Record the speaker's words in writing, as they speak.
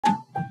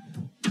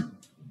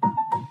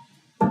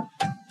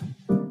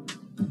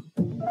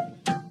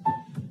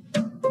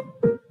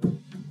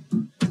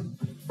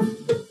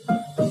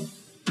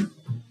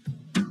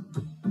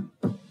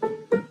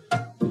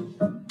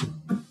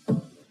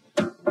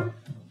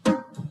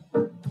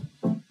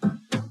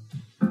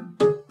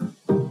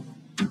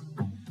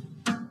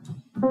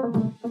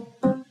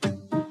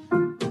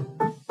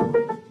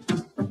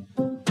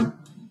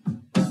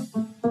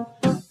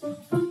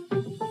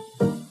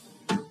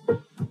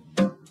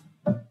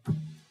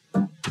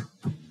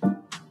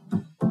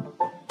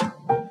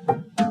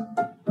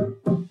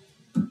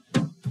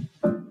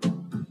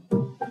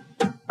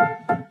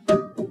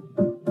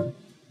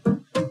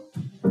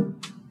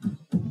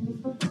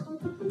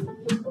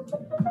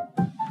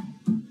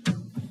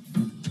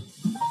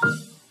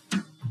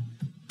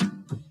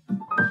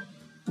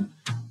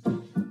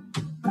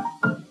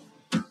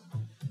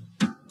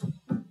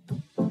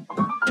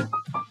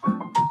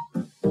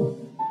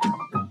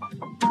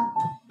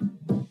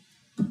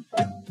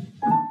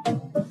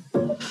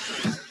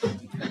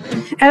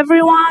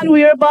Everyone,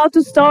 we are about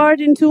to start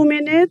in 2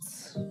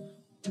 minutes.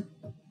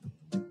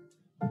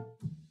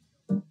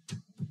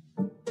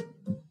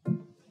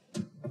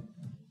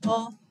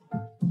 Oh.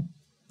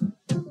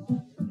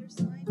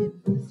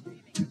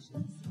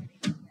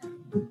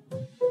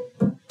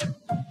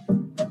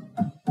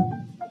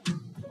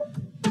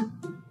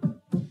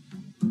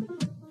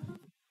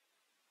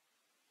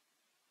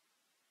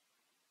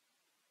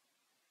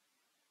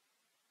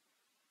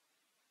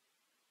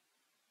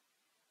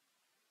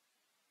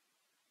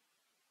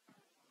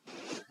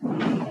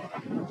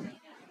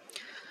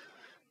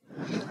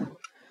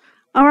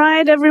 All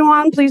right,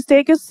 everyone, please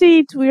take a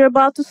seat. We are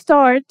about to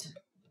start.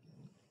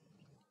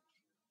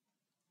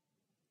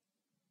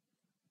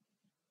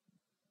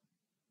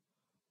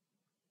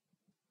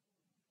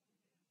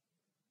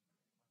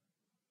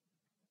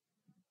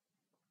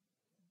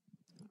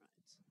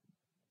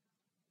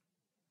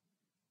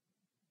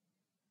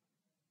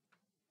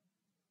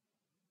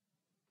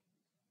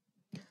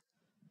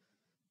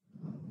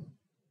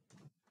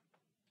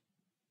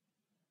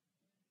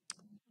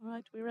 All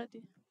right, we're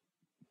ready.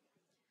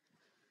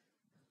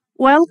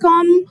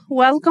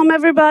 Welcome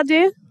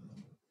everybody.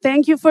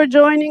 Thank you for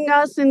joining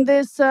us in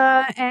this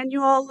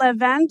annual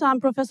event. I'm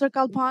Professor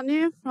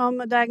Kalpani from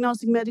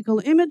Diagnostic Medical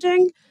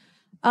Imaging.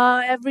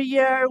 Every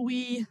year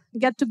we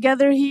get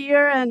together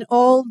here and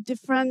all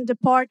different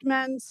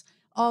departments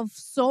of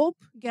SOHP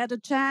get a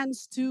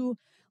chance to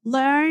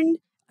learn,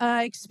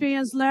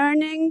 experience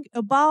learning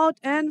about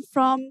and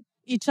from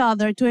each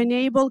other to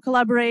enable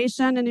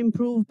collaboration and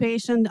improve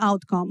patient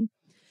outcome.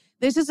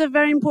 This is a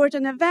very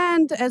important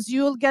event as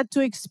you'll get to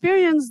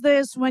experience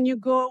this when you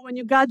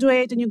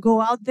graduate and you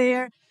go out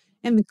there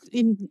in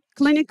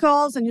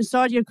clinicals and you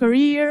start your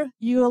career.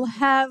 You'll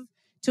have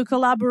to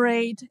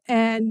collaborate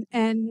and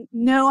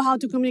know how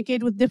to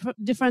communicate with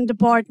different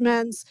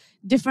departments,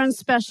 different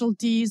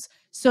specialties,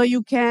 so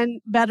you can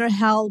better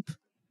help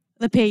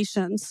the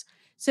patients.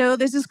 So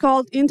this is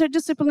called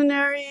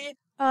interdisciplinary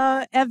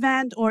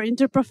event or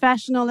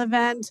interprofessional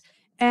event.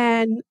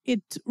 And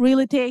it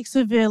really takes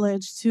a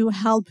village to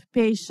help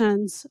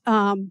patients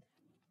from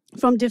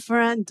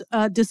different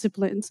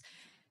disciplines.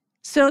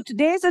 So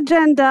today's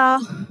agenda,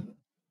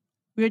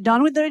 we're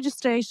done with the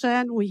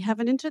registration. We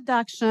have an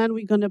introduction.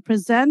 We're going to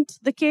present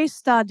the case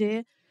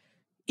study.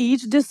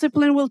 Each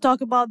discipline will talk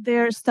about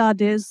their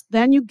studies.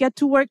 Then you get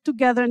to work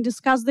together and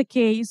discuss the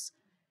case.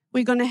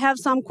 We're going to have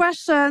some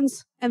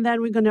questions, and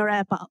then we're going to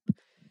wrap up.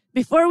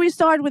 Before we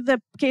start with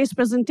the case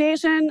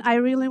presentation, I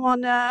really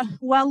want to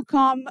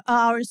welcome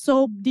our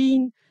SOHP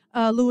Dean,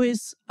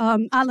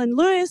 Alan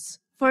Lewis,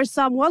 for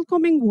some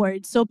welcoming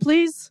words. So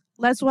please,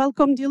 let's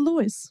welcome Dean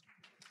Lewis.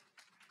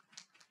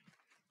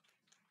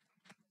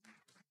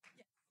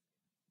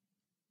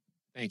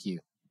 Thank you,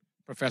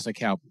 Professor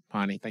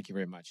Kalpani. Thank you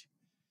very much.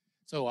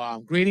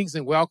 So greetings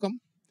and welcome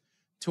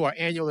to our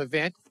annual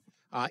event,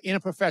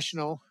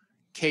 Interprofessional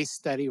Case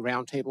Study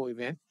Roundtable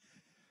event.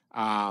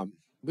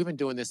 We've been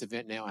doing this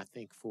event now, I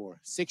think, for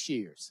 6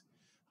 years.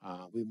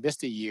 We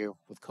missed a year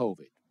with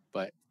COVID,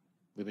 but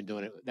we've been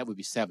doing it. That would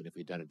be 7 if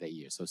we'd done it that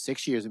year. So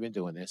 6 years we've been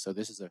doing this. So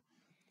this is a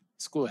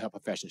School of Health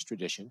Professions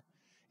tradition.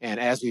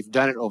 And as we've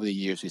done it over the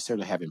years, we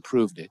certainly have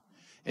improved it.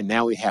 And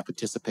now we have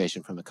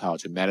participation from the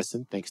College of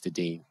Medicine, thanks to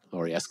Dean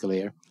Lori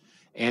Escalier,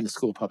 and the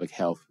School of Public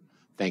Health,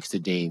 thanks to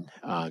Dean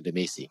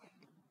DeMisi.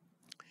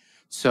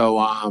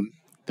 So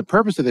the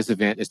purpose of this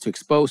event is to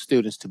expose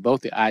students to both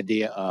the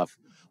idea of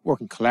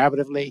working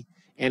collaboratively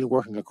and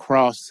working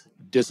across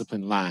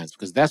discipline lines,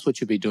 because that's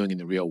what you'll be doing in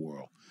the real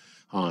world,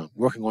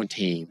 working on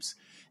teams.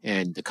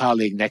 And the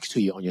colleague next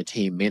to you on your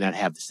team may not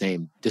have the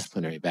same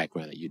disciplinary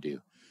background that you do.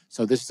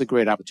 So this is a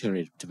great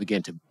opportunity to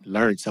begin to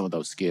learn some of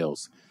those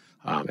skills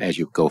as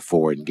you go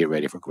forward and get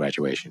ready for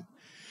graduation.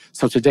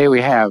 So today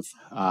we have,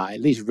 at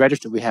least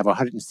registered, we have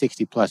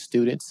 160 plus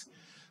students.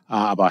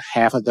 About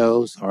half of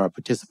those are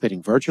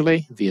participating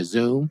virtually via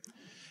Zoom.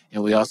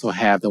 And we also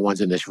have the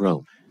ones in this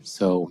room.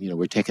 So,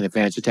 we're taking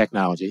advantage of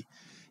technology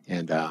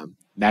and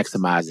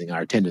maximizing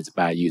our attendance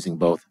by using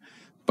both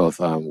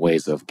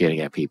ways of getting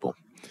at people.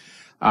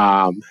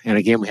 And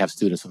again, we have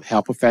students from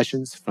health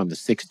professions from the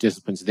 6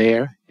 disciplines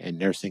there, and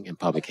nursing and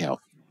public health.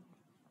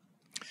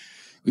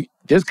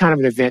 This kind of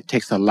an event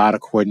takes a lot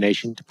of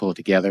coordination to pull it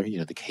together.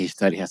 The case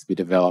study has to be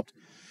developed.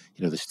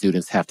 The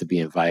students have to be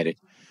invited.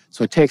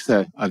 So it takes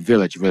a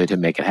village really to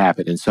make it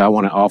happen. And so I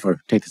want to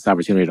take this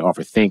opportunity to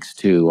offer thanks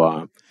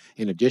to,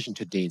 in addition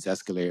to Deans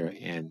Escalier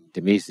and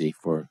DeMisi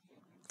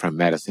from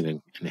medicine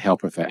and health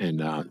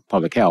and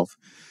public health,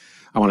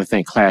 I want to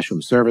thank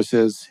Classroom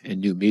Services and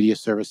New Media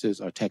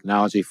Services, our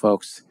technology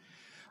folks.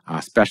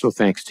 Special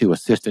thanks to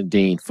Assistant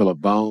Dean Philip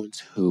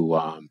Bones, who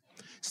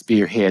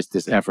spearheads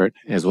this effort,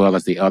 as well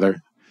as the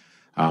other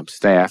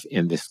staff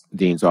in this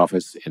Dean's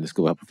office in the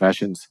School of Health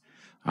Professions,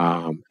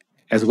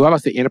 as well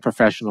as the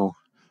Interprofessional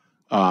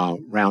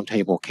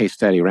Roundtable Case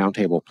Study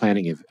Roundtable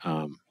Planning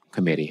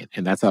Committee.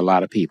 And that's a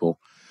lot of people.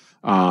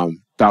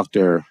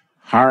 Dr.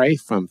 Hare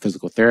from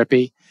Physical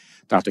Therapy,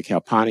 Dr.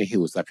 Kalpani, who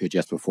was up here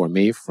just before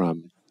me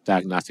from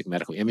Diagnostic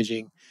Medical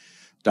Imaging,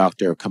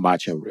 Dr.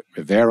 Camacho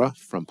Rivera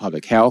from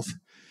Public Health,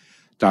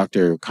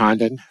 Dr.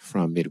 Condon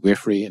from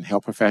Midwifery and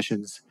Health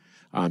Professions,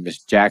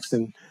 Ms.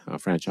 Jackson,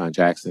 Franchon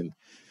Jackson,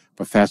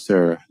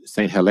 Professor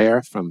St.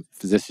 Hilaire from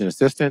Physician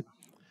Assistant,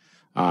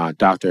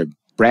 Dr.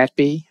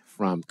 Bradby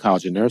from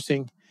College of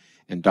Nursing,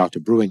 and Dr.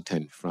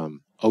 Brewington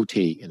from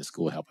OT in the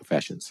School of Health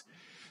Professions.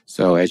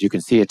 So as you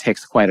can see, it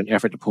takes quite an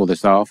effort to pull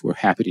this off. We're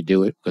happy to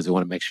do it because we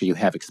want to make sure you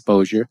have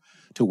exposure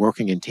to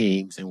working in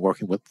teams and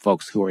working with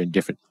folks who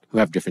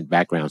have different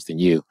backgrounds than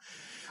you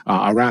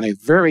around a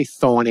very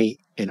thorny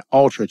and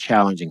ultra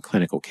challenging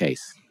clinical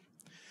case.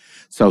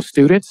 So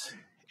students,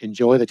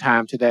 enjoy the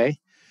time today.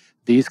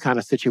 These kind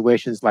of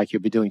situations like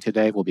you'll be doing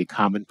today will be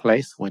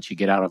commonplace once you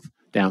get out of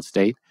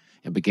Downstate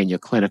and begin your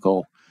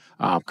clinical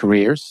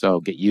careers, so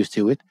get used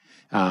to it.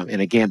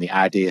 And again, the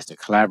idea is to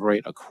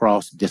collaborate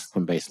across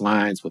discipline-based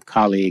lines with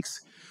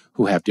colleagues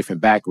who have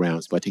different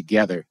backgrounds, but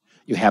together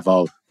you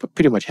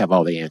pretty much have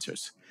all the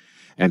answers.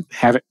 And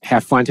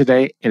have fun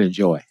today and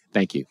enjoy.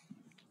 Thank you.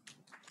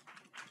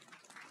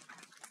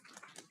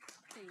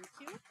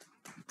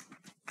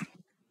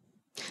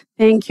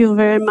 Thank you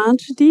very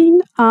much,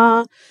 Dean.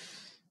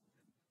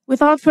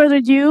 Without further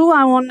ado,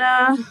 I want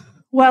to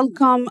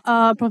welcome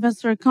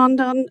Professor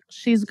Condon.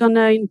 She's going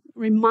to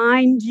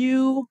remind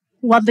you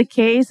what the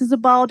case is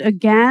about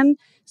again,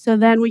 so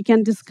then we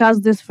can discuss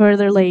this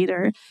further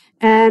later.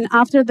 And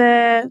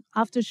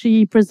after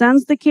she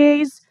presents the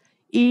case,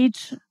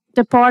 each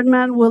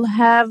department will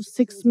have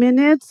 6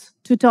 minutes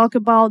to talk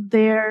about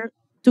to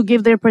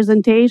give their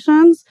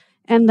presentations,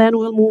 and then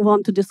we'll move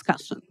on to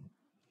discussion.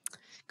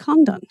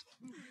 Condon.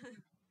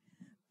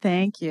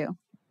 Thank you.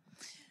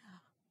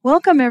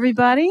 Welcome,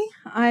 everybody.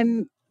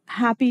 I'm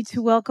happy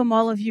to welcome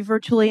all of you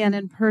virtually and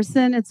in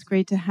person. It's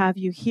great to have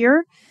you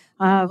here.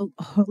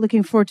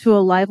 Looking forward to a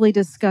lively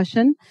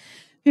discussion.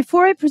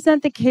 Before I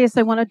present the case,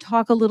 I want to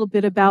talk a little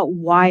bit about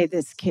why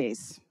this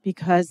case,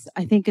 because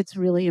I think it's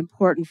really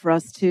important for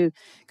us to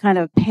kind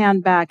of pan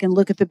back and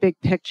look at the big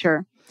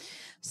picture.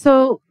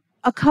 So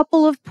a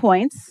couple of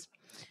points.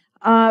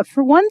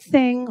 For one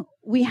thing,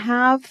 we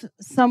have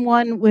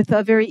someone with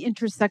a very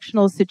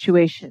intersectional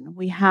situation.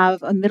 We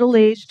have a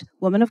middle-aged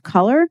woman of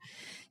color,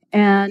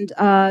 and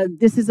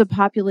this is a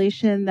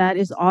population that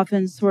is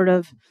often sort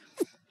of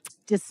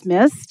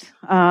dismissed.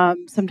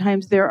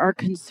 Sometimes there are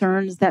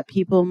concerns that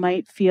people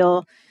might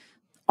feel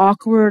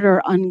awkward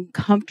or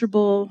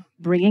uncomfortable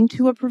bringing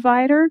to a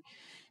provider.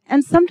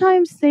 And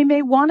sometimes they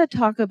may want to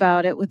talk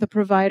about it with a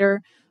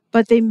provider,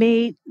 but they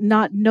may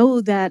not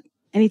know that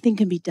anything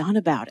can be done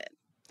about it.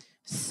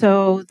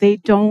 So they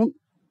don't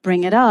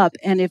bring it up.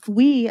 And if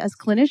we as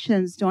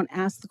clinicians don't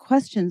ask the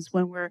questions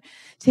when we're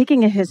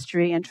taking a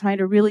history and trying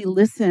to really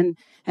listen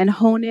and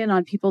hone in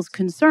on people's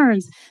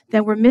concerns,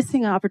 then we're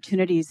missing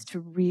opportunities to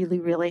really,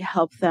 really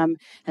help them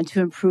and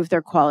to improve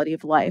their quality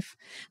of life.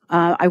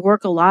 I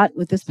work a lot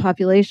with this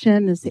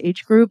population, this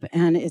age group,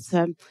 and it's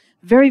a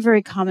very,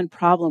 very common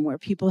problem where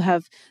people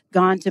have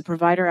gone to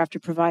provider after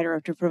provider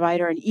after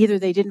provider, and either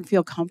they didn't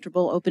feel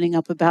comfortable opening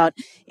up about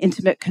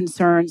intimate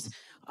concerns,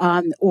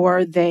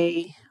 or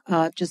they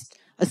just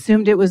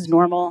assumed it was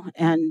normal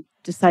and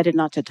decided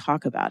not to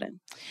talk about it.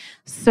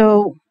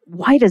 So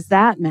why does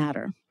that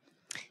matter?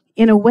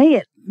 In a way,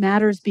 it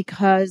matters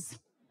because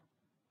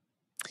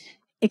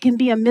it can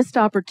be a missed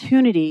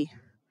opportunity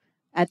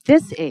at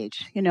this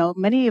age. You know,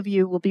 many of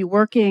you will be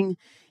working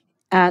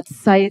at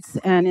sites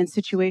and in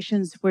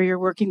situations where you're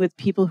working with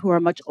people who are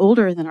much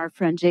older than our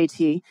friend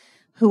JT,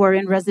 who are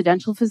in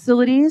residential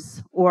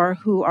facilities or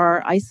who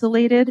are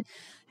isolated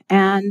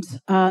and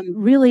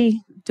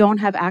really don't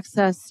have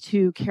access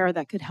to care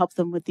that could help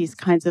them with these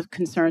kinds of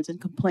concerns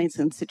and complaints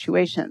and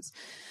situations.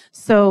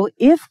 So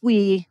if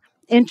we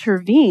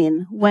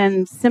intervene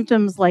when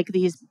symptoms like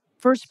these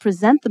first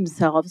present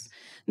themselves,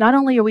 not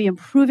only are we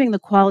improving the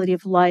quality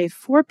of life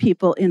for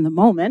people in the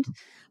moment,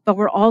 but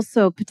we're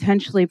also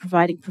potentially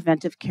providing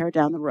preventive care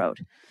down the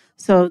road.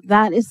 So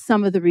that is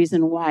some of the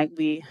reason why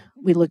we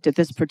looked at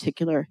this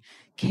particular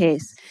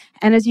case.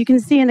 And as you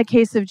can see in the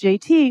case of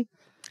JT,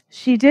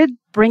 she did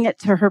bring it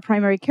to her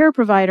primary care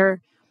provider,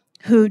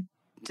 who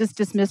just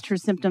dismissed her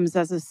symptoms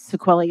as a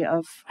sequelae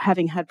of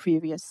having had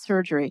previous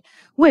surgery,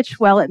 which,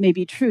 while it may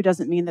be true,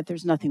 doesn't mean that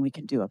there's nothing we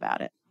can do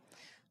about it.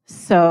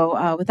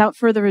 So without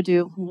further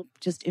ado, we'll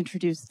just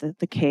introduce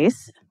the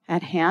case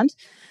at hand.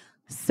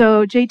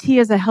 So JT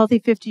is a healthy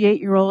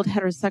 58-year-old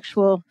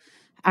heterosexual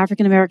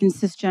African-American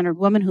cisgendered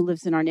woman who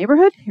lives in our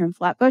neighborhood here in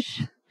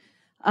Flatbush.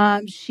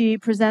 She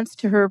presents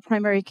to her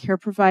primary care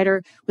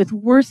provider with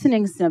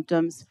worsening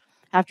symptoms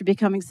after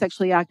becoming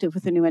sexually active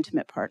with a new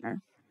intimate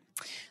partner.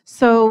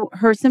 So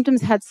her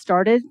symptoms had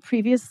started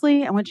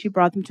previously, and when she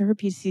brought them to her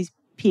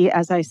PCP,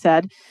 as I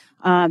said,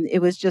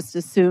 it was just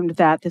assumed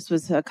that this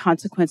was a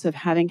consequence of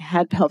having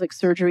had pelvic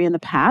surgery in the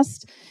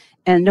past,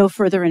 and no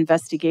further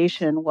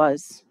investigation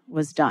was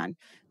done.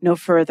 No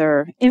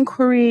further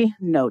inquiry,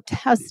 no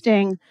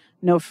testing,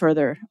 no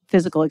further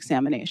physical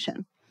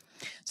examination.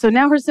 So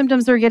now her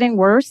symptoms are getting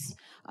worse.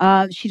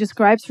 She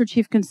describes her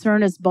chief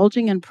concern as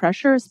bulging and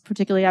pressures,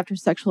 particularly after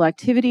sexual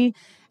activity,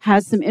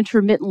 has some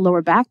intermittent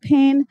lower back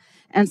pain,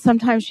 And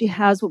sometimes she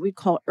has what we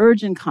call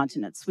urge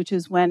incontinence, which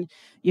is when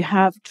you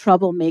have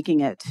trouble making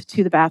it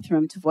to the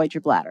bathroom to void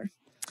your bladder.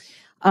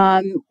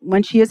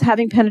 When she is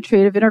having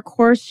penetrative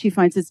intercourse, she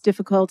finds it's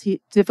difficult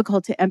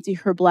to empty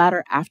her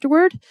bladder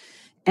afterward.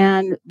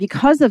 And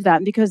because of that,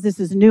 and because this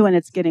is new and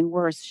it's getting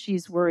worse,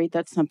 she's worried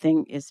that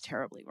something is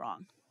terribly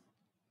wrong.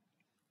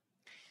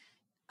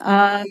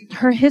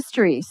 Her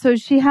history. So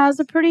she has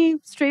a pretty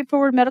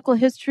straightforward medical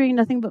history,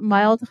 nothing but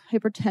mild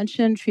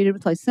hypertension treated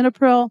with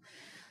lisinopril.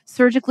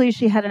 Surgically,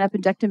 she had an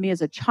appendectomy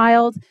as a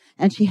child,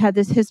 and she had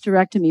this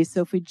hysterectomy.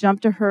 So if we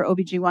jump to her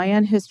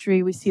OBGYN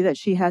history, we see that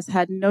she has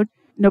had no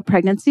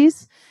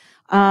pregnancies,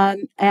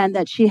 and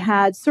that she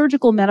had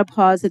surgical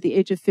menopause at the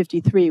age of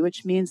 53,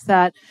 which means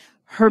that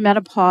her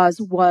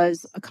menopause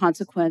was a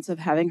consequence of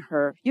having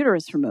her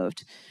uterus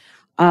removed.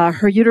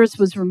 Her uterus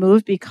was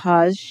removed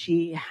because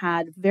she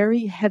had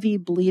very heavy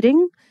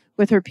bleeding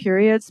with her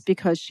periods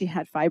because she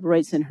had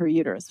fibroids in her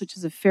uterus, which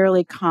is a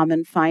fairly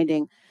common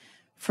finding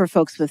for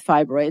folks with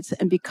fibroids.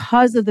 And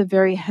because of the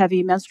very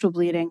heavy menstrual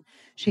bleeding,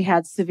 she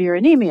had severe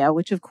anemia,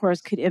 which of course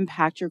could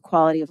impact your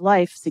quality of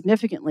life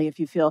significantly if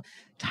you feel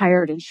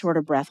tired and short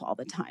of breath all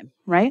the time,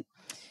 right?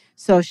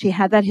 So she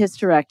had that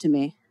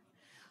hysterectomy.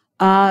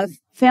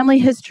 Family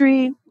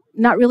history,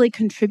 not really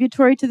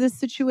contributory to this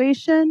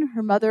situation.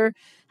 Her mother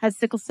had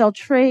sickle cell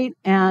trait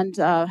and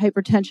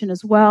hypertension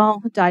as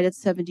well, died at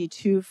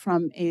 72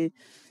 from a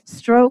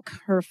stroke.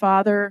 Her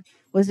father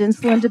was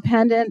insulin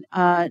dependent,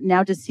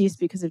 now deceased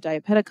because of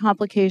diabetic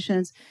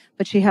complications,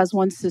 but she has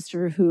one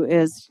sister who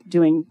is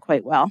doing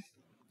quite well.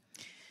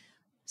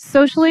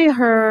 Socially,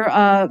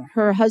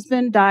 her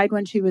husband died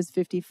when she was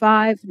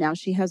 55. Now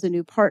she has a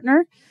new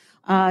partner.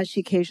 She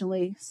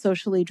occasionally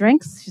socially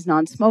drinks. She's a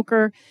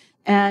non-smoker.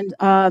 And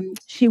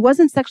she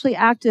wasn't sexually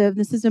active,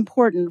 this is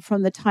important,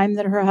 from the time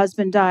that her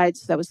husband died,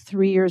 so that was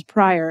 3 years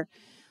prior,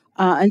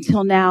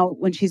 until now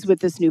when she's with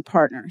this new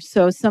partner.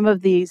 So some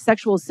of the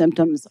sexual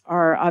symptoms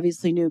are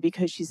obviously new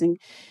because she's in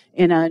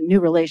a new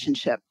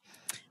relationship.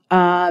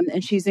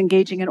 And she's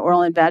engaging in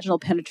oral and vaginal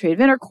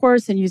penetrative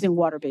intercourse and using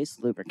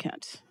water-based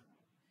lubricant.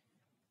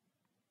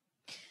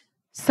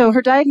 So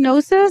her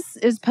diagnosis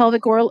is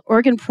pelvic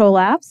organ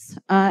prolapse.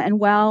 And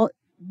while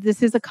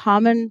this is a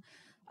common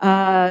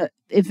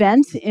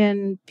event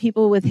in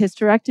people with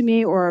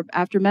hysterectomy or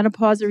after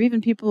menopause, or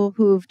even people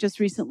who've just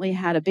recently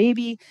had a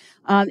baby,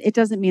 it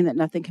doesn't mean that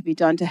nothing can be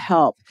done to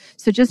help.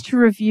 So just to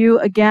review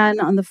again,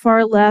 on the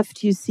far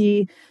left, you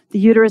see the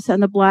uterus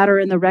and the bladder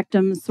and the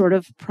rectum sort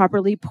of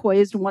properly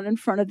poised, one in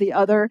front of the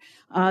other,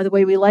 the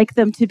way we like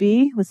them to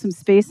be, with some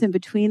space in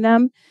between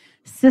them.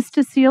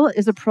 Cystocele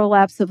is a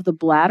prolapse of the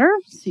bladder.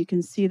 So you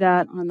can see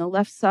that on the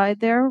left side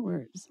there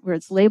where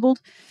it's labeled.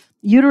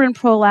 Uterine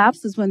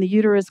prolapse is when the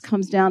uterus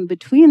comes down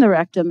between the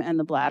rectum and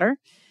the bladder.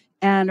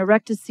 And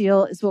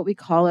erectocele is what we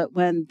call it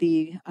when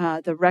the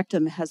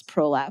rectum has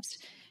prolapsed.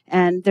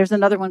 And there's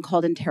another one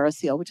called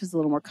enterocele, which is a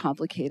little more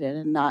complicated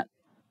and not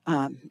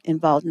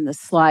involved in this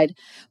slide.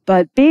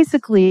 But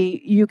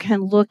basically, you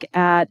can look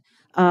at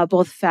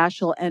both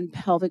fascial and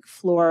pelvic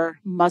floor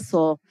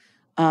muscle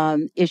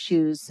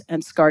issues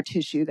and scar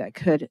tissue that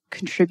could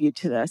contribute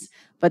to this.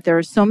 But there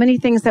are so many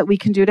things that we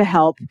can do to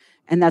help,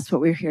 and that's what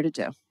we're here to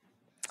do.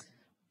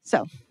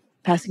 So,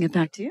 passing it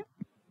back to you.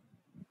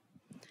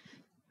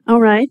 All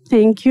right.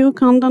 Thank you,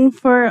 Condon,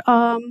 for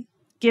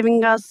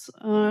giving us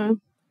a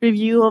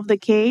review of the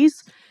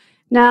case.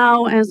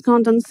 Now, as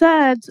Condon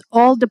said,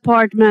 all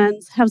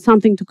departments have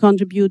something to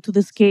contribute to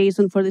this case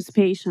and for this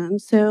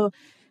patient. So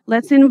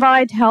let's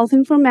invite health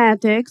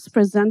informatics,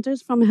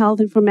 presenters from health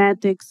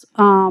informatics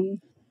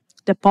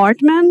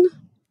department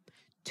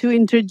to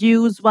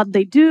introduce what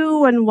they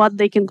do and what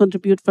they can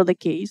contribute for the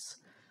case.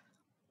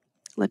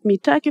 Let me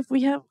check if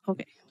we have,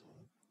 okay.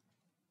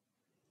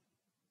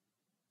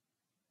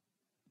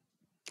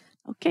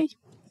 Okay.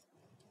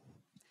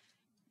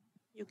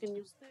 You can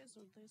use this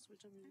or this,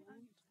 whichever you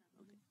want.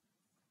 Okay.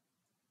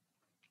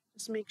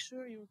 Just make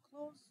sure you're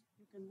close.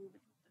 You can move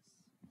it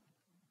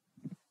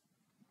with this.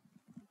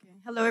 Okay.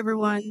 Hello,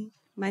 everyone.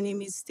 My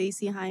name is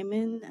Stacy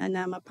Hyman, and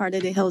I'm a part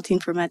of the Health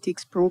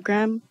Informatics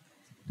program.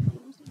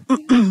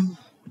 Can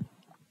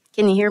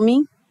you hear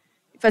me?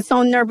 If I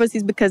sound nervous,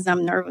 it's because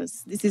I'm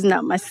nervous. This is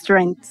not my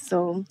strength,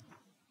 so.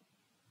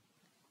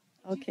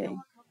 Okay.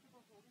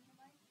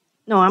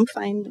 No, I'm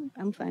fine.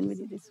 I'm fine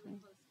with it this way.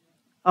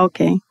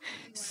 Okay.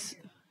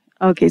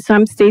 Okay, so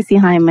I'm Stacy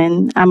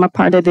Hyman. I'm a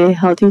part of the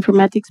Health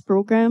Informatics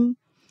program.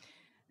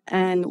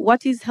 And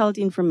what is health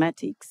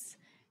informatics?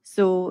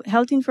 So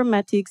health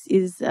informatics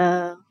is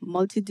a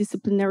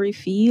multidisciplinary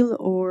field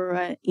or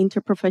an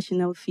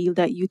interprofessional field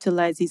that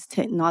utilizes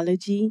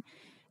technology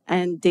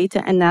and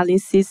data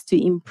analysis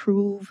to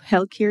improve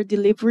healthcare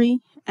delivery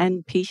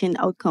and patient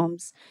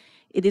outcomes.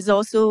 It is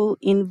also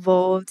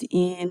involved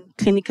in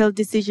clinical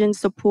decision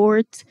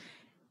support,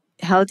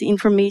 health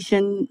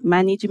information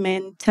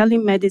management,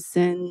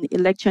 telemedicine,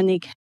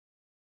 electronic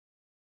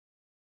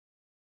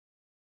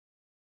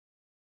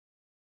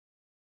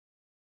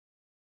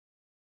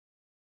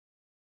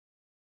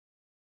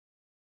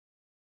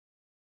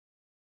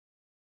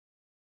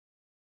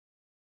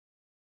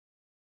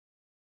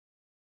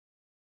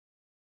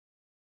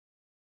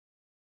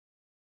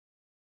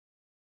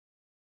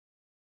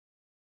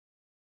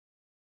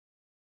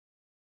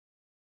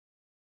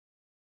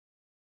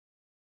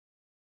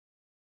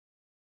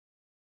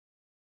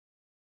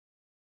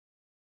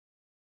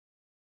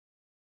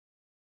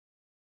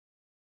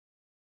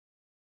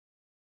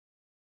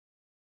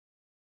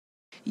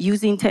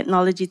using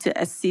technology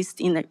to assist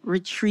in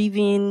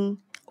retrieving,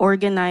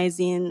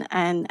 organizing,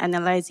 and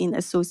analyzing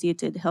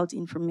associated health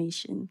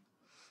information.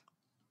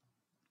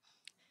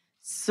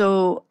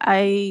 So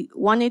I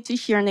wanted to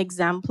share an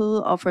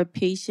example of a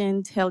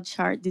patient health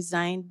chart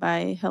designed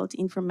by health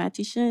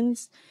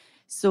informaticians.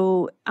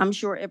 So I'm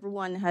sure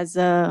everyone has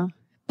a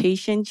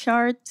patient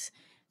chart.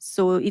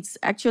 So it's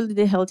actually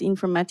the health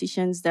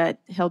informaticians that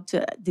help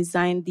to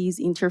design these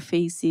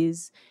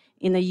interfaces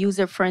in a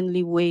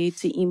user-friendly way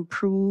to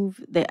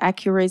improve the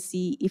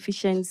accuracy,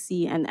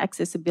 efficiency, and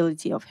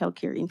accessibility of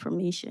healthcare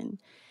information.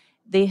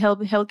 They help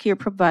healthcare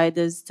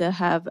providers to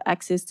have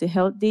access to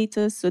health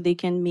data so they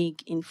can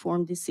make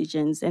informed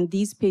decisions. And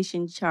these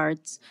patient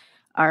charts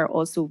are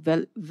also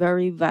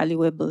very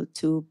valuable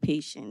to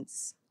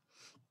patients.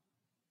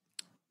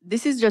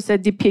 This is just a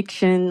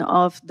depiction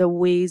of the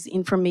ways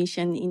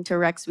information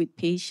interacts with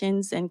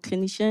patients and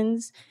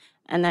clinicians.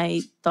 And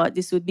I thought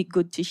this would be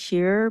good to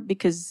share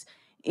because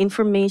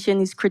information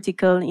is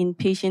critical in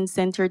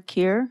patient-centered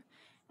care.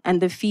 And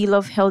the field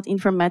of health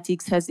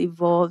informatics has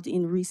evolved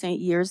in recent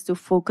years to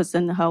focus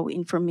on how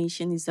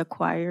information is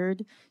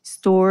acquired,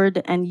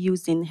 stored, and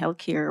used in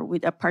healthcare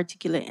with a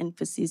particular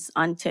emphasis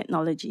on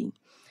technology.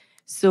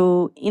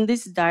 So in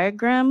this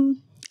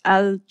diagram,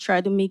 I'll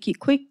try to make it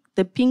quick.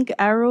 The pink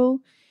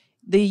arrow,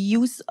 the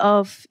use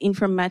of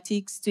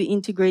informatics to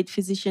integrate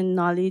physician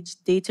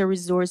knowledge, data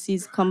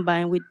resources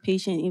combined with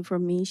patient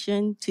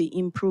information to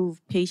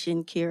improve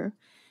patient care.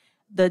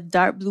 The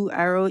dark blue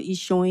arrow is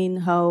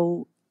showing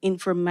how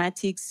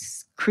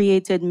informatics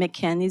created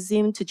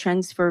mechanism to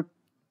transfer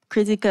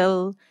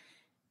critical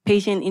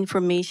patient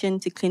information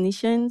to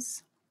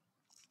clinicians.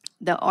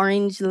 The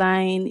orange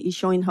line is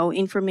showing how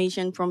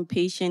information from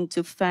patient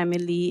to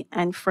family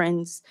and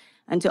friends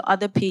and to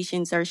other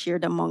patients are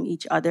shared among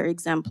each other.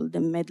 Example, the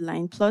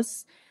Medline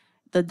Plus.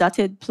 The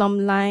dotted plumb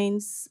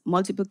lines,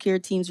 multiple care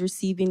teams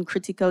receiving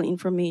critical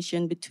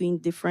information between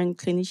different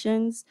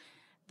clinicians.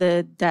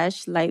 The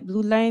dashed light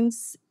blue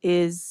lines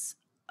is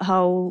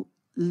how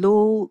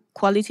low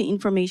quality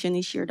information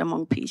is shared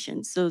among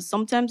patients. So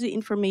sometimes the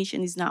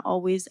information is not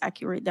always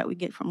accurate that we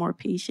get from our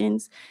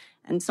patients.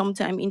 And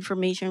sometimes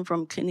information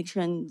from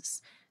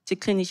clinicians to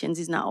clinicians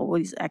is not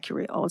always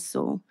accurate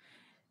also.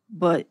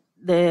 But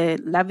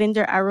the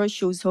lavender arrow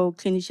shows how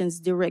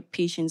clinicians direct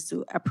patients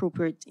to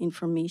appropriate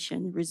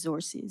information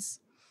resources.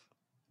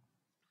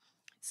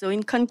 So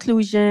in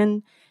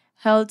conclusion,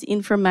 health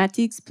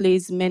informatics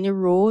plays many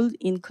roles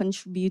in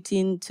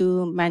contributing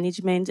to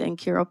management and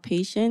care of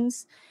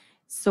patients.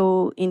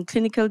 So in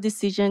clinical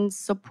decision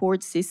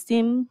support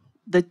system,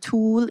 the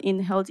tool in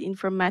health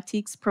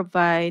informatics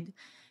provide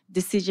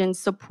decision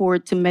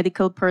support to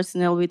medical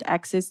personnel with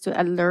access to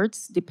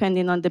alerts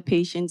depending on the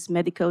patient's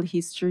medical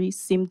history,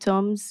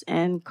 symptoms,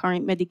 and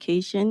current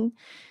medication.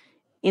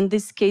 In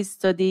this case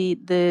study,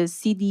 the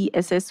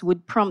CDSS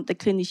would prompt the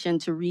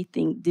clinician to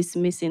rethink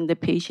dismissing the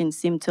patient's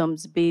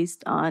symptoms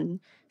based on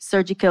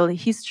surgical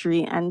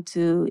history and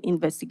to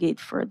investigate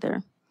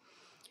further.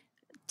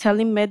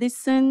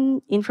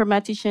 Telemedicine,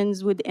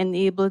 informaticians would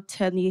enable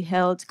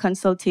telehealth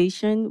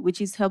consultation, which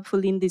is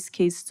helpful in this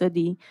case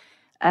study,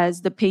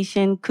 as the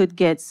patient could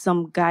get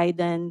some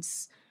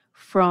guidance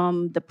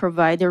from the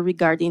provider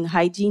regarding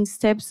hygiene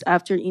steps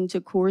after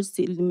intercourse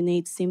to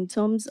eliminate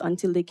symptoms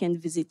until they can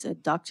visit a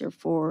doctor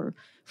for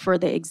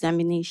further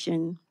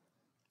examination.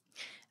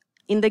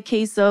 In the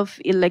case of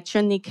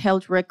electronic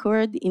health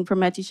record,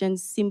 informaticians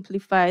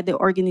simplify the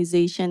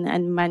organization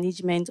and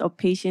management of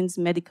patients'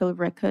 medical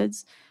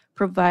records,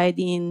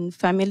 providing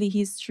family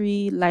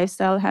history,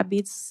 lifestyle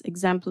habits,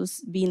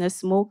 examples being a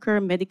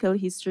smoker, medical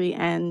history,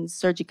 and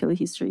surgical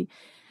history.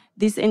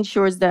 This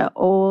ensures that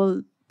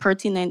all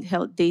pertinent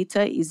health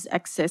data is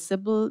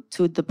accessible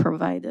to the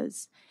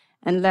providers.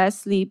 And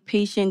lastly,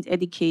 patient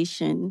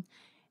education.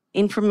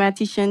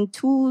 Informatician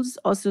tools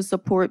also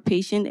support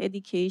patient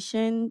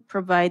education,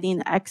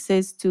 providing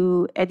access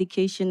to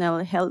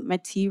educational health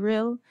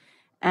material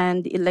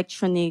and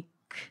electronic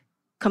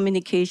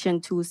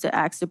communication tools to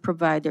ask the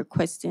provider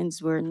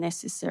questions where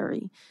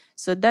necessary.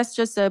 So that's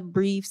just a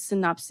brief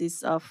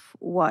synopsis of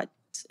what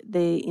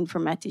the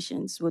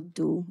informaticians would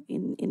do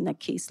in a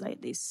case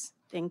like this.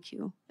 Thank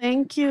you.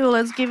 Thank you.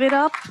 Let's give it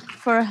up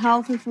for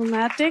health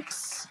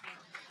informatics.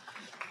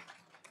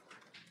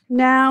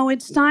 Now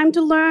it's time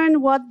to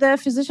learn what the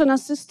physician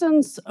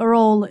assistant's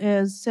role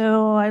is.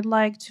 So I'd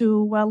like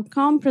to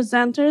welcome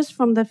presenters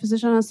from the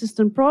physician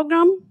assistant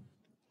program.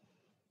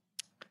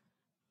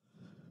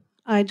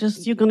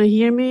 You're gonna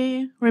hear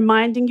me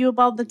reminding you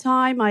about the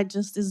time.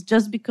 It's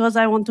just because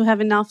I want to have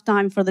enough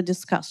time for the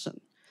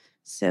discussion.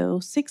 So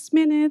 6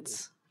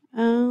 minutes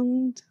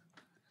and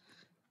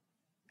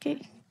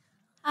okay.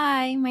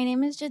 Hi, my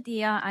name is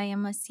Jadia. I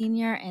am a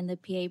senior in the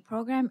PA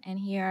program, and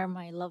here are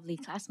my lovely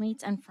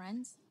classmates and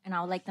friends, and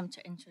I would like them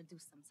to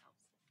introduce themselves.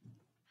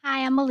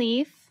 Hi, I'm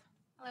Alif.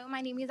 Hello,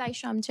 my name is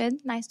Aisha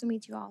Amjad. Nice to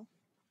meet you all.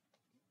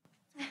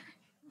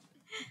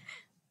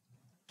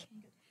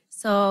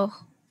 So,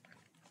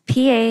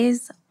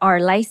 PAs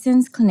are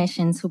licensed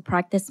clinicians who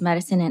practice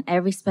medicine in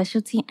every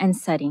specialty and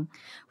setting,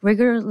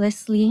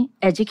 rigorously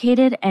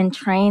educated and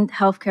trained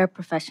healthcare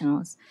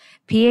professionals.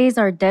 PAs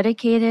are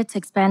dedicated to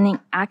expanding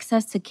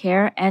access to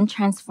care and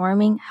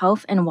transforming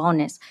health and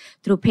wellness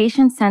through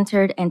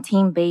patient-centered and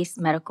team-based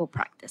medical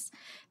practice.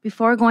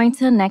 Before going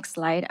to the next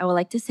slide, I would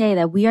like to say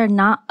that we are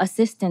not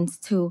assistants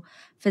to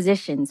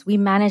physicians. We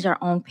manage our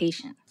own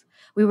patients.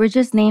 We were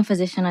just named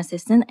physician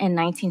assistant in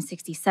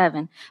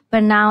 1967,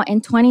 but now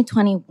in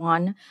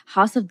 2021,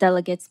 House of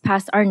Delegates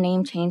passed our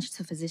name change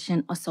to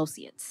physician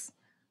associates.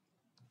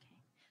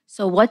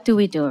 So what do,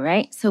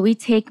 right? So we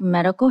take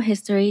medical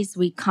histories,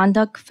 we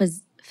conduct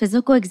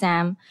physical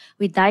exam,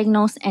 we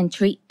diagnose and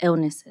treat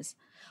illnesses,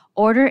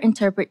 order,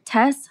 interpret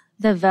tests,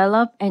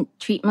 develop and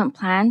treatment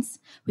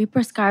plans, we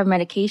prescribe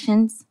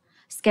medications,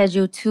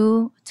 schedule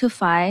 2 to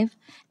 5,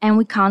 and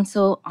we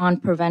counsel on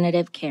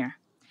preventative care.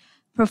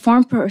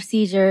 Perform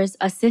procedures,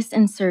 assist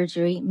in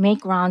surgery,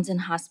 make rounds in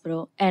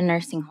hospital and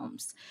nursing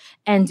homes,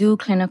 and do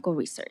clinical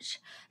research.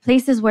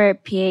 Places where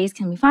PAs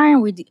can be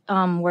found, we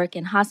work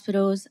in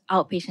hospitals,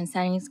 outpatient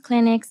settings,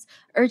 clinics,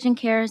 urgent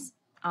cares,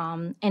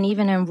 and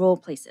even in rural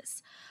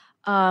places.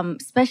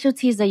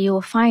 Specialties that you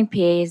will find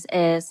PAs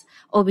is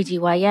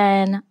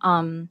OBGYN,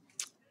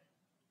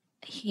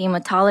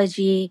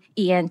 hematology,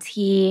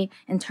 ENT,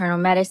 internal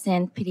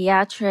medicine,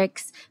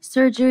 pediatrics,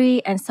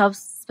 surgery, and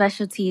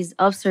subspecialties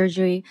of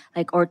surgery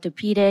like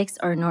orthopedics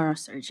or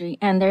neurosurgery.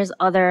 And there's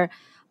other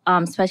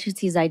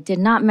specialties I did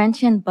not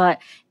mention, but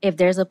if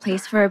there's a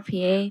place for a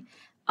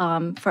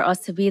PA for us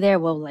to be there,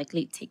 we'll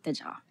likely take the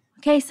job.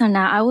 Okay, so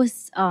now I will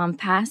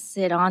pass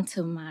it on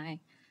to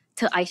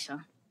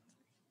Aisha.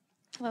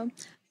 Hello.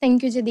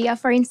 Thank you, Jadiya,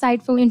 for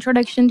insightful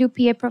introduction to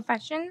PA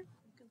profession.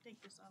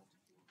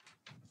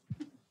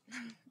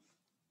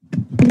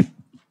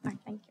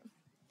 Thank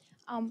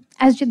you.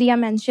 As Jadiya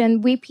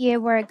mentioned, we PA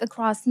work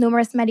across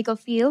numerous medical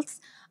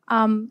fields.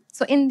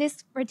 So in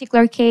this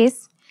particular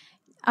case,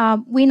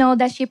 we know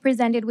that she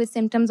presented with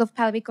symptoms of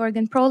pelvic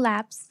organ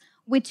prolapse,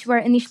 which were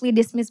initially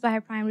dismissed by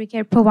her primary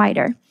care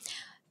provider.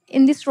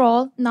 In this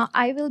role, now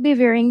I will be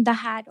wearing the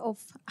hat of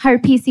her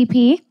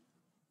PCP,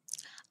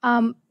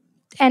 and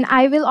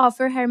I will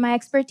offer her my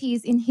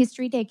expertise in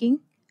history taking,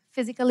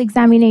 physical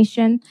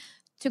examination,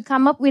 to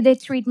come up with a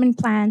treatment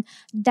plan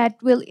that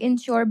will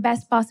ensure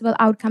best possible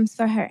outcomes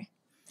for her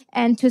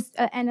and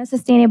a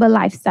sustainable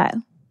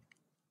lifestyle.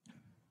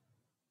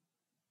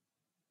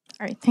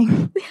 All right, thanks.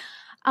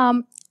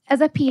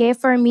 As a PA,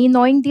 for me,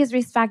 knowing these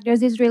risk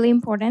factors is really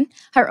important.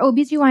 Her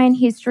OBGYN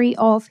history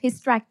of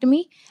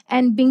hysterectomy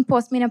and being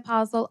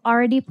postmenopausal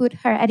already put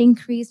her at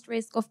increased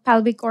risk of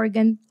pelvic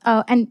organ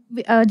and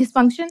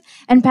dysfunction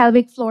and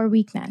pelvic floor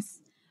weakness.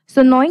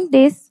 So knowing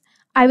this,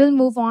 I will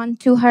move on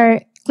to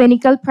her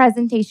clinical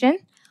presentation,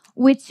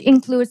 which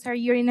includes her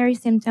urinary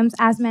symptoms,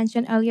 as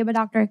mentioned earlier by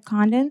Dr.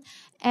 Condon,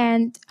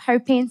 and her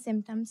pain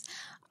symptoms.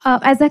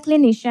 As a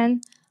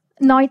clinician,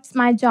 now it's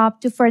my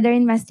job to further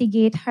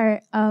investigate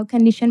her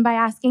condition by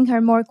asking her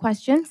more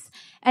questions.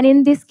 And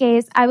in this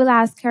case, I will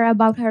ask her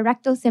about her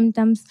rectal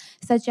symptoms,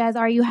 such as,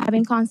 are you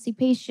having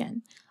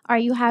constipation? Are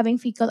you having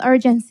fecal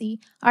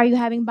urgency? Are you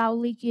having bowel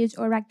leakage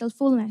or rectal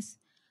fullness?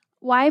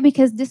 Why?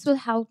 Because this will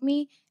help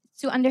me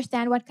to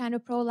understand what kind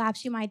of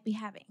prolapse you might be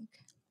having.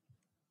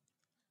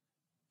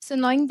 So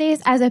knowing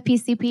this, as a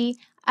PCP,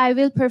 I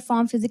will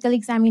perform physical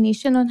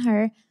examination on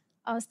her,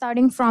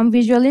 starting from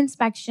visual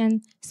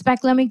inspection,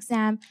 speculum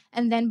exam,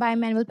 and then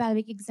bimanual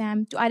pelvic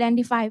exam to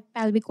identify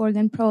pelvic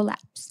organ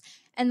prolapse.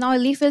 And now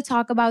Leaf will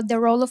talk about the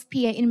role of PA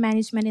in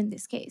management in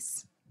this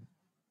case.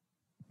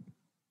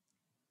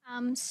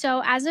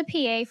 So as a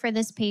PA for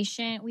this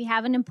patient, we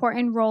have an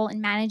important role in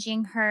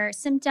managing her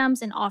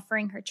symptoms and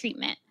offering her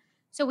treatment.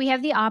 So we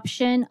have the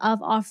option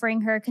of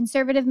offering her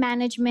conservative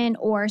management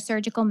or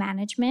surgical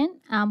management.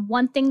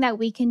 One thing that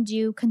we can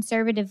do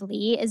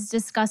conservatively is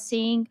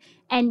discussing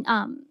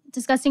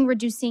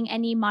reducing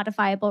any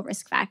modifiable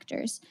risk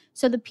factors.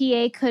 So the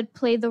PA could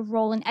play the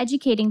role in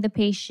educating the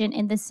patient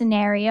in this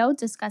scenario,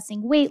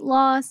 discussing weight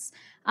loss,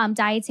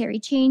 dietary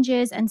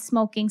changes, and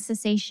smoking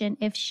cessation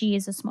if she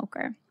is a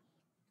smoker.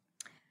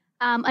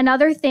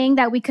 Another thing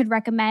that we could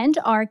recommend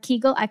are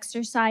Kegel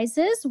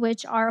exercises,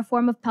 which are a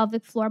form of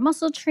pelvic floor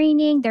muscle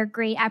training. They're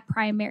great at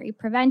primary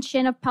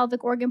prevention of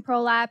pelvic organ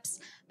prolapse,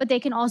 but they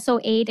can also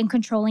aid in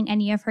controlling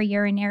any of her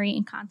urinary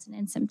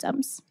incontinence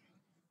symptoms.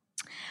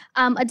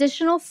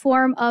 Additional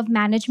form of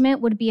management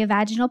would be a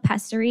vaginal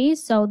pessary.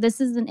 So this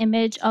is an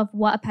image of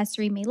what a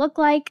pessary may look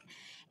like.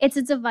 It's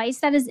a device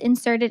that is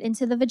inserted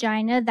into the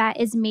vagina that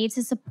is made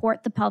to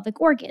support the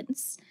pelvic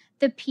organs.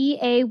 The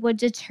PA would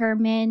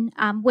determine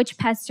which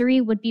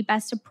pessary would be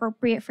best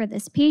appropriate for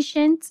this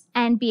patient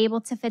and be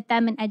able to fit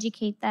them and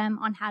educate them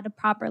on how to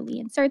properly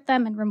insert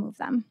them and remove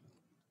them.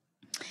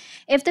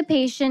 If the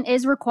patient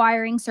is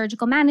requiring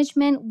surgical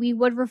management, we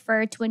would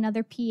refer to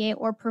another PA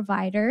or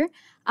provider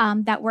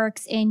that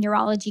works in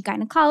urology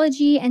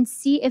gynecology and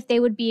see if they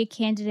would be a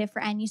candidate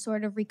for any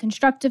sort of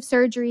reconstructive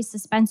surgery,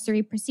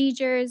 suspensory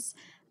procedures,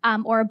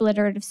 or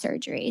obliterative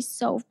surgeries.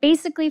 So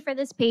basically for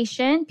this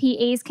patient,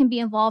 PAs can be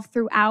involved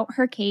throughout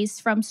her case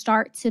from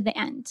start to the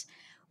end.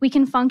 We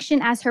can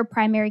function as her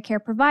primary care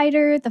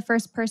provider, the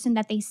first person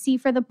that they see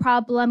for the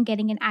problem,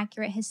 getting an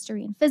accurate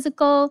history and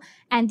physical,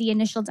 and the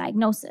initial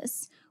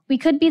diagnosis. We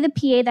could be the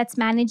PA that's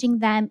managing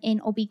them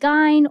in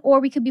OB-GYN, or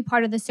we could be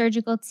part of the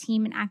surgical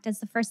team and act as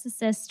the first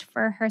assist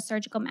for her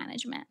surgical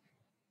management.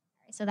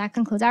 So that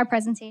concludes our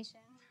presentation.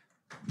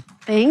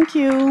 Thank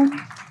you.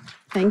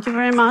 Thank you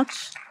very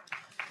much.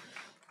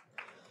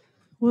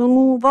 We'll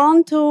move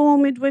on to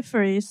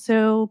midwifery.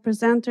 So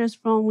presenters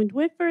from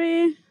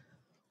midwifery,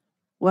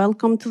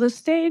 welcome to the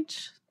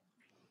stage.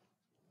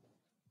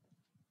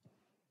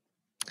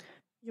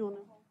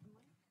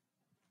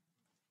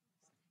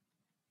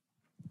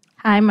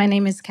 Hi, my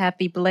name is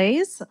Kathy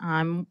Blaze.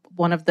 I'm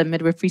one of the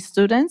midwifery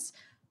students.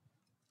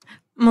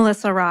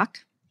 Melissa Rock.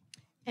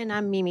 And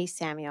I'm Mimi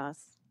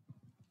Samuels.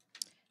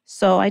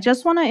 So I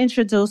just want to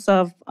introduce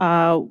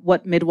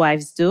what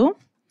midwives do.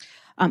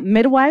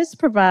 Midwives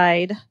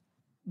provide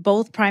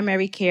both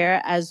primary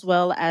care as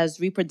well as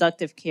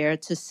reproductive care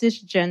to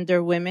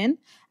cisgender women,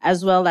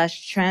 as well as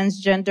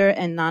transgender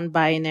and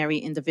non-binary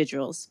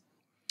individuals.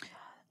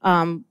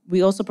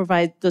 We also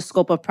provide the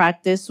scope of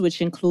practice,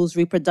 which includes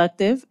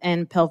reproductive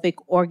and pelvic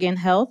organ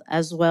health,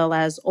 as well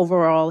as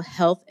overall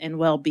health and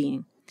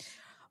well-being.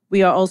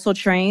 We are also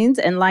trained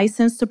and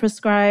licensed to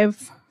prescribe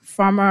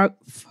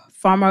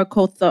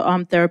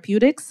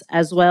pharmacotherapeutics,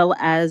 as well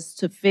as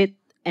to fit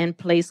and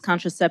place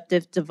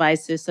contraceptive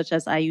devices such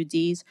as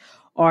IUDs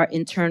or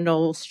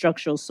internal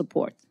structural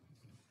support.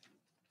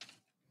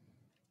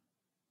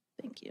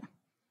 Thank you.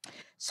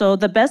 So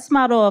the best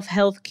model of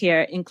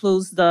healthcare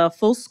includes the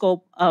full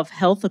scope of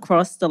health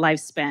across the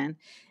lifespan.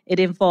 It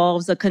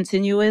involves a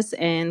continuous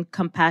and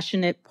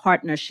compassionate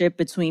partnership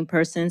between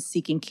persons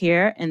seeking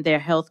care and their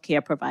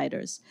healthcare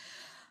providers.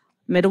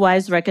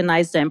 Midwives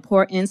recognize the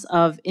importance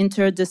of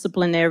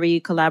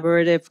interdisciplinary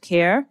collaborative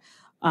care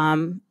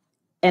and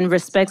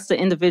respects the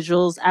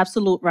individual's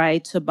absolute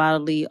right to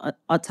bodily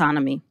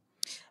autonomy.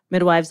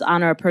 Midwives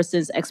honor a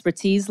person's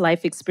expertise,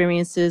 life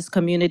experiences,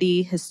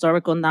 community,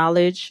 historical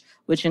knowledge,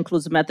 which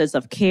includes methods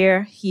of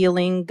care,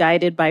 healing,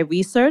 guided by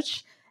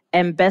research,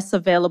 and best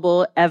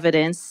available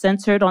evidence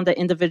centered on the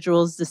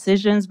individual's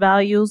decisions,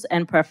 values,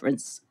 and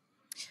preference.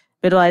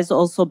 Midwives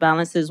also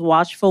balances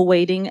watchful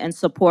waiting and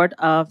support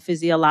of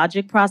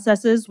physiologic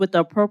processes with the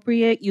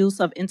appropriate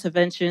use of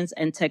interventions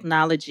and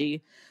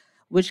technology,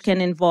 which can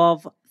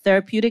involve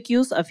therapeutic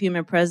use of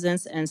human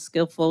presence and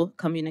skillful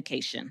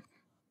communication.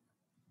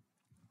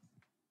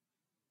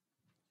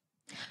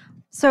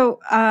 So,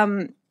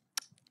 thank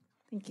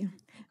you.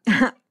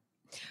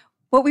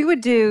 What we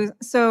would do,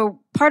 so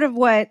part of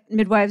what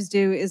midwives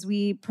do is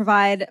we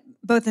provide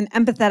both an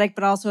empathetic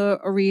but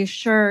also a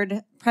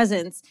reassured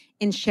presence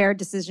in shared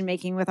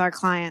decision-making with our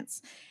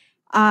clients.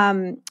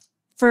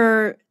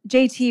 For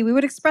JT, we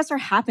would express our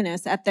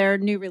happiness at their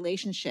new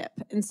relationship.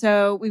 And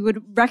so we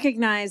would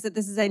recognize that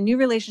this is a new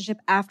relationship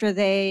after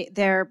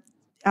their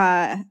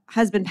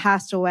husband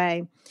passed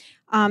away.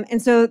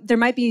 And so there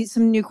might be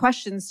some new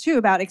questions, too,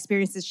 about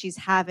experiences she's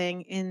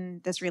having in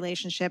this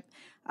relationship.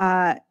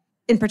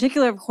 In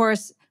particular, of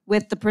course,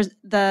 with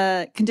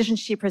the conditions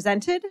she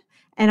presented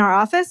in our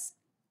office,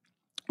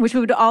 which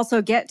we would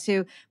also get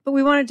to. But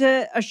we wanted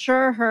to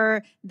assure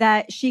her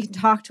that she can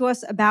talk to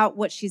us about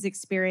what she's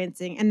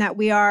experiencing and that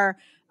we are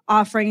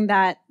offering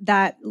that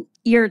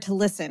ear to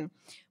listen.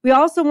 We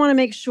also want to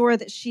make sure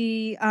that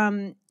she,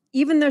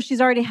 even though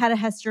she's already had a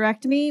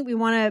hysterectomy, we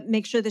want to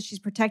make sure that she's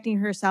protecting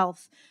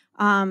herself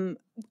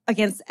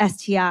against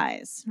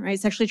STIs, right?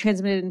 Sexually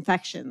transmitted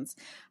infections.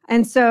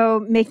 And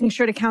so making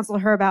sure to counsel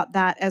her about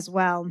that as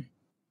well.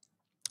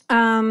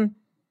 Let's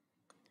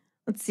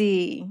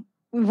see.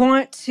 We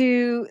want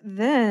to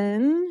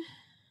then,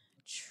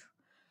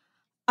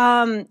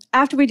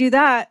 after we do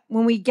that,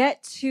 when we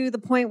get to the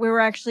point where we're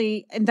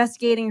actually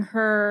investigating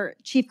her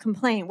chief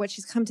complaint, what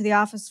she's come to the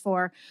office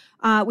for,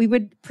 we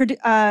would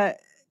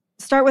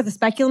start with a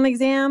speculum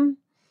exam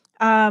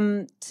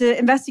to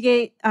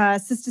investigate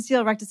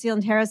cystocele, rectocele,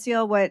 and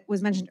pterocele, what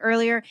was mentioned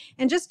earlier.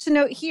 And just to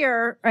note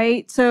here,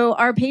 right, so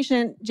our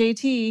patient,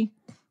 JT,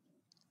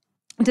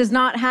 does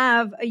not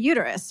have a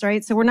uterus,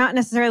 right? So we're not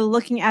necessarily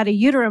looking at a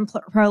uterine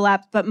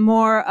prolapse, but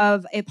more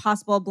of a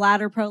possible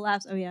bladder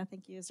prolapse. Oh, yeah,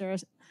 thank you. Is there a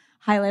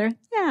highlighter?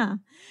 Yeah.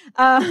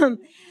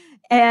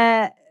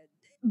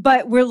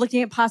 But we're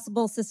looking at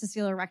possible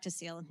cystocele or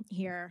rectocele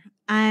here.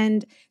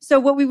 And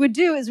so what we would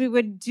do is we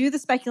would do the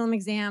speculum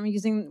exam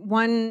using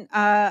one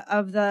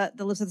of the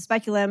lips of the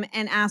speculum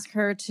and ask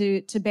her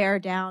to bear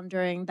down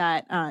during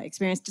that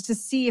experience just to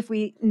see if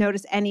we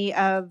notice any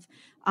of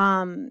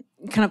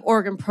kind of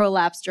organ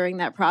prolapse during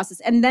that process.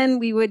 And then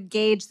we would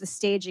gauge the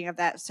staging of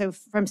that. So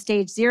from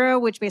stage 0,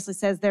 which basically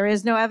says there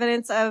is no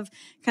evidence of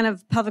kind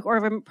of pelvic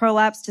organ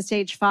prolapse, to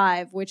stage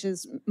 5, which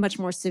is much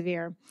more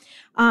severe.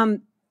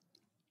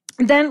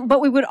 But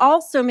we would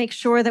also make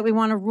sure that we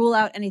want to rule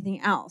out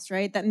anything else,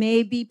 right? That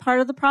may be part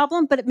of the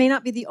problem, but it may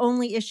not be the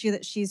only issue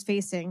that she's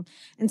facing.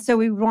 And so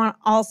we want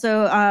to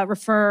also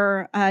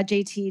refer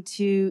JT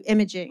to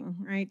imaging,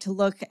 right? To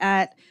look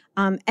at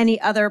any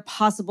other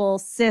possible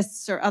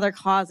cysts or other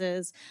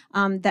causes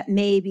that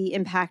may be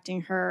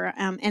impacting her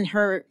and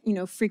her,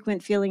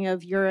 frequent feeling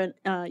of urine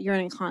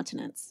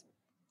incontinence.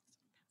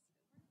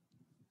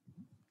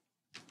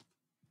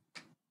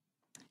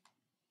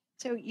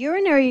 So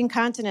urinary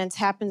incontinence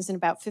happens in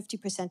about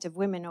 50% of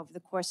women over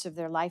the course of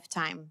their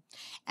lifetime.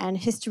 And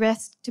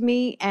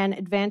hysterectomy and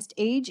advanced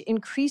age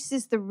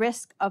increases the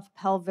risk of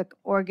pelvic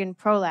organ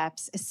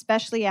prolapse,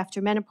 especially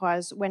after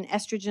menopause when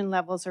estrogen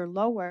levels are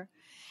lower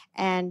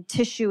and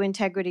tissue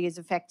integrity is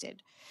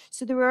affected.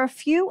 So there are a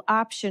few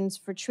options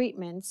for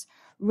treatments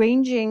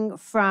ranging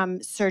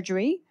from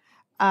surgery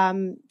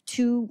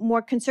to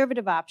more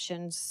conservative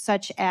options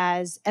such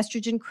as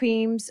estrogen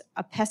creams,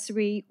 a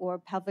pessary, or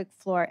pelvic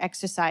floor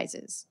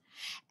exercises.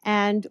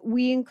 And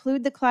we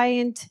include the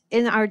client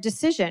in our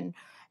decision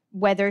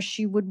whether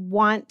she would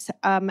want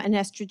an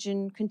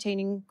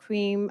estrogen-containing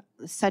cream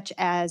such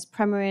as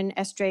Premarin,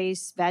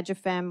 Estrace,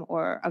 Vagifem,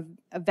 or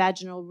a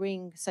vaginal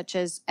ring such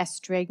as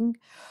Estring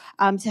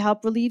to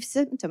help relieve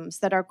symptoms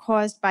that are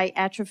caused by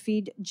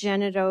atrophied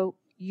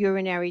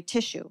genitourinary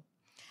tissue.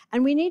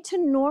 And we need to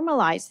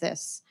normalize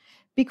this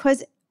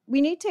because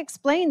we need to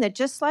explain that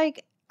just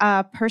like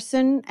a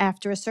person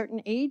after a certain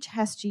age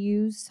has to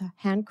use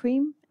hand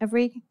cream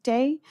every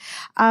day,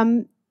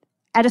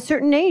 at a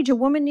certain age, a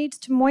woman needs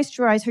to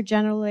moisturize her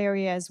genital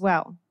area as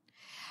well.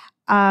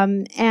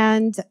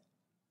 And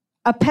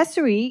a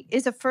pessary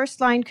is a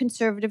first-line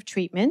conservative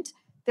treatment.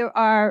 There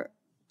are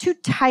two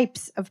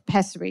types of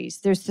pessaries.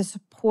 There's the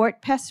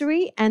support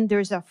pessary and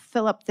there's a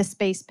fill up the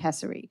space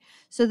pessary.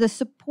 So the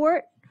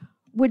support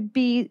would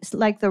be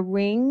like the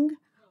ring.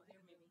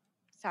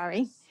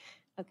 Sorry.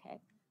 Okay.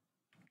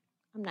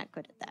 I'm not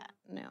good at that.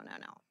 No.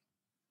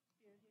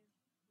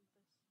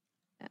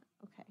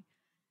 Okay.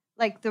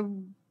 Like the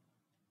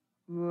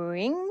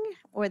ring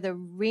or the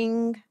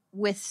ring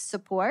with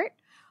support,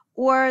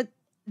 or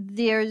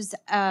there's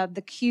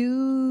the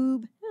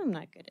cube. I'm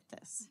not good at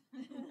this.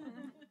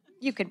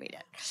 You can read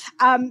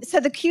it. So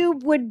the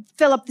cube would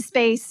fill up the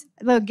space,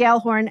 the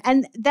Gellhorn,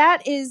 and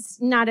that is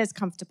not as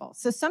comfortable.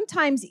 So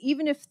sometimes,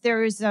 even if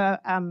there's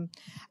a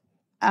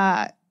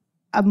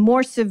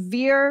more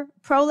severe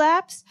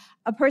prolapse,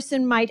 a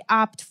person might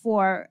opt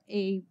for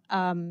a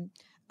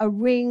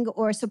ring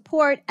or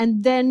support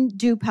and then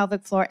do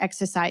pelvic floor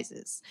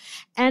exercises.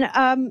 And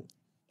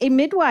a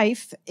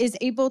midwife is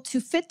able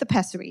to fit the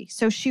pessary.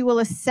 So she will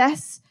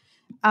assess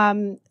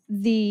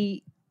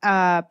the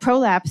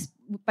prolapse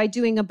by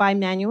doing a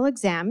bimanual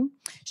exam.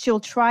 She'll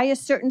try a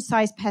certain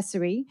size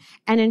pessary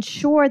and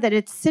ensure that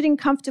it's sitting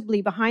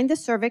comfortably behind the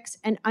cervix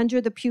and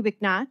under the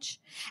pubic notch,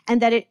 and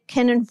that it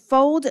can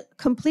unfold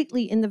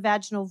completely in the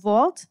vaginal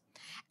vault,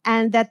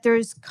 and that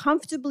there's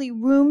comfortably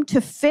room to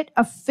fit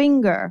a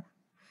finger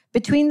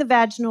between the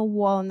vaginal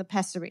wall and the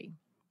pessary.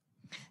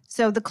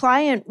 So the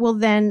client will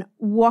then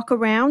walk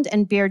around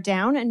and bear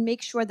down and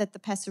make sure that the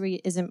pessary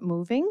isn't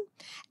moving.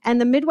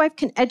 And the midwife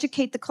can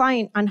educate the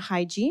client on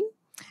hygiene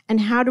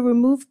and how to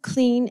remove,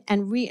 clean,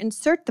 and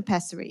reinsert the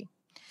pessary.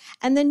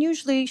 And then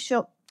usually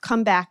she'll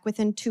come back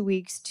within 2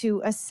 weeks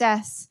to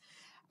assess,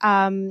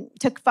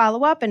 to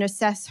follow up and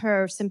assess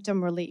her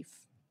symptom relief.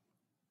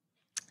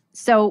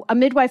 So a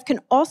midwife can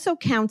also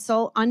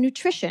counsel on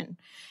nutrition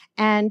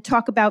and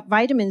talk about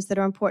vitamins that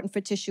are important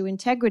for tissue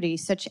integrity,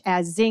 such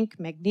as zinc,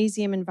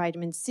 magnesium, and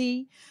vitamin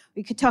C.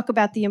 We could talk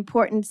about the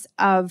importance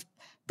of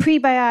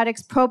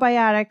prebiotics,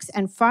 probiotics,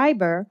 and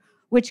fiber,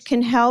 which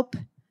can help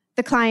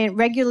the client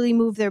regularly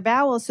move their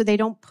bowels so they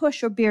don't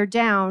push or bear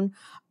down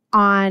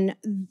on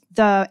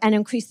and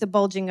increase the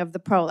bulging of the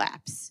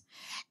prolapse.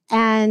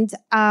 And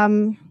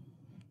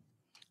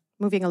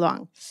moving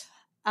along.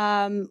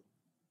 A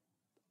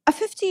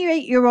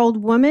 58-year-old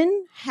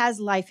woman has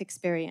life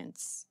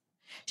experience.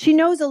 She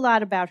knows a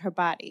lot about her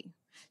body.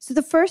 So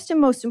the first and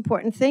most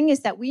important thing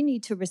is that we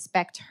need to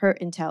respect her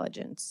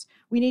intelligence.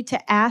 We need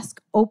to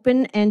ask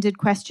open-ended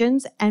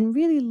questions and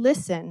really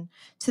listen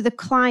to the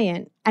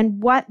client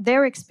and what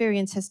their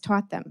experience has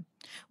taught them.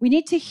 We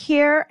need to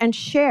hear and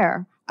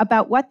share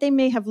about what they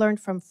may have learned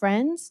from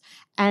friends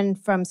and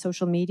from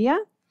social media.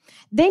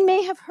 They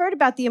may have heard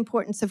about the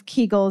importance of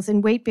Kegels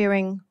and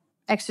weight-bearing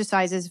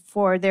exercises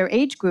for their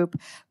age group,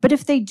 but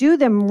if they do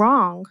them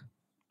wrong,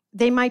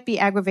 they might be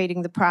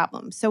aggravating the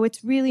problem. So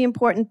it's really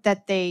important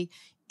that they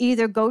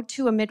either go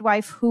to a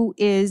midwife who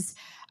is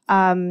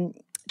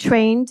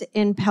trained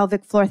in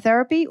pelvic floor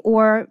therapy,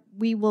 or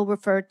we will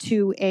refer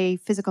to a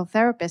physical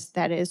therapist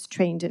that is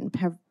trained in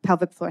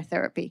pelvic floor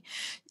therapy.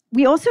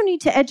 We also need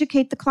to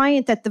educate the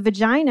client that the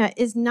vagina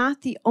is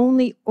not the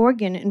only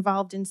organ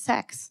involved in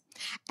sex,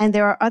 and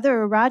there are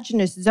other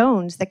erogenous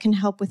zones that can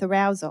help with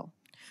arousal.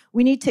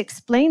 We need to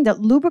explain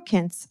that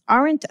lubricants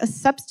aren't a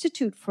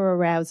substitute for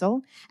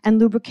arousal, and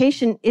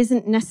lubrication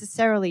isn't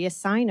necessarily a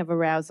sign of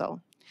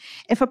arousal.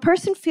 If a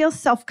person feels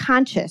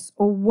self-conscious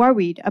or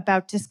worried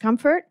about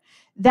discomfort,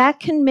 that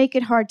can make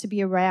it hard to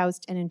be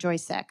aroused and enjoy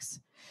sex.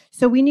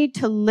 So we need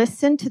to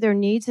listen to their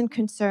needs and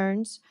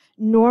concerns,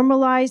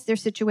 normalize their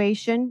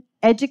situation,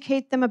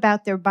 educate them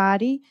about their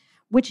body,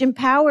 which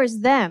empowers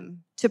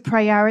them to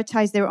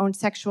prioritize their own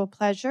sexual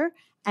pleasure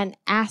and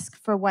ask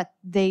for what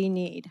they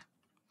need.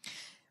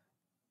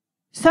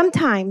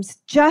 Sometimes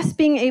just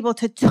being able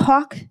to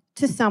talk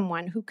to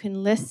someone who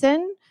can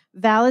listen,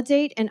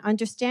 validate, and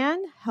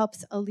understand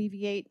helps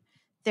alleviate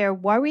their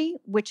worry,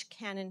 which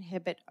can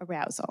inhibit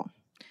arousal.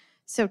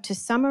 So to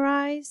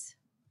summarize,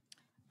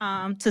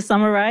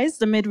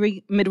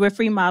 the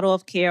midwifery model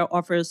of care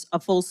offers a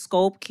full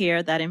scope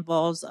care that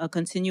involves a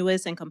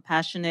continuous and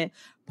compassionate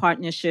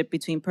partnership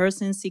between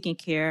persons seeking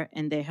care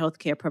and their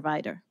healthcare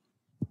provider.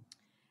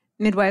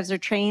 Midwives are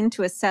trained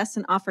to assess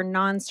and offer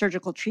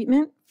non-surgical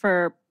treatment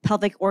for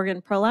pelvic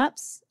organ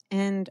prolapse,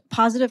 and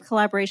positive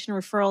collaboration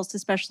referrals to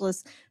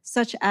specialists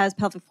such as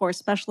pelvic floor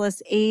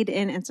specialists aid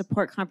in and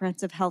support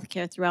comprehensive health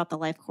care throughout the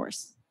life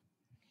course.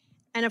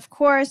 and of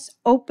course,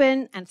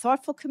 open and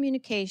thoughtful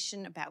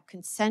communication about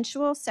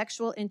consensual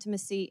sexual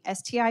intimacy,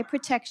 STI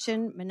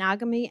protection,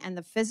 monogamy, and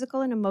the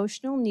physical and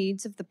emotional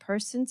needs of the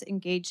persons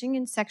engaging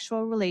in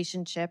sexual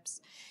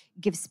relationships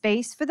give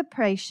space for the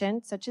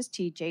patient, such as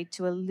TJ,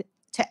 to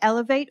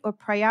elevate or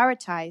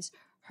prioritize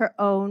her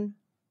own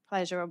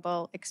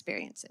pleasurable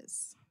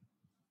experiences.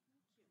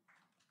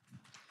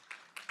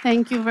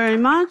 Thank you very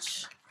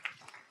much.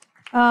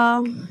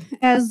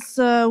 As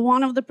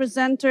one of the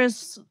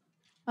presenters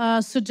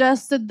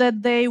suggested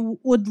that they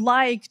would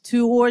like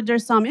to order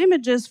some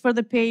images for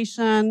the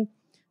patient,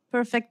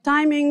 perfect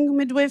timing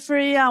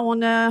midwifery, I want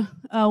to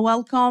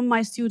welcome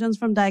my students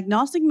from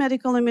Diagnostic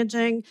Medical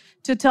Imaging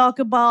to talk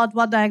about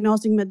what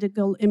Diagnostic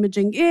Medical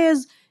Imaging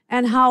is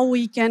and how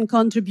we can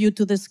contribute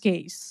to this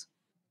case.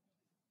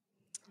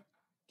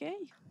 Okay.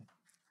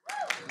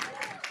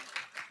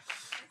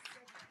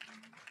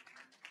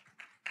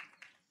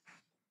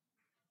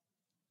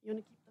 You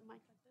want to keep the mic like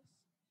this?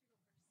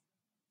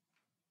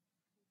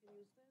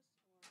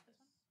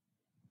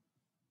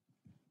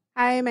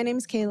 Hi, my name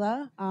is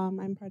Kayla.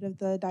 I'm part of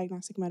the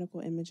Diagnostic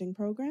Medical Imaging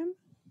program.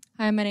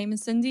 Hi, my name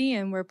is Cindy,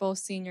 and we're both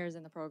seniors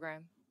in the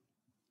program.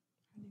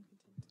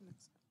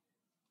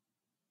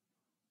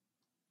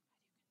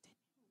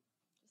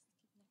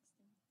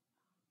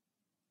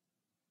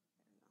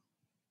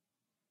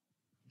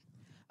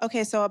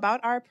 Okay, so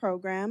about our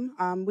program,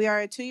 we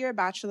are a 2-year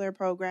bachelor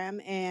program,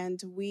 and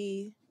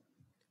we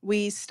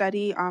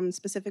study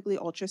specifically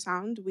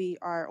ultrasound. We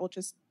are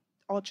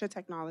ultra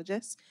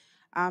technologists.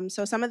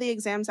 So some of the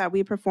exams that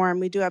we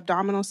perform, we do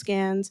abdominal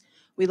scans.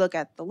 We look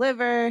at the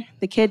liver,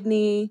 the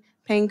kidney,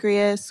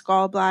 pancreas,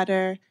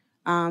 gallbladder,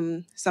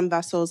 some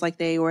vessels like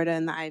the aorta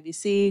and the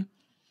IVC.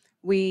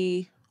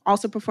 We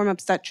also perform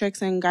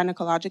obstetrics and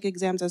gynecologic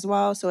exams as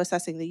well, so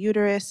assessing the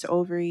uterus,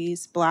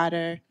 ovaries,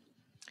 bladder,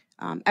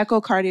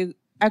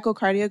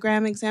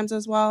 echocardiogram exams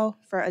as well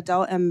for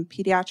adult and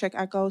pediatric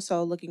echo,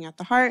 so looking at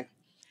the heart,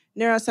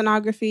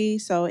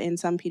 neurosonography, so in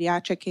some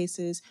pediatric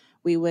cases,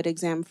 we would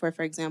examine for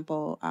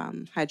example,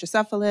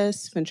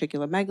 hydrocephalus,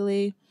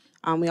 ventriculomegaly.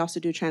 We also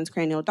do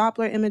transcranial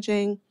Doppler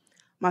imaging,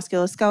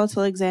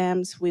 musculoskeletal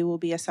exams. We will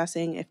be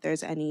assessing if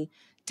there's any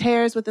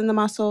tears within the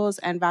muscles,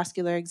 and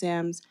vascular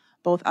exams,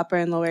 both upper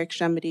and lower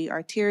extremity,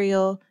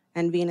 arterial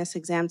and venous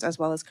exams, as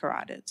well as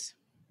carotids.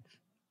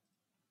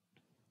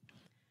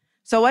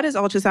 So what is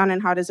ultrasound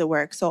and how does it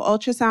work? So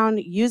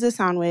ultrasound uses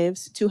sound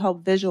waves to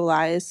help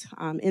visualize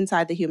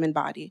inside the human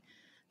body.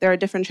 There are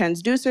different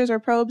transducers or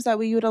probes that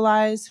we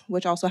utilize,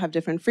 which also have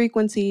different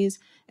frequencies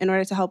in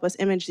order to help us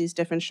image these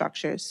different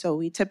structures. So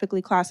we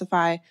typically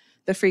classify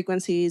the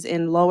frequencies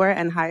in lower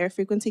and higher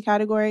frequency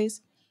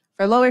categories.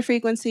 For lower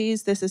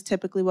frequencies, this is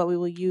typically what we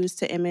will use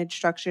to image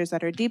structures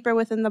that are deeper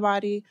within the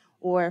body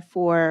or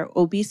for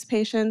obese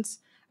patients.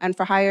 And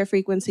for higher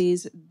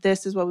frequencies,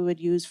 this is what we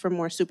would use for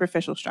more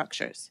superficial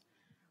structures.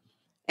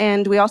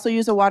 And we also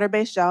use a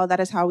water-based gel. That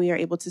is how we are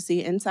able to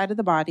see inside of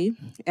the body.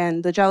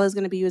 And the gel is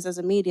going to be used as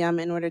a medium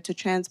in order to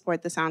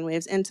transport the sound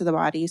waves into the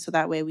body, so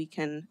that way we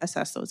can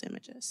assess those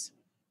images.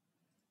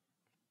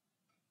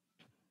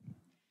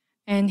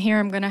 And here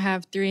I'm going to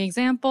have 3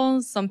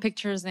 examples, some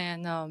pictures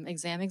and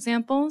exam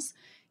examples.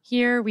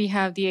 Here we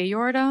have the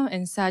aorta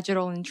and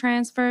sagittal and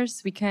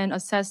transverse. We can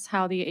assess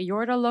how the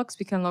aorta looks.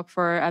 We can look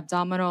for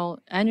abdominal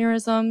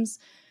aneurysms,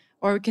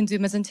 or we can do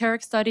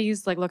mesenteric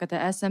studies, like look at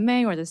the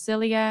SMA or the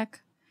celiac.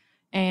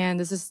 And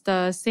this is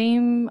the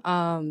same,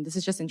 this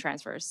is just in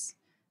transverse.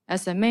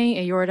 SMA,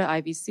 aorta,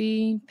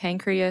 IVC,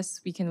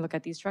 pancreas, we can look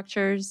at these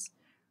structures.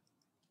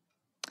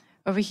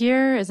 Over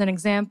here is an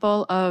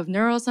example of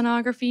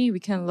neurosonography. We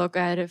can look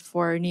at it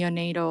for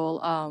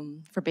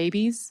neonatal, for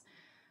babies.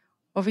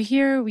 Over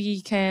here, we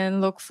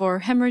can look for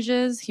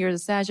hemorrhages. Here's the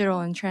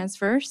sagittal and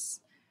transverse.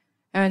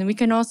 And we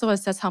can also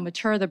assess how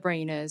mature the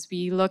brain is.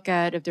 We look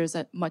at if there's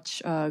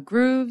much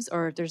grooves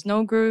or if there's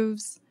no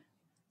grooves.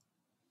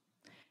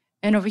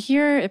 And over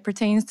here, it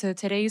pertains to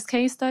today's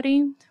case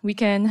study. We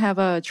can have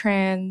a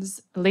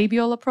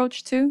translabial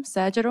approach to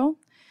sagittal,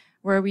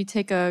 where we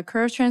take a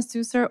curved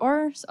transducer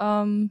or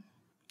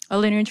a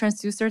linear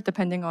transducer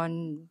depending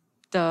on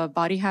the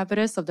body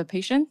habitus of the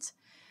patient.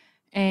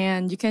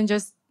 And you can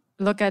just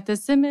look at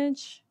this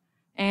image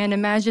and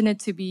imagine it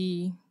to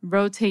be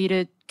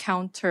rotated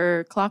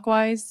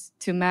counterclockwise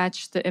to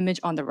match the image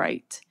on the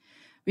right.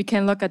 We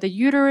can look at the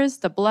uterus,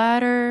 the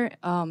bladder,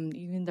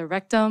 even the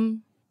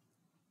rectum.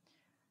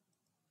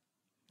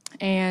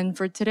 And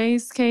for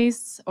today's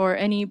case, or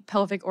any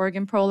pelvic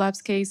organ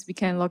prolapse case, we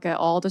can look at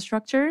all the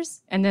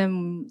structures. And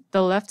then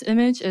the left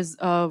image is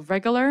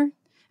regular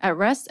at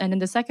rest. And then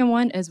the second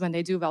one is when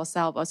they do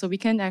Valsalva. So we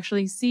can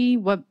actually see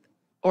what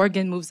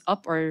organ moves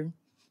up or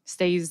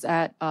stays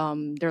at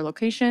their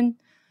location.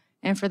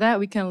 And for that,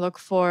 we can look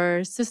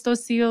for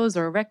cystoceles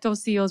or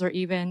rectoceles or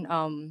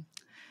even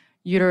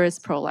uterus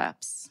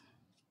prolapse.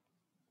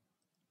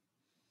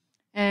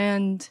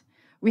 And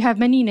we have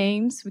many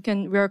names.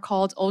 We are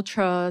called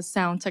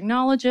ultrasound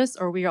technologists,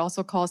 or we are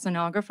also called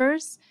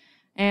sonographers.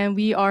 And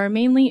we are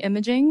mainly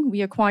imaging.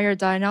 We acquire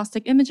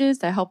diagnostic images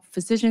that help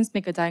physicians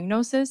make a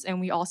diagnosis, and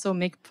we also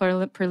make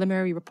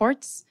preliminary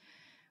reports.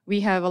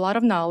 We have a lot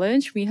of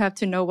knowledge. We have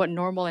to know what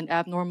normal and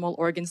abnormal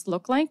organs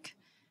look like.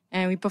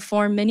 And we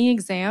perform many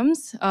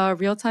exams,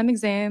 real-time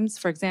exams.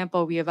 For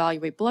example, we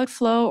evaluate blood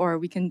flow, or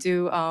we can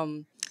do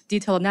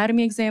detailed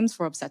anatomy exams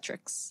for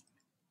obstetrics.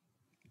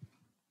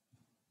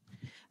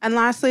 And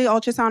lastly,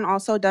 ultrasound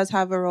also does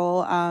have a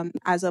role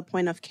as a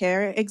point of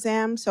care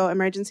exam. So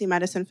emergency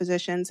medicine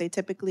physicians, they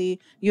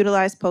typically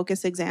utilize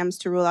POCUS exams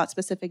to rule out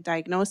specific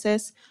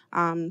diagnosis.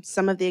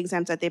 Some of the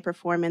exams that they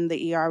perform in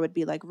the ER would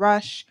be like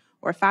rush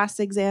or fast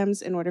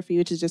exams in order for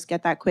you to just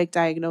get that quick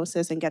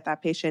diagnosis and get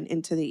that patient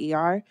into the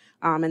ER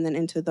and then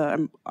into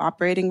the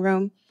operating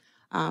room.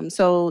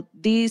 So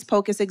these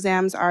POCUS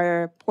exams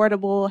are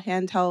portable,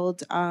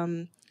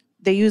 handheld.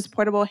 They use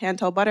portable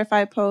handheld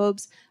butterfly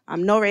probes.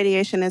 No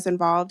radiation is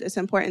involved. It's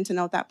important to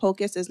note that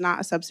POCUS is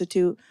not a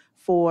substitute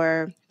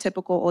for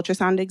typical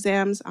ultrasound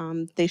exams.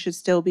 They should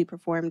still be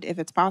performed if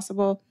it's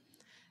possible.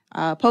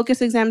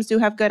 POCUS exams do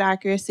have good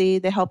accuracy.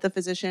 They help the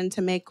physician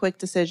to make quick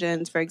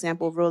decisions, for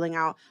example, ruling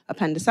out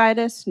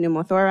appendicitis,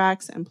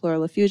 pneumothorax, and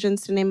pleural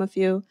effusions, to name a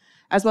few,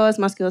 as well as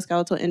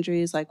musculoskeletal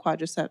injuries like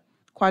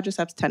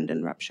quadriceps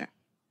tendon rupture.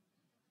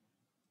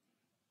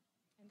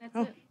 And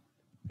that's it.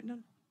 We're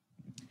done.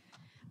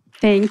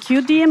 Thank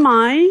you,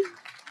 DMI.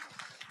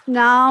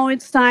 Now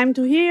it's time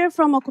to hear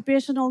from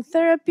occupational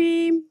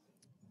therapy.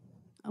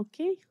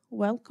 Okay,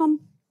 welcome.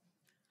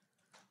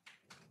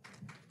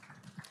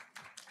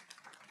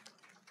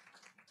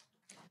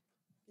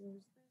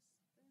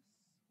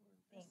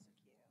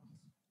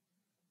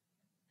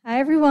 Hi,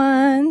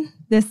 everyone.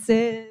 This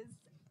is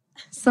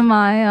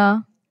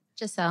Samaya.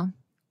 Giselle.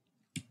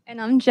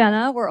 And I'm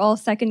Jenna. We're all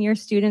second-year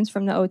students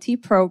from the OT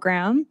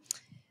program.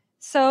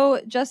 So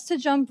just to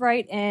jump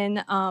right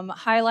in,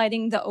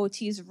 highlighting the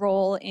OT's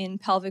role in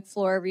pelvic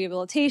floor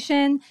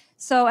rehabilitation.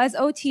 So as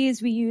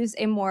OTs, we use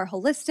a more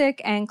holistic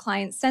and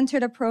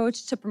client-centered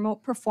approach to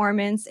promote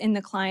performance in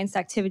the client's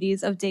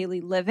activities of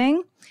daily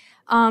living.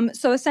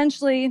 So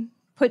essentially,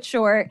 put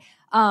short,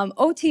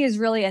 OT is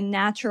really a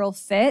natural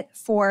fit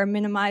for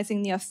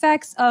minimizing the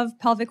effects of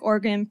pelvic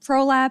organ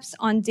prolapse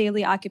on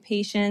daily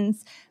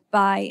occupations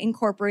by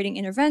incorporating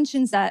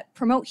interventions that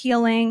promote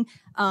healing,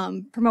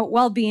 promote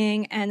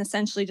well-being, and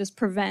essentially just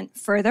prevent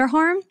further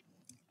harm.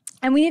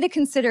 And we need to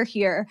consider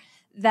here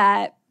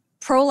that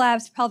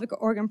prolapse, pelvic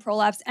organ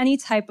prolapse, any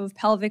type of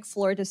pelvic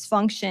floor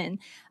dysfunction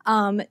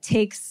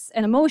takes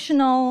an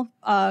emotional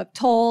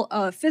toll,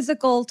 a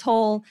physical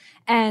toll,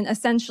 and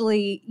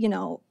essentially,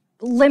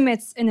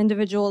 limits an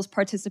individual's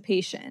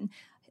participation,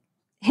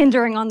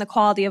 hindering on the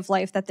quality of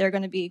life that they're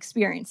going to be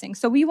experiencing.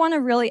 So we want to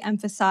really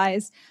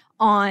emphasize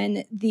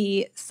on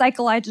the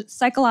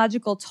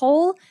psychological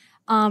toll,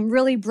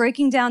 really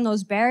breaking down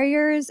those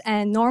barriers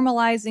and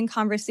normalizing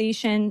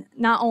conversation,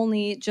 not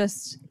only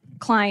just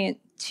client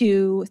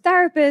to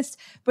therapist,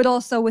 but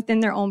also within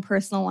their own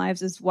personal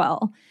lives as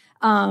well.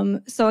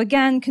 So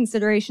again,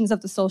 considerations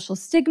of the social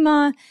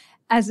stigma,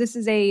 as this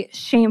is a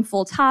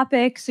shameful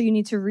topic, so you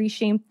need to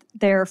reshape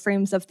their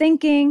frames of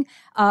thinking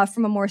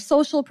from a more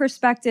social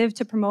perspective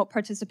to promote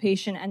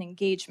participation and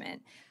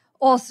engagement.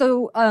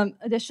 Also,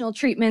 additional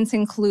treatments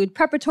include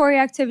preparatory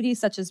activities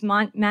such as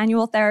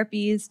manual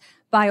therapies,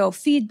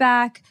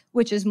 biofeedback,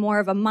 which is more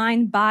of a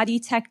mind-body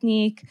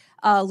technique,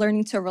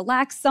 learning to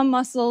relax some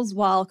muscles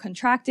while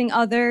contracting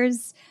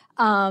others,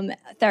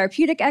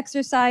 therapeutic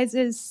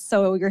exercises,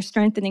 so you're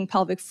strengthening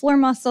pelvic floor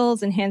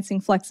muscles, enhancing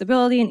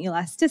flexibility and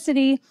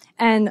elasticity,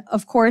 and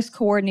of course,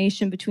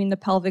 coordination between the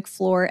pelvic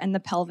floor and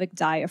the pelvic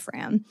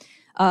diaphragm.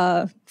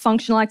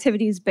 Functional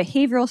activities,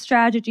 behavioral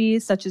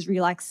strategies such as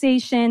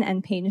relaxation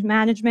and pain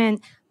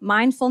management,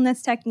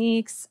 mindfulness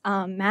techniques,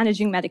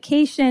 managing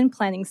medication,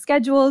 planning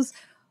schedules,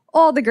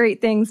 all the great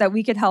things that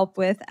we could help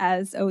with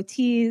as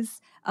OTs,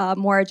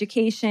 more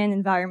education,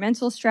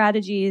 environmental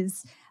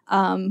strategies,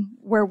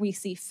 where we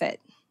see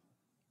fit.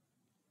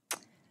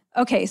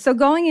 Okay, so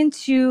going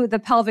into the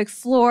pelvic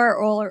floor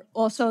or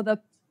also the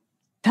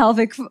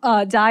pelvic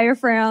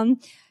diaphragm,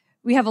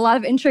 We have a lot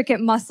of intricate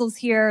muscles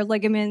here,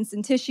 ligaments,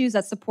 and tissues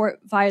that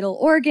support vital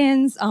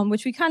organs,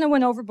 which we kind of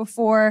went over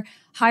before,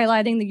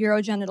 highlighting the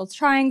urogenital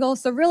triangle.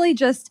 So really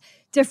just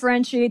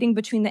differentiating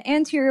between the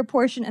anterior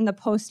portion and the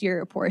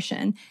posterior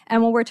portion.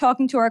 And when we're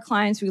talking to our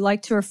clients, we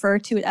like to refer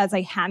to it as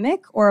a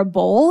hammock or a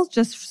bowl,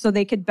 just so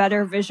they could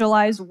better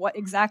visualize what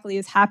exactly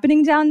is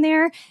happening down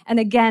there. And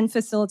again,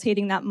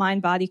 facilitating that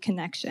mind-body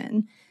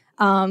connection.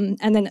 And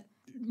then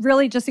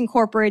really just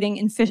incorporating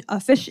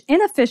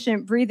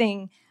inefficient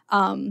breathing,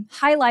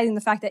 highlighting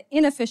the fact that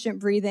inefficient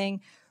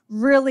breathing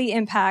really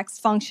impacts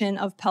function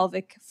of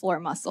pelvic floor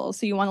muscles.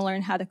 So you want to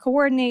learn how to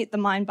coordinate the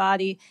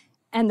mind-body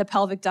and the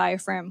pelvic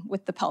diaphragm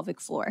with the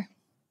pelvic floor.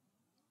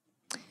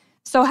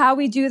 So how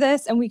we do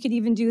this, and we could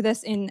even do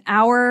this in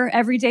our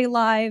everyday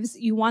lives,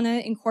 you want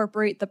to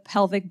incorporate the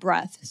pelvic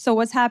breath. So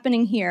what's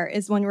happening here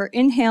is when we're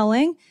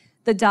inhaling,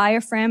 the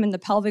diaphragm and the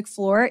pelvic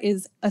floor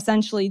is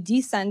essentially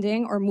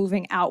descending or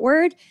moving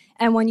outward.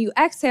 And when you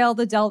exhale,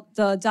 the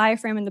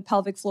diaphragm and the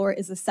pelvic floor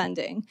is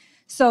ascending.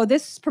 So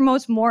this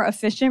promotes more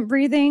efficient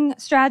breathing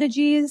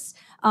strategies,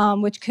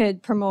 which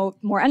could promote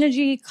more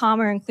energy,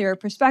 calmer and clearer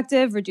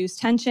perspective, reduce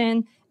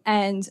tension,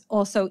 and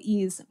also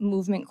ease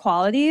movement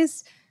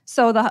qualities.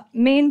 So the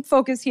main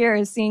focus here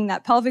is seeing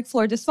that pelvic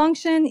floor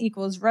dysfunction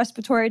equals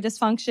respiratory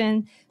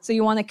dysfunction. So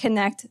you want to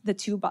connect the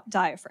two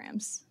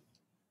diaphragms.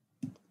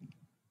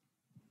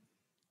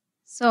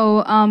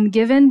 So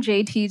given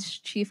JT's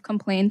chief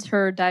complaints,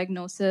 her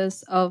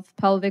diagnosis of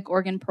pelvic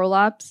organ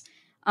prolapse,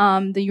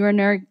 the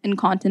urinary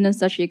incontinence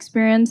that she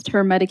experienced,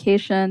 her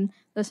medication,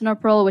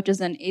 lisinopril, which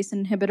is an ACE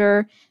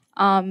inhibitor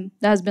that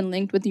has been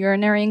linked with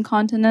urinary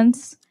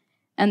incontinence,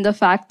 and the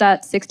fact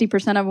that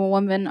 60% of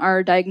women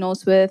are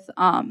diagnosed with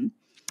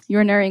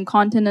urinary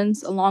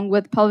incontinence along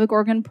with pelvic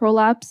organ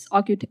prolapse,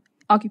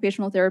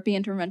 occupational therapy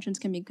interventions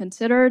can be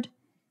considered.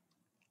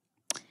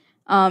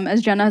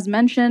 As Jenna has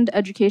mentioned,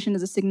 education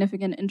is a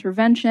significant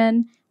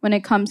intervention. When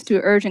it comes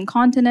to urge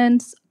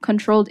incontinence,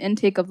 controlled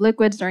intake of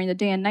liquids during the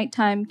day and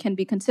nighttime can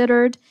be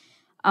considered.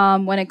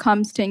 When it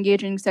comes to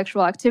engaging in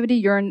sexual activity,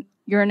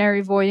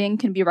 urinary voiding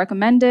can be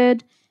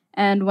recommended.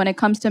 And when it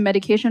comes to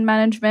medication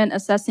management,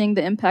 assessing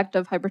the impact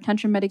of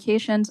hypertension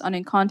medications on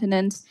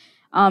incontinence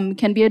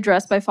can be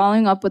addressed by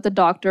following up with the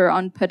doctor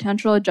on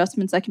potential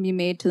adjustments that can be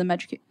made to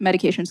the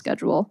medication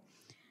schedule.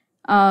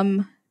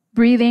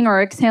 Breathing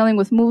or exhaling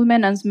with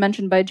movement, as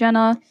mentioned by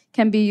Jenna,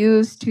 can be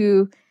used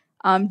to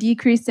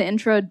decrease the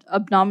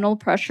intra-abdominal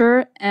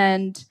pressure,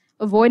 and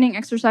avoiding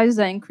exercises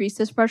that increase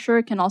this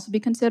pressure can also be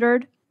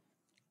considered.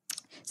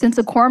 Since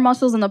the core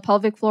muscles and the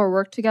pelvic floor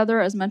work together,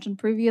 as mentioned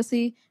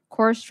previously,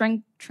 core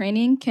strength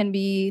training can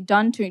be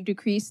done to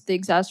decrease the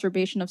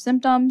exacerbation of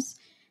symptoms.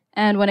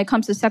 And when it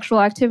comes to sexual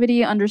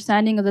activity,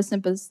 understanding of the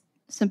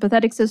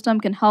sympathetic system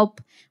can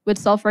help with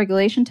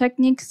self-regulation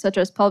techniques such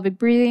as pelvic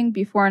breathing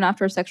before and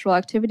after sexual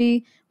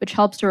activity, which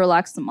helps to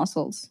relax the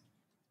muscles.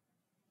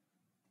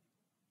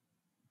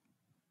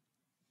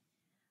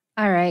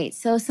 All right,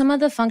 so some of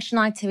the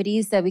functional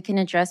activities that we can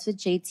address with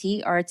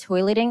JT are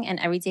toileting and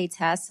everyday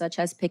tasks such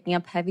as picking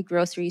up heavy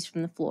groceries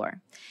from the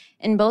floor.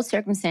 In both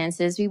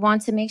circumstances, we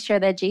want to make sure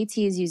that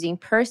JT is using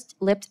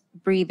pursed-lipped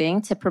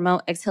breathing to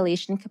promote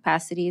exhalation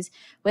capacities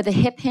with a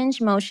hip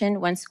hinge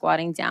motion when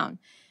squatting down.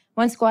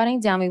 When squatting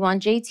down, we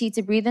want JT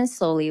to breathe in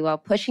slowly while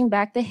pushing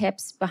back the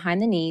hips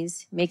behind the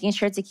knees, making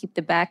sure to keep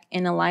the back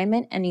in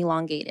alignment and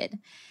elongated.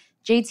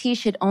 JT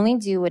should only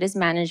do what is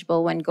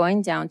manageable when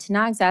going down to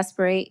not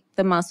exasperate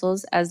the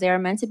muscles, as they are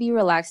meant to be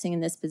relaxing in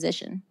this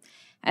position.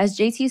 As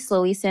JT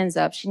slowly stands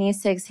up, she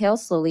needs to exhale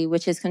slowly,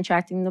 which is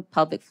contracting the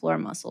pelvic floor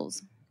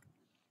muscles.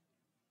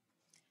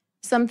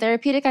 Some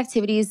therapeutic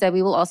activities that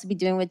we will also be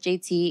doing with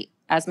JT,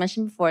 as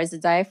mentioned before, is the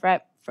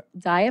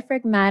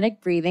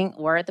diaphragmatic breathing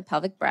or the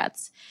pelvic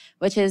breaths,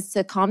 which is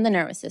to calm the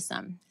nervous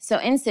system. So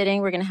in sitting,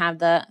 we're going to have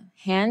the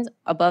hand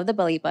above the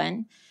belly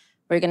button.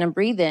 We're going to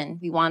breathe in.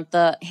 We want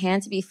the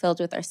hand to be filled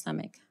with our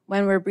stomach.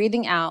 When we're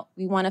breathing out,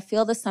 we want to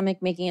feel the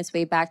stomach making its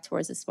way back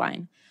towards the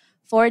spine.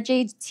 For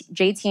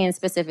JT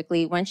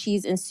specifically, when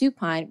she's in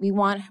supine, we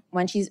want,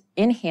 when she's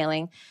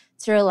inhaling,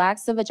 to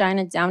relax the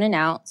vagina down and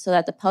out so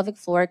that the pelvic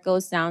floor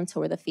goes down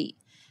toward the feet.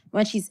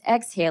 When she's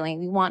exhaling,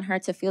 we want her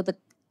to feel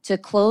to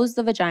close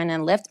the vagina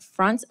and lift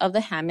front of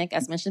the hammock,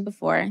 as mentioned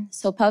before,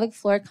 so pelvic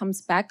floor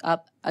comes back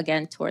up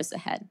again towards the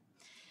head.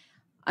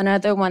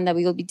 Another one that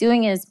we will be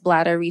doing is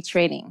bladder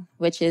retraining,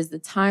 which is the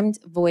timed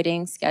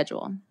voiding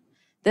schedule.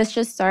 This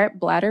should start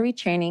bladder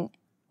retraining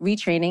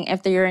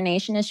if the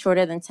urination is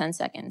shorter than 10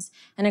 seconds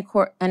and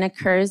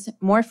occurs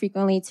more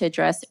frequently to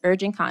address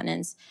urge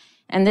incontinence.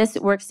 And this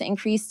works to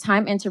increase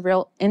time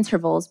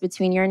intervals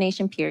between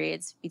urination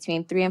periods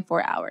between 3 and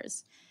 4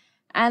 hours.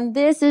 And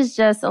this is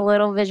just a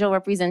little visual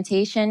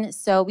representation.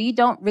 So we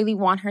don't really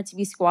want her to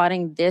be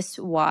squatting this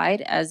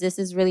wide, as this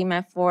is really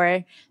meant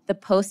for the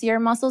posterior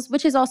muscles,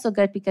 which is also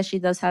good because she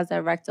does have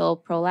that rectal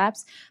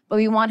prolapse. But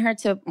we want her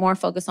to more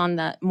focus on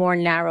the more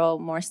narrow,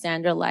 more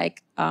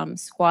standard-like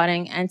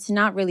squatting, and to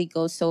not really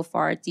go so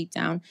far deep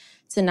down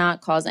to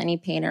not cause any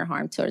pain or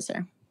harm towards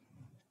her.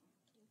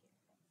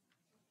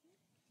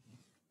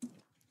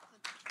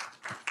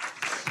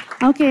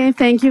 Okay,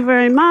 thank you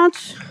very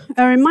much.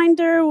 A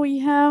reminder, we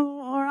have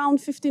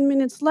around 15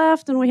 minutes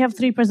left and we have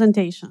 3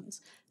 presentations.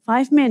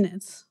 5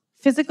 minutes.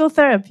 Physical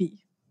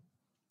therapy.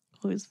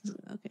 Who is,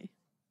 okay.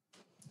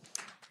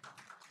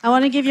 I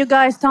want to give you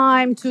guys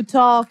time to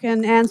talk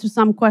and answer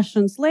some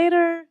questions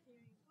later.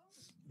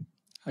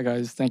 Hi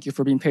guys, thank you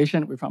for being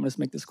patient. We promise to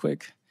make this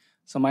quick.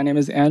 So my name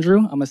is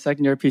Andrew. I'm a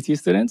second-year PT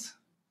student.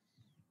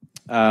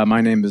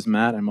 My name is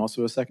Matt. I'm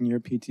also a second-year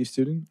PT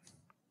student.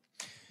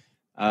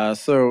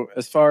 So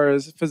as far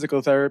as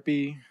physical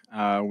therapy,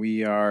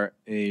 we are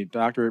a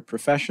doctorate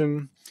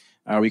profession.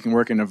 We can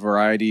work in a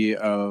variety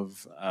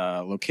of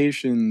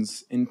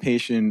locations,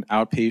 inpatient,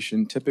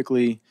 outpatient,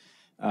 typically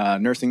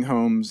nursing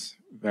homes,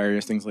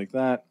 various things like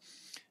that.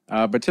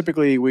 But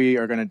typically, we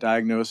are going to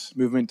diagnose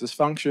movement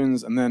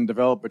dysfunctions and then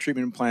develop a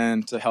treatment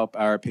plan to help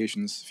our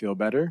patients feel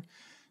better.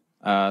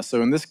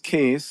 So in this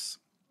case,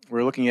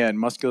 we're looking at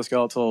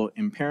musculoskeletal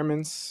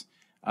impairments.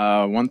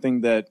 One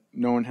thing that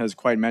no one has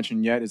quite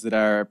mentioned yet is that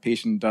our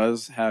patient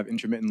does have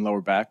intermittent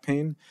lower back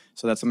pain.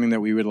 So that's something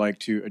that we would like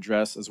to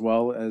address as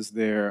well as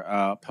their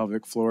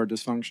pelvic floor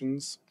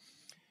dysfunctions.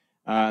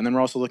 And then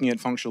we're also looking at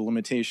functional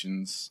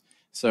limitations.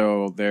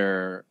 So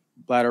their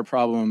bladder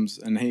problems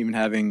and even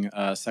having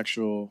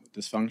sexual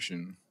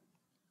dysfunction.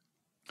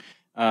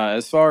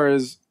 As far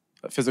as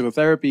physical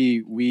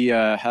therapy, we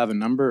have a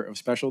number of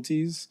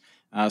specialties.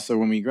 So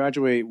when we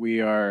graduate,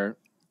 we are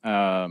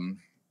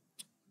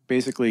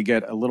basically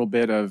get a little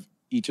bit of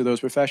each of those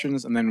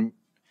professions, and then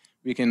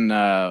we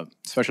can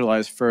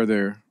specialize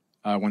further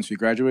once we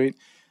graduate.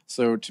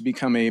 So to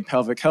become a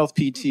pelvic health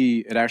PT,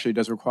 it actually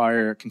does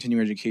require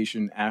continuing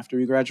education after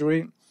we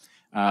graduate.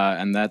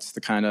 And that's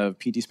the kind of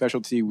PT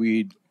specialty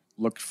we'd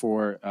looked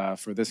for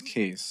this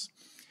case.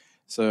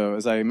 So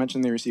as I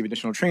mentioned, they receive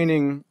additional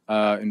training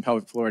in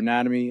pelvic floor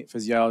anatomy,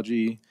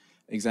 physiology,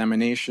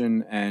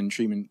 examination, and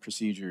treatment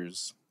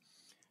procedures.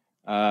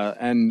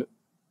 And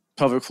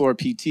pelvic floor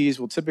PTs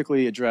will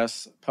typically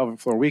address pelvic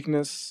floor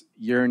weakness,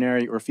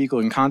 urinary or fecal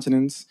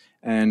incontinence,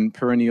 and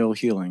perineal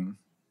healing.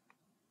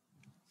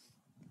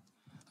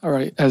 All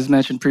right, as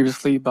mentioned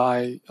previously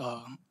by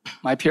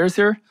my peers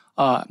here,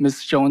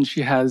 Ms. Jones,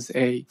 she has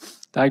a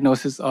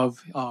diagnosis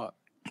of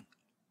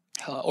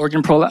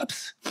organ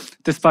prolapse.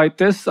 Despite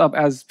this,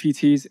 as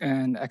PTs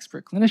and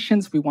expert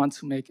clinicians, we want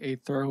to make a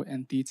thorough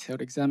and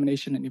detailed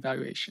examination and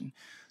evaluation.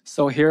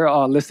 So here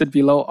listed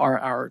below are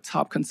our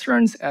top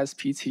concerns as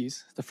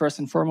PTs. The first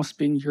and foremost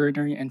being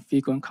urinary and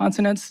fecal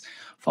incontinence,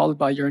 followed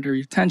by urinary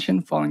retention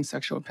following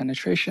sexual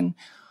penetration,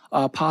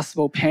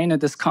 possible pain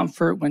and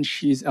discomfort when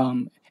she's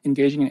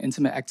engaging in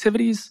intimate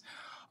activities.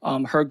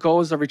 Her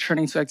goals are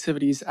returning to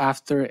activities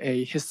after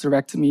a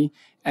hysterectomy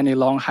and a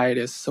long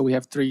hiatus. So we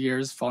have 3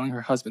 years following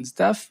her husband's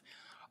death,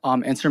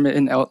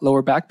 intermittent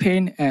lower back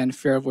pain, and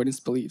fear avoidance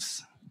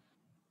beliefs.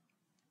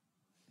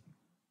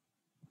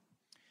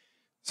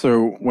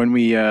 So when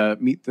we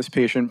meet this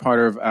patient, part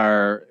of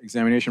our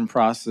examination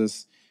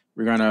process,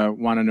 we're going to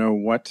want to know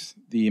what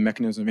the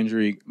mechanism of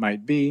injury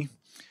might be.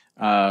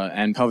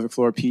 And pelvic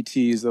floor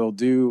PTs,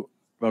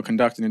 they'll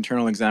conduct an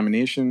internal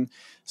examination.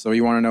 So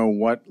you want to know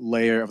what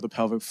layer of the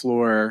pelvic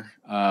floor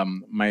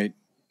might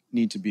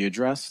need to be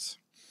addressed.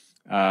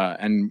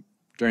 And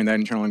during that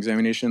internal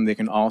examination, they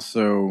can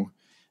also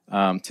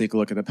take a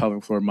look at the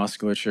pelvic floor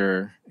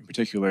musculature in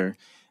particular.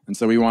 And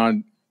so we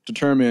want to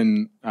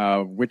determine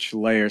which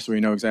layer so we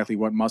know exactly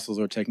what muscles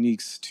or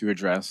techniques to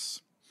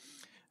address.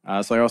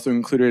 So I also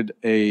included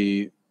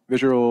a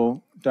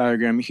visual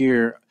diagram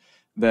here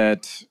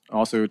that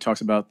also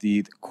talks about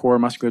the core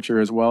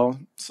musculature as well.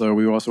 So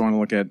we also want to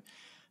look at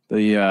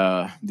the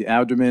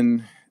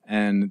abdomen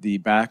and the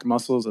back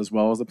muscles as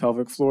well as the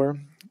pelvic floor,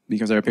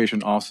 because our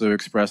patient also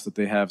expressed that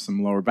they have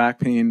some lower back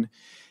pain.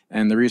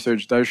 And the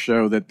research does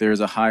show that there's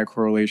a high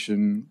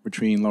correlation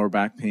between lower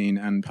back pain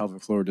and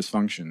pelvic floor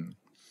dysfunction.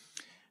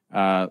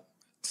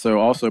 So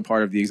also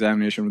part of the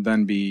examination would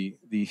then be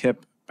the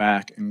hip,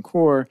 back, and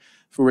core,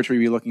 for which we'd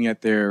be looking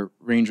at their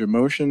range of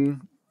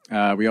motion.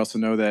 We also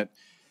know that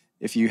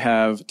if you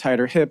have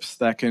tighter hips,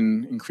 that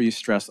can increase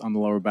stress on the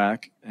lower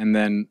back. And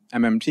then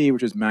MMT,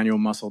 which is manual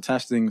muscle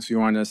testing. So you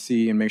want to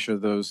see and make sure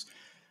those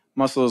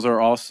muscles are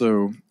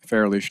also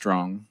fairly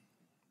strong.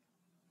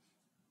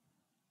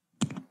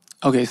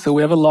 Okay, so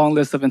we have a long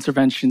list of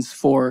interventions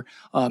for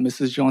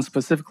Mrs. Jones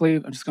specifically.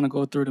 I'm just going to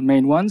go through the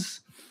main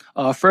ones.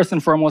 First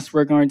and foremost,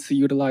 we're going to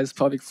utilize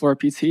pelvic floor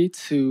PT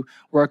to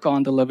work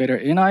on the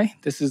levator ani.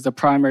 This is the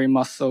primary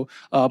muscle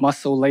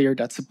layer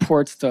that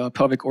supports the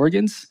pelvic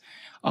organs.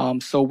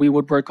 So we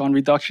would work on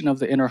reduction of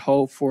the inner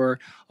hull for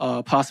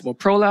possible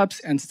prolapse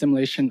and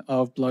stimulation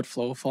of blood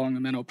flow following a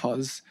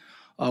menopause.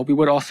 We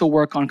would also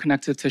work on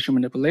connective tissue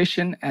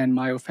manipulation and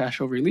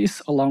myofascial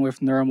release along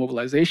with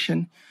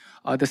neuromobilization.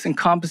 This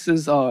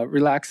encompasses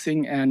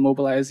relaxing and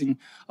mobilizing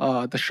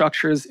the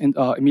structures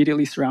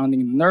immediately surrounding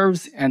the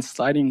nerves and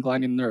sliding and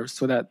gliding nerves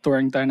so that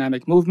during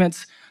dynamic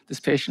movements, this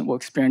patient will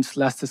experience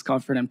less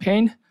discomfort and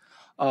pain.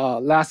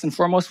 Last and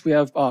foremost, we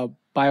have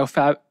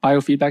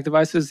biofeedback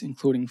devices,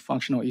 including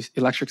functional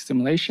electric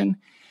stimulation.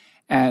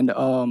 And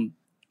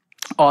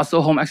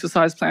Also, home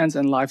exercise plans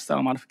and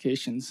lifestyle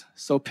modifications.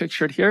 So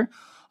pictured here,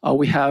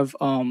 we have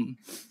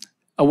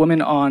a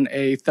woman on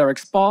a Theric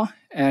spa,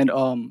 and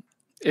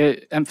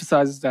it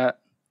emphasizes that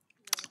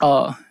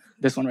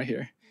this one right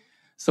here.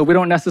 So we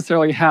don't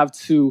necessarily have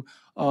to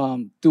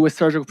do a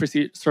surgical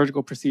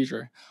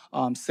procedure.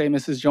 Say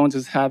Mrs. Jones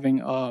is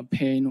having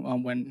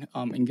pain when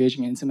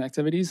engaging in intimate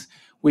activities,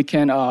 we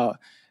can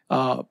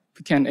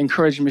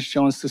encourage Ms.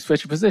 Jones to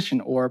switch a position,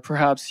 or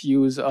perhaps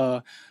use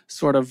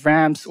sort of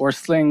ramps or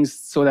slings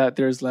so that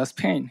there's less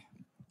pain.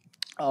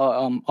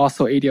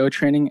 Also ADO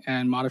training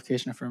and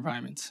modification of her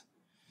environment.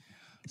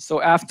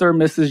 So after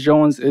Mrs.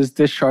 Jones is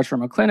discharged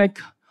from a clinic,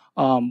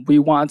 we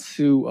want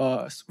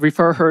to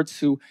refer her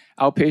to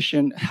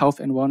outpatient health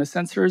and wellness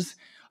centers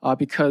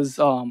because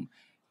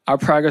our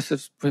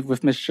progress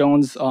with Ms.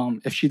 Jones,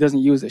 if she doesn't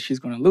use it, she's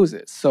going to lose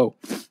it. So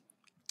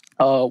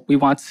we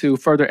want to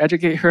further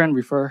educate her and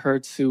refer her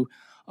to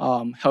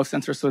health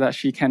centers so that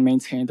she can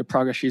maintain the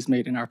progress she's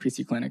made in our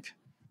PT clinic.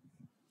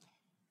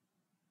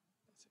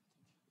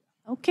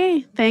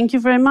 Okay, thank you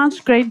very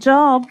much. Great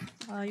job.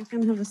 You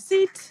can have a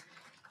seat.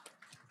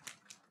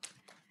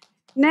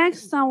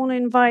 Next, I want to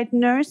invite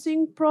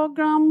nursing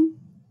program.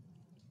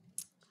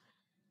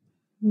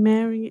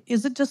 Mary,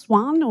 is it just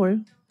one or?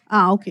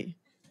 Okay.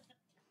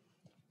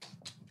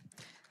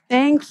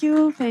 Thank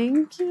you,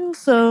 thank you.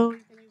 So,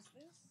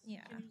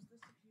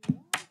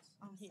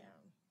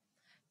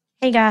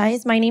 Hey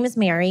guys, my name is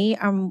Mary.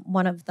 I'm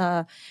one of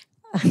the,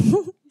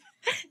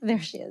 there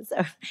she is.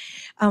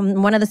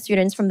 One of the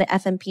students from the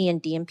FMP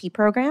and DMP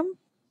program.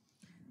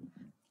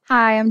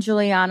 Hi, I'm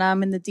Juliana.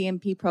 I'm in the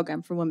DMP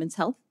program for Women's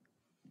Health.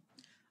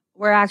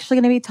 We're actually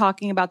going to be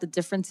talking about the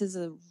differences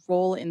of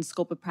role and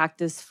scope of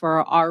practice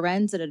for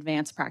RNs and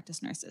advanced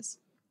practice nurses.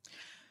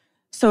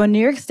 So in New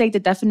York State, the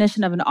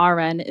definition of an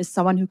RN is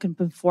someone who can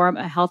perform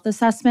a health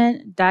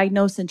assessment,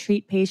 diagnose and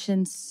treat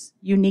patients'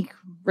 unique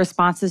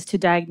responses to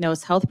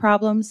diagnosed health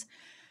problems.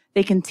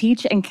 They can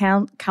teach and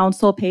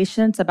counsel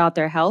patients about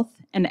their health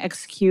and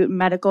execute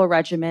medical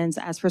regimens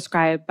as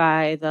prescribed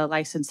by the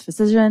licensed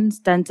physicians,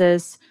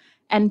 dentists,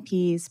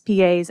 NPs,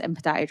 PAs, and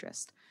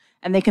podiatrists.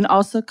 And they can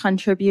also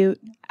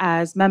contribute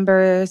as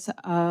members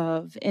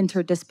of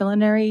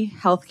interdisciplinary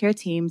healthcare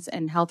teams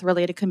and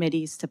health-related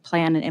committees to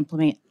plan and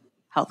implement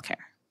healthcare.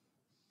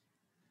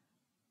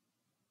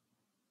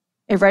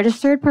 A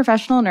registered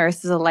professional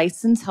nurse is a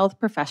licensed health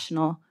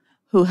professional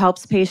who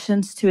helps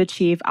patients to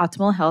achieve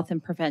optimal health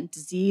and prevent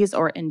disease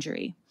or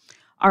injury.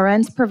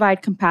 RNs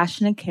provide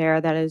compassionate care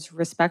that is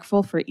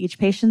respectful for each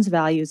patient's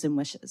values and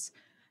wishes.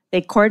 They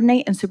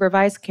coordinate and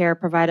supervise care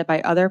provided by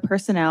other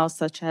personnel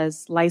such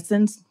as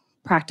licensed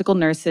practical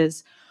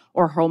nurses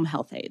or home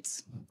health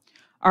aides.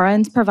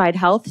 RNs provide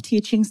health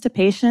teachings to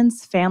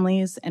patients,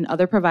 families, and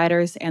other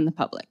providers and the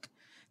public.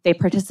 They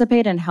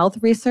participate in health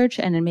research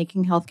and in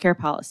making healthcare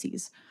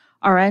policies.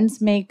 RNs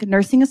make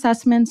nursing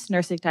assessments,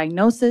 nursing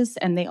diagnosis,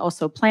 and they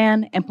also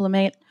plan,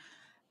 implement,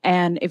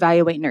 and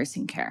evaluate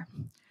nursing care.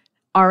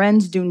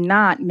 RNs do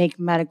not make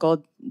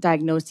medical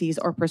diagnoses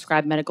or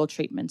prescribe medical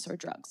treatments or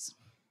drugs.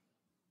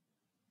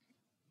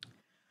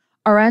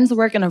 RNs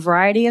work in a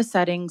variety of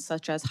settings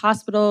such as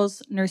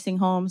hospitals, nursing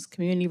homes,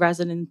 community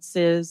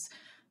residences,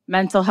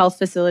 mental health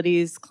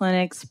facilities,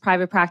 clinics,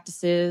 private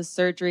practices,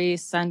 surgery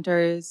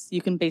centers.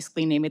 You can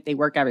basically name it, they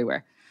work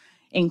everywhere.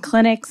 In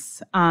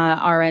clinics,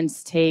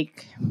 RNs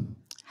take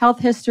health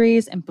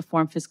histories and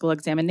perform physical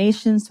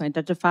examinations to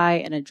identify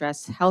and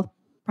address health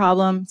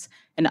problems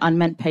and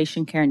unmet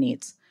patient care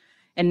needs.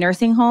 In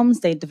nursing homes,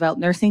 they develop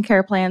nursing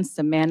care plans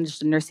to manage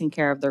the nursing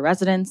care of their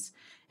residents.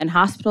 In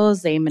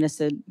hospitals, they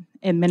administer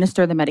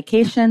the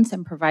medications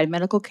and provide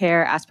medical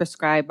care as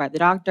prescribed by the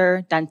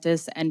doctor,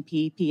 dentist,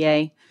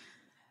 NP, PA,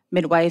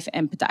 midwife,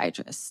 and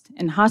podiatrist.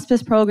 In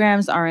hospice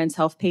programs, RNs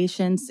help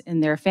patients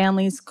and their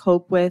families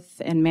cope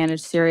with and manage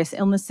serious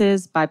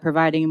illnesses by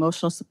providing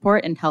emotional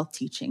support and health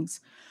teachings.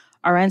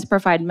 RNs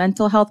provide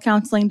mental health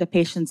counseling to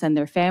patients and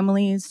their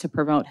families to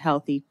promote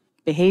healthy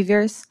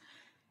behaviors.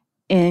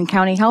 In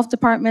county health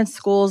departments,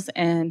 schools,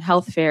 and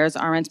health fairs,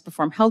 RNs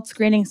perform health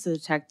screenings to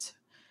detect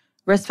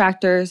risk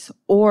factors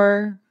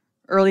or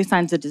early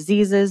signs of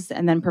diseases,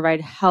 and then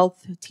provide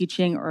health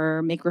teaching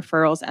or make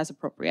referrals as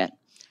appropriate.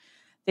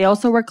 They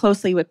also work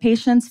closely with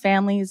patients,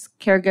 families,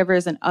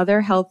 caregivers, and other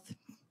health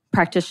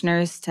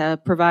practitioners to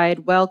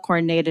provide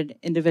well-coordinated,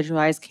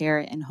 individualized care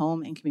in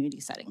home and community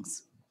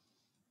settings.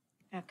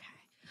 Okay.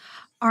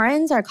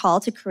 RNs are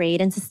called to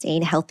create and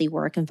sustain healthy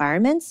work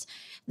environments.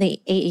 The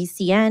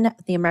AACN,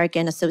 the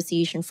American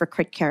Association for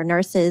Crit Care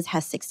Nurses,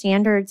 has 6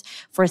 standards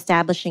for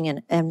establishing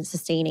and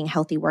sustaining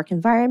healthy work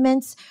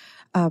environments,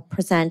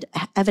 present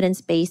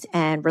evidence-based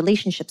and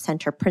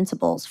relationship-centered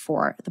principles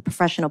for the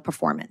professional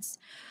performance.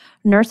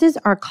 Nurses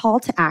are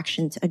called to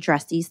action to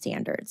address these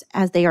standards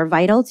as they are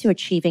vital to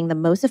achieving the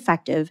most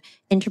effective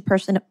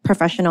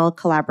interprofessional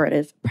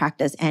collaborative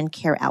practice and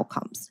care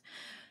outcomes.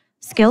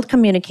 Skilled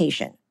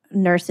communication.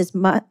 Nurses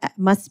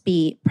must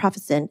be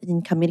proficient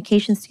in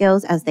communication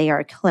skills as they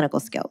are clinical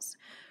skills.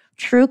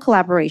 True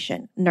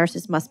collaboration.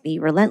 Nurses must be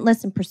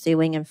relentless in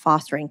pursuing and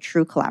fostering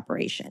true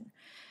collaboration.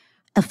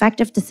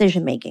 Effective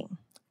decision-making.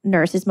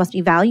 Nurses must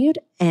be valued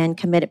and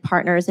committed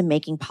partners in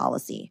making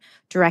policy,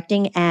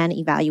 directing and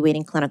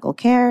evaluating clinical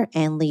care,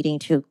 and leading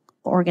to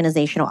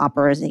organizational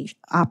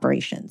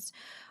operations.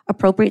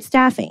 Appropriate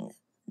staffing.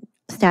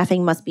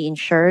 Staffing must be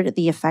ensured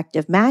the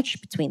effective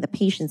match between the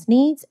patient's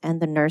needs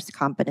and the nurse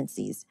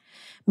competencies.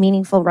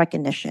 Meaningful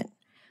recognition.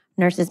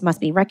 Nurses must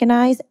be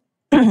recognized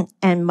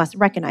and must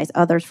recognize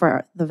others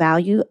for the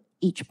value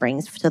each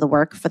brings to the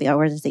work for the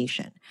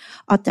organization.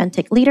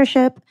 Authentic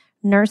leadership.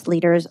 Nurse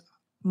leaders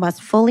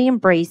must fully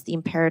embrace the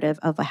imperative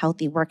of a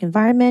healthy work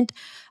environment,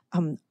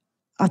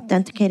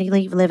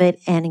 authentically live it,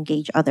 and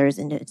engage others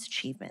in its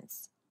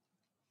achievements.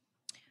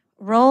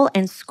 Role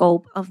and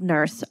scope of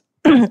nurse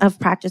of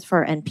practice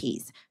for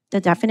NPs. The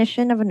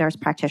definition of a nurse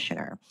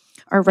practitioner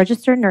are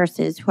registered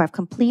nurses who have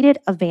completed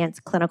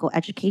advanced clinical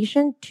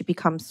education to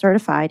become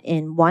certified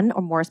in one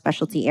or more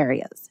specialty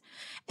areas.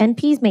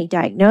 NPs may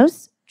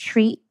diagnose,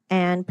 treat,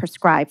 and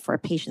prescribe for a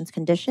patient's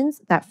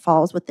conditions that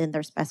falls within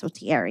their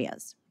specialty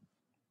areas.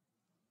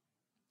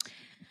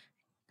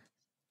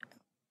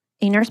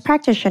 A nurse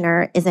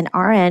practitioner is an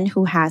RN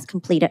who has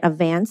completed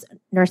advanced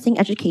nursing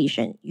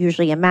education,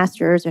 usually a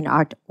master's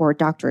or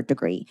doctorate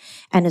degree,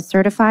 and is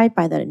certified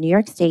by the New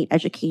York State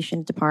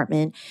Education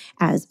Department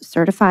as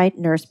certified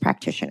nurse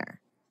practitioner.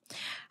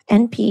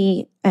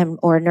 NP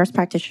or nurse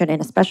practitioner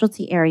in a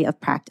specialty area of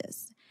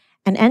practice.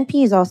 An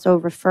NP is also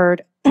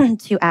referred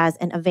to as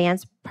an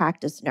advanced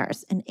practice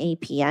nurse, an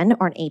APN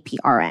or an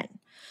APRN.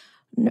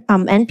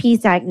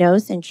 NPs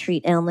diagnose and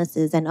treat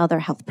illnesses and other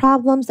health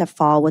problems that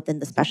fall within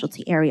the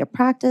specialty area of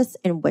practice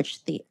in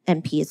which the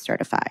NP is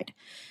certified.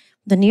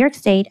 The New York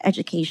State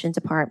Education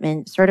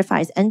Department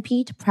certifies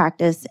NP to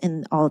practice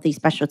in all of these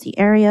specialty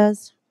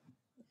areas.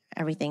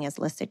 Everything is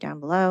listed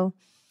down below.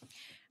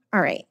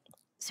 All right,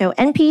 so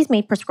NPs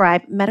may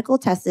prescribe medical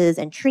tests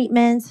and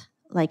treatments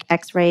like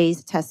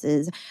x-rays,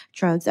 tests,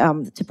 drugs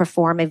to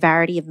perform a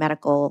variety of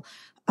medical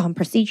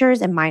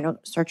procedures and minor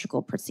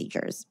surgical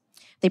procedures.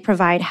 They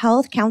provide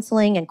health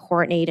counseling and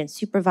coordinate and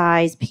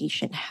supervise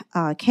patient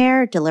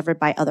care delivered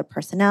by other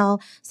personnel,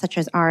 such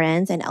as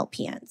RNs and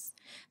LPNs.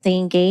 They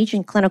engage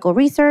in clinical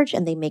research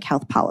and they make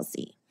health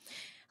policy.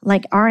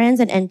 Like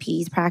RNs and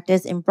NPs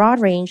practice in broad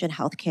range in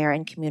healthcare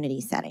and community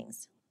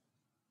settings.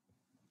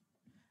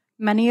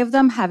 Many of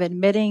them have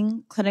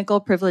admitting clinical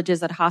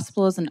privileges at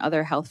hospitals and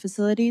other health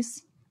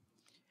facilities.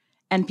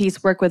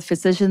 NPs work with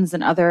physicians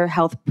and other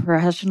health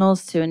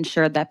professionals to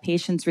ensure that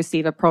patients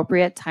receive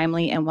appropriate,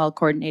 timely, and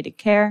well-coordinated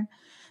care.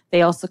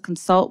 They also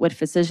consult with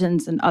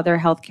physicians and other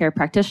healthcare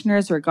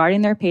practitioners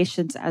regarding their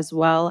patients, as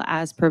well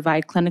as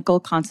provide clinical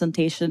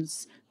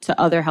consultations to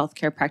other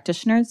healthcare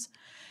practitioners.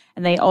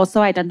 And they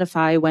also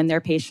identify when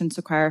their patients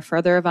require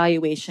further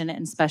evaluation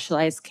and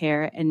specialized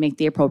care and make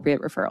the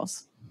appropriate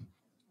referrals.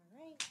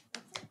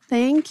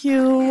 Thank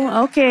you.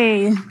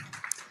 Okay.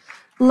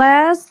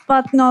 Last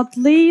but not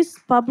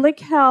least,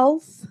 public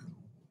health.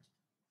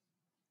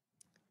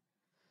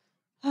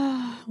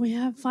 We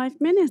have 5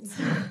 minutes.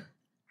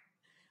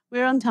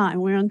 We're on time.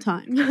 We're on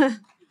time.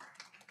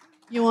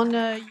 You want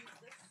to use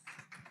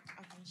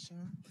this?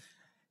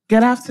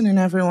 Good afternoon,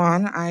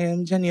 everyone. I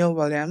am Janelle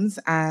Williams,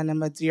 and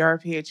I'm a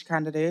DRPH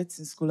candidate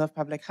in School of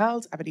Public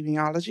Health,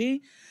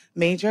 Epidemiology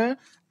major.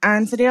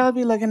 And today I'll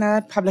be looking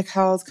at public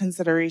health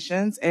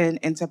considerations in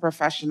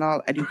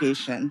interprofessional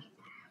education.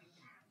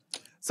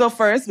 So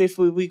first,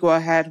 before we go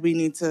ahead, we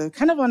need to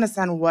kind of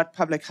understand what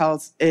public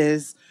health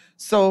is.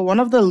 So one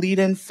of the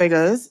leading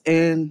figures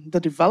in the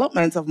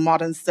development of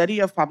modern study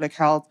of public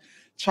health,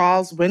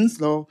 Charles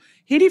Winslow,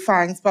 he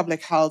defines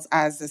public health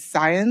as the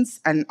science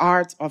and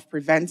art of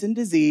preventing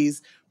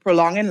disease,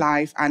 prolonging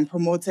life, and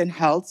promoting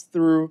health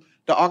through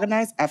the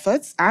organized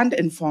efforts and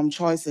informed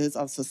choices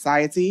of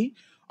society,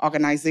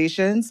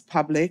 organizations,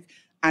 public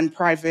and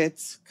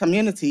private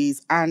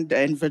communities, and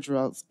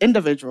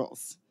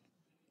individuals.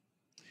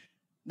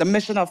 The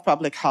mission of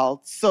public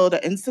health. So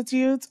the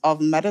Institute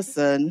of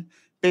Medicine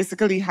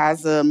basically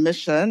has a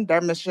mission. Their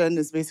mission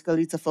is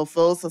basically to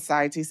fulfill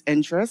society's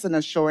interests in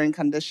assuring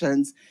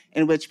conditions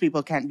in which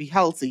people can be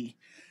healthy.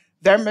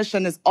 Their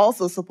mission is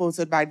also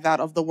supported by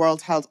that of the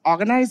World Health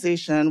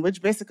Organization,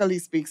 which basically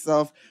speaks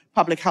of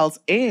public health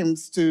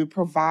aims to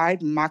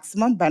provide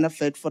maximum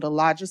benefit for the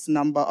largest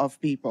number of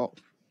people.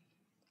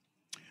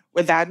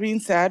 With that being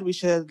said, we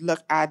should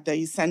look at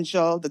the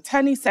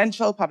 10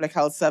 essential public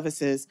health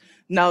services.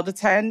 Now, the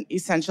 10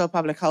 essential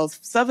public health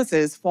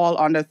services fall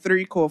under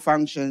 3 core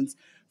functions.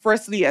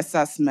 Firstly,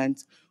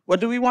 assessment. What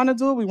do we want to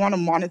do? We want to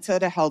monitor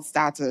the health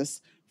status.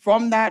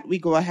 From that, we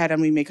go ahead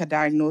and we make a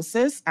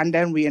diagnosis, and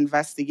then we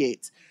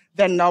investigate.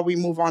 Then now we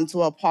move on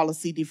to a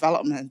policy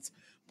development.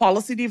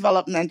 Policy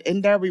development,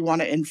 in there, we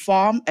want to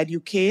inform,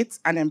 educate,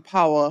 and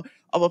empower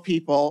our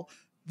people.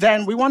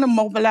 Then we want to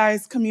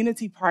mobilize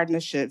community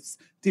partnerships,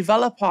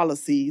 develop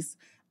policies,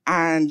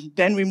 and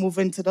then we move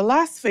into the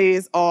last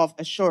phase of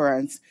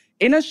assurance.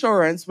 In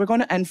assurance, we're going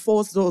to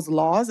enforce those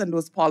laws and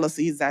those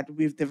policies that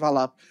we've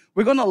developed.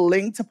 We're going to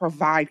link to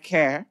provide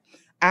care,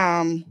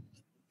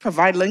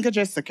 provide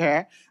linkages to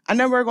care, and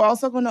then we're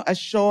also going to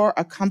assure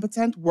a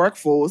competent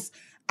workforce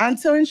And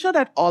to ensure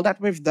that all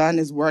that we've done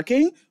is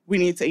working, we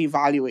need to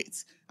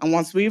evaluate. And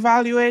once we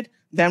evaluate,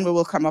 then we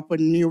will come up with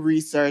new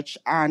research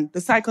and the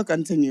cycle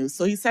continues.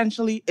 So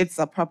essentially, it's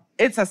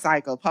a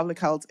cycle. Public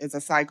health is a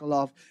cycle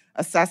of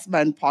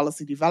assessment,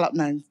 policy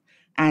development,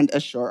 and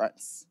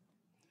assurance.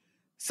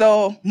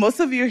 So most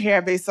of you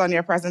here, based on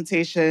your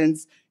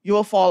presentations, you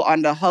will fall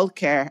under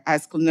healthcare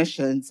as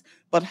clinicians,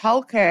 but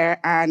healthcare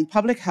and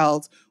public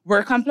health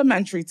were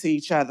complementary to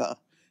each other.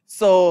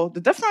 So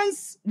the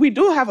difference, we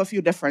do have a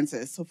few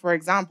differences. So for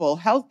example,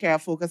 healthcare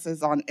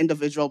focuses on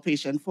individual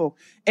patient,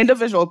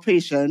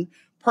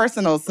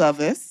 personal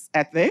service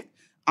ethic,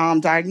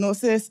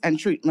 diagnosis and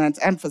treatment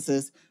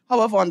emphasis.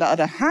 However, on the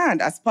other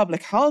hand, as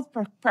public health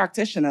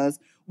practitioners,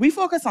 we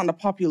focus on the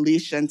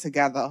population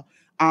together.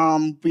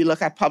 We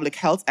look at public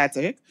health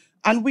ethic,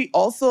 and we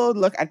also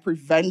look at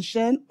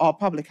prevention or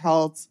public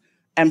health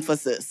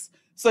emphasis.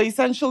 So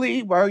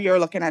essentially, where you're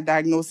looking at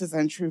diagnosis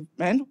and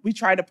treatment, we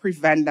try to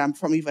prevent them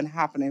from even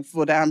happening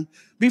for them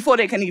before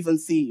they can even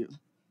see you.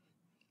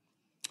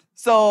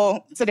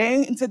 So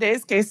today, in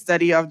today's case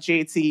study of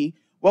JT,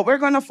 what we're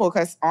going to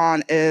focus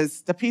on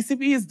is the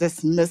PCP's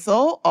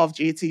dismissal of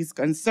JT's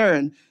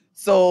concern.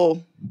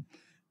 So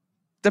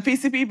the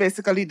PCP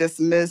basically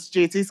dismissed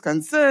JT's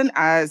concern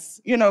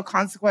as,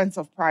 consequence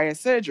of prior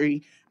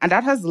surgery, and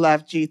that has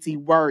left JT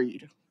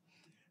worried.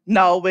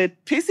 Now, with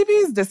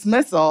PCP's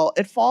dismissal,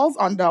 it falls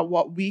under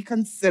what we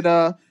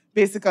consider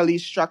basically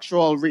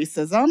structural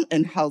racism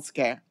in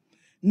healthcare.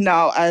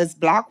 Now, as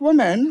Black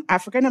women,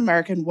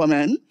 African-American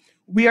women,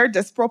 we are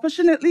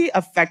disproportionately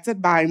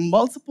affected by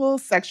multiple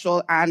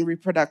sexual and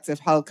reproductive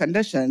health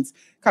conditions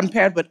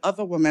compared with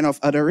other women of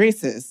other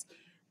races.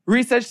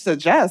 Research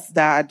suggests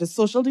that the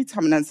social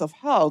determinants of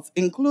health,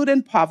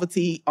 including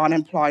poverty,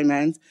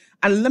 unemployment,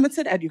 and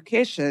limited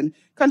education,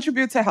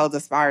 contribute to health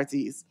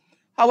disparities.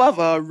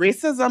 However,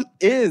 racism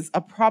is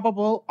a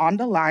probable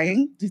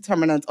underlying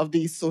determinant of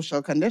these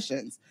social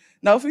conditions.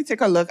 Now, if we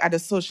take a look at the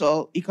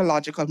social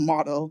ecological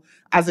model,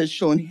 as is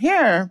shown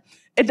here,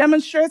 it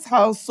demonstrates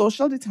how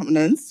social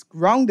determinants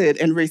grounded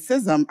in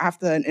racism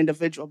after an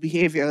individual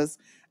behaviors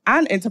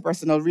and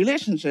interpersonal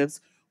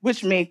relationships,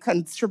 which may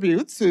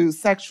contribute to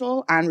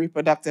sexual and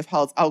reproductive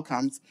health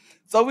outcomes.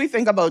 So we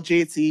think about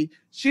JT,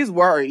 she's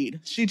worried.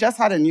 She just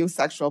had a new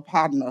sexual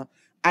partner.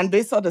 And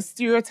based on the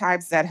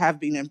stereotypes that have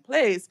been in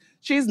place,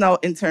 she's now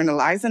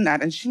internalizing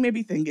that, and she may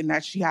be thinking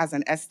that she has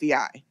an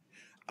STI.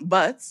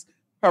 But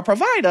her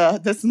provider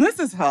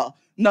dismisses her.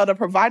 Now, the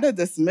provider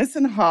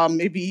dismissing her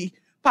may be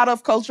part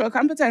of cultural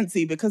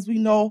competency, because we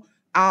know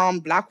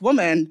Black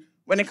women,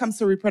 when it comes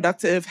to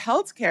reproductive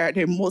health care,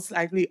 they most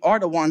likely are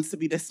the ones to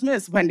be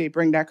dismissed when they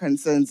bring their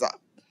concerns up.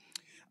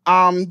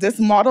 This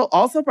model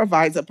also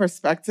provides a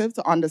perspective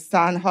to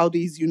understand how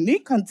these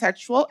unique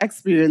contextual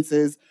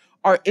experiences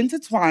are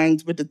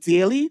intertwined with the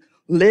daily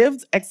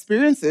lived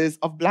experiences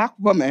of Black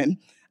women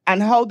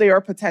and how they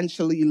are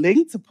potentially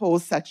linked to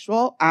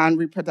post-sexual and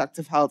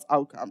reproductive health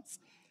outcomes.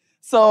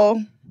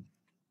 So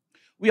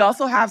we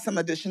also have some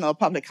additional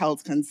public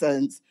health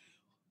concerns.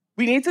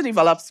 We need to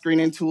develop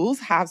screening tools,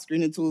 have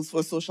screening tools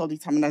for social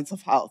determinants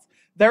of health.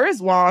 There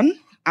is one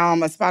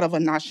as part of a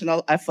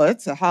national effort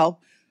to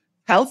help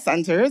health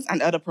centers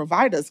and other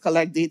providers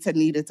collect data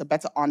needed to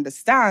better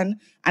understand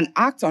and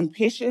act on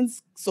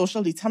patients'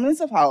 social determinants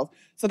of health.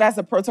 So that's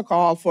a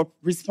protocol for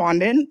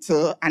responding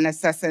to and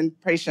assessing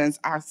patients'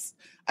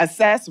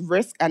 assess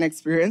risk and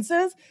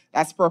experiences.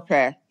 That's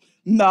PREPARE.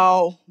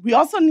 Now, we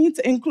also need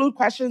to include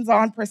questions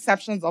on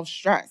perceptions of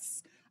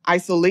stress,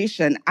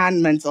 isolation,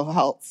 and mental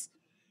health.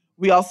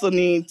 We also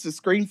need to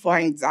screen for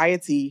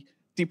anxiety,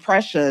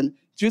 depression,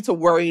 due to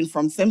worrying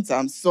from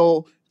symptoms.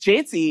 So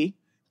JT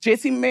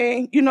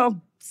may,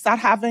 start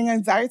having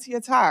anxiety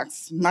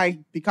attacks, might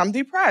become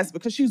depressed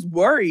because she's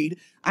worried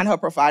and her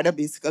provider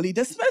basically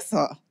dismisses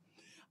her.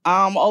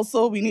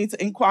 Also, we need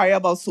to inquire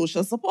about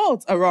social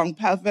support around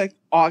pelvic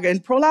organ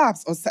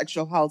prolapse or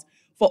sexual health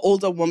for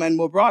older women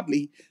more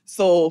broadly.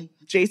 So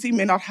JT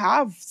may not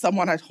have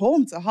someone at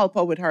home to help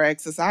her with her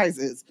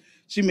exercises.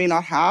 She may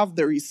not have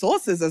the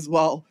resources as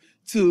well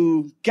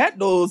to get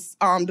those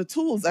the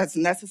tools that's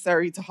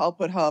necessary to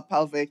help with her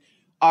pelvic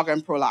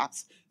organ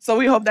prolapse. So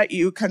we hope that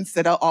you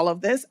consider all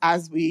of this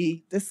as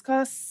we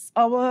discuss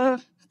our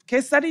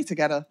case study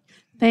together.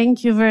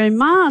 Thank you very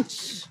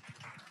much.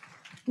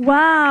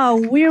 Wow,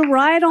 we're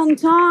right on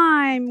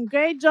time.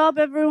 Great job,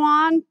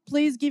 everyone.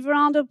 Please give a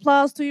round of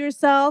applause to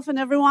yourself and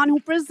everyone who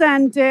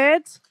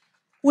presented.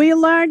 We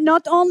learned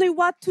not only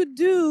what to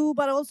do,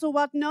 but also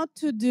what not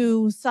to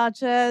do,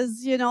 such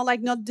as,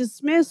 not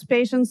dismiss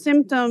patient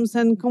symptoms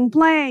and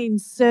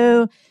complaints.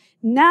 So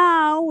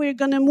now we're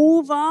going to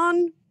move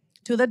on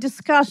to the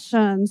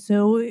discussion.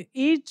 So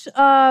each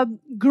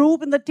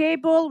group in the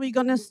table, we're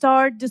going to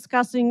start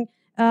discussing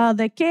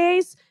the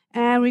case,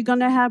 and we're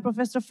going to have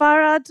Professor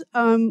Farad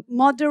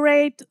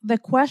moderate the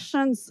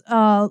questions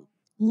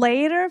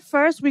later.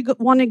 First, we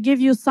want to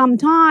give you some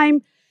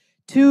time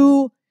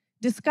to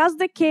discuss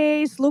the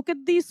case, look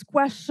at these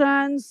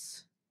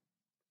questions,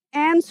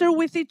 answer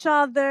with each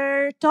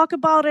other, talk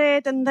about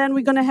it, and then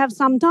we're going to have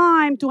some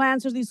time to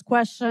answer these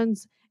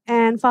questions.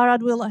 And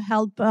Farad will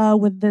help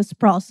with this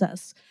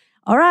process.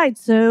 All right,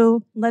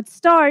 so let's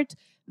start.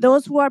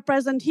 Those who are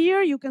present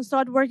here, you can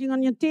start working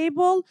on your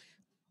table.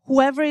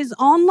 Whoever is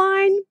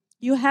online,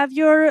 you have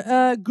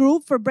your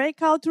group for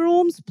breakout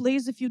rooms.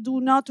 Please, if you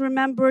do not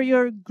remember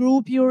your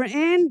group you're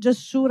in,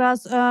 just shoot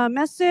us a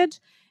message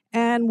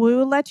and we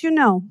will let you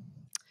know.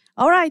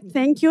 All right,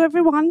 thank you,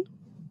 everyone.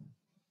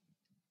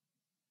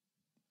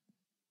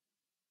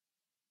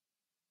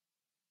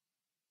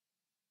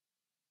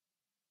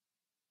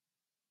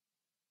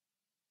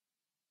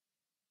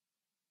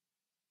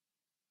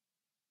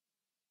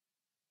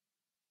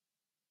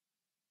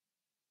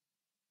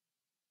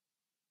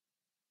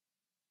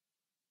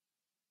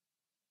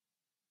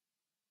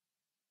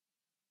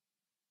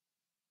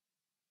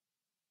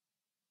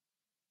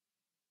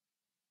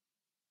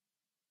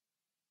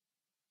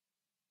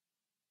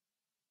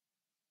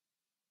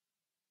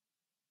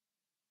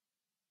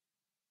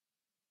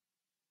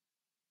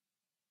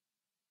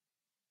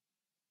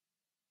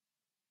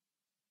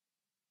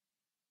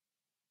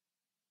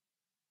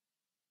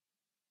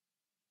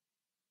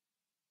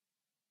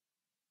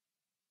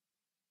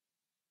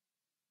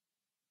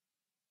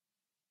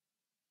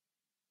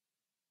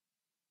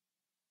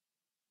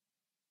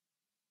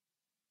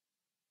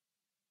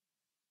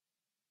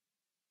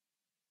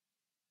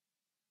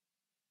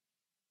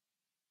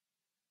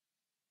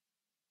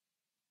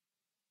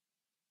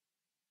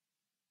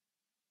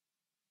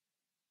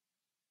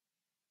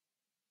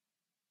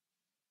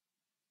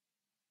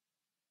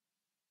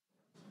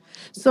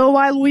 So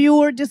while we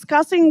were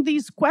discussing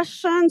these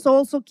questions,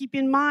 also keep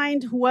in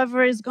mind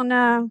whoever is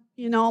gonna,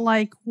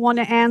 want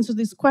to answer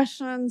these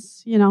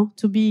questions,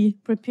 to be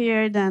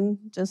prepared and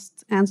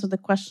just answer the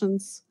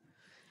questions.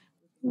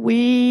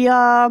 We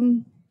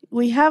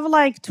have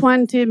like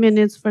 20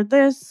 minutes for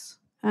this,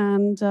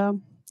 and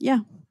yeah,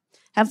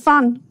 have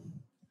fun.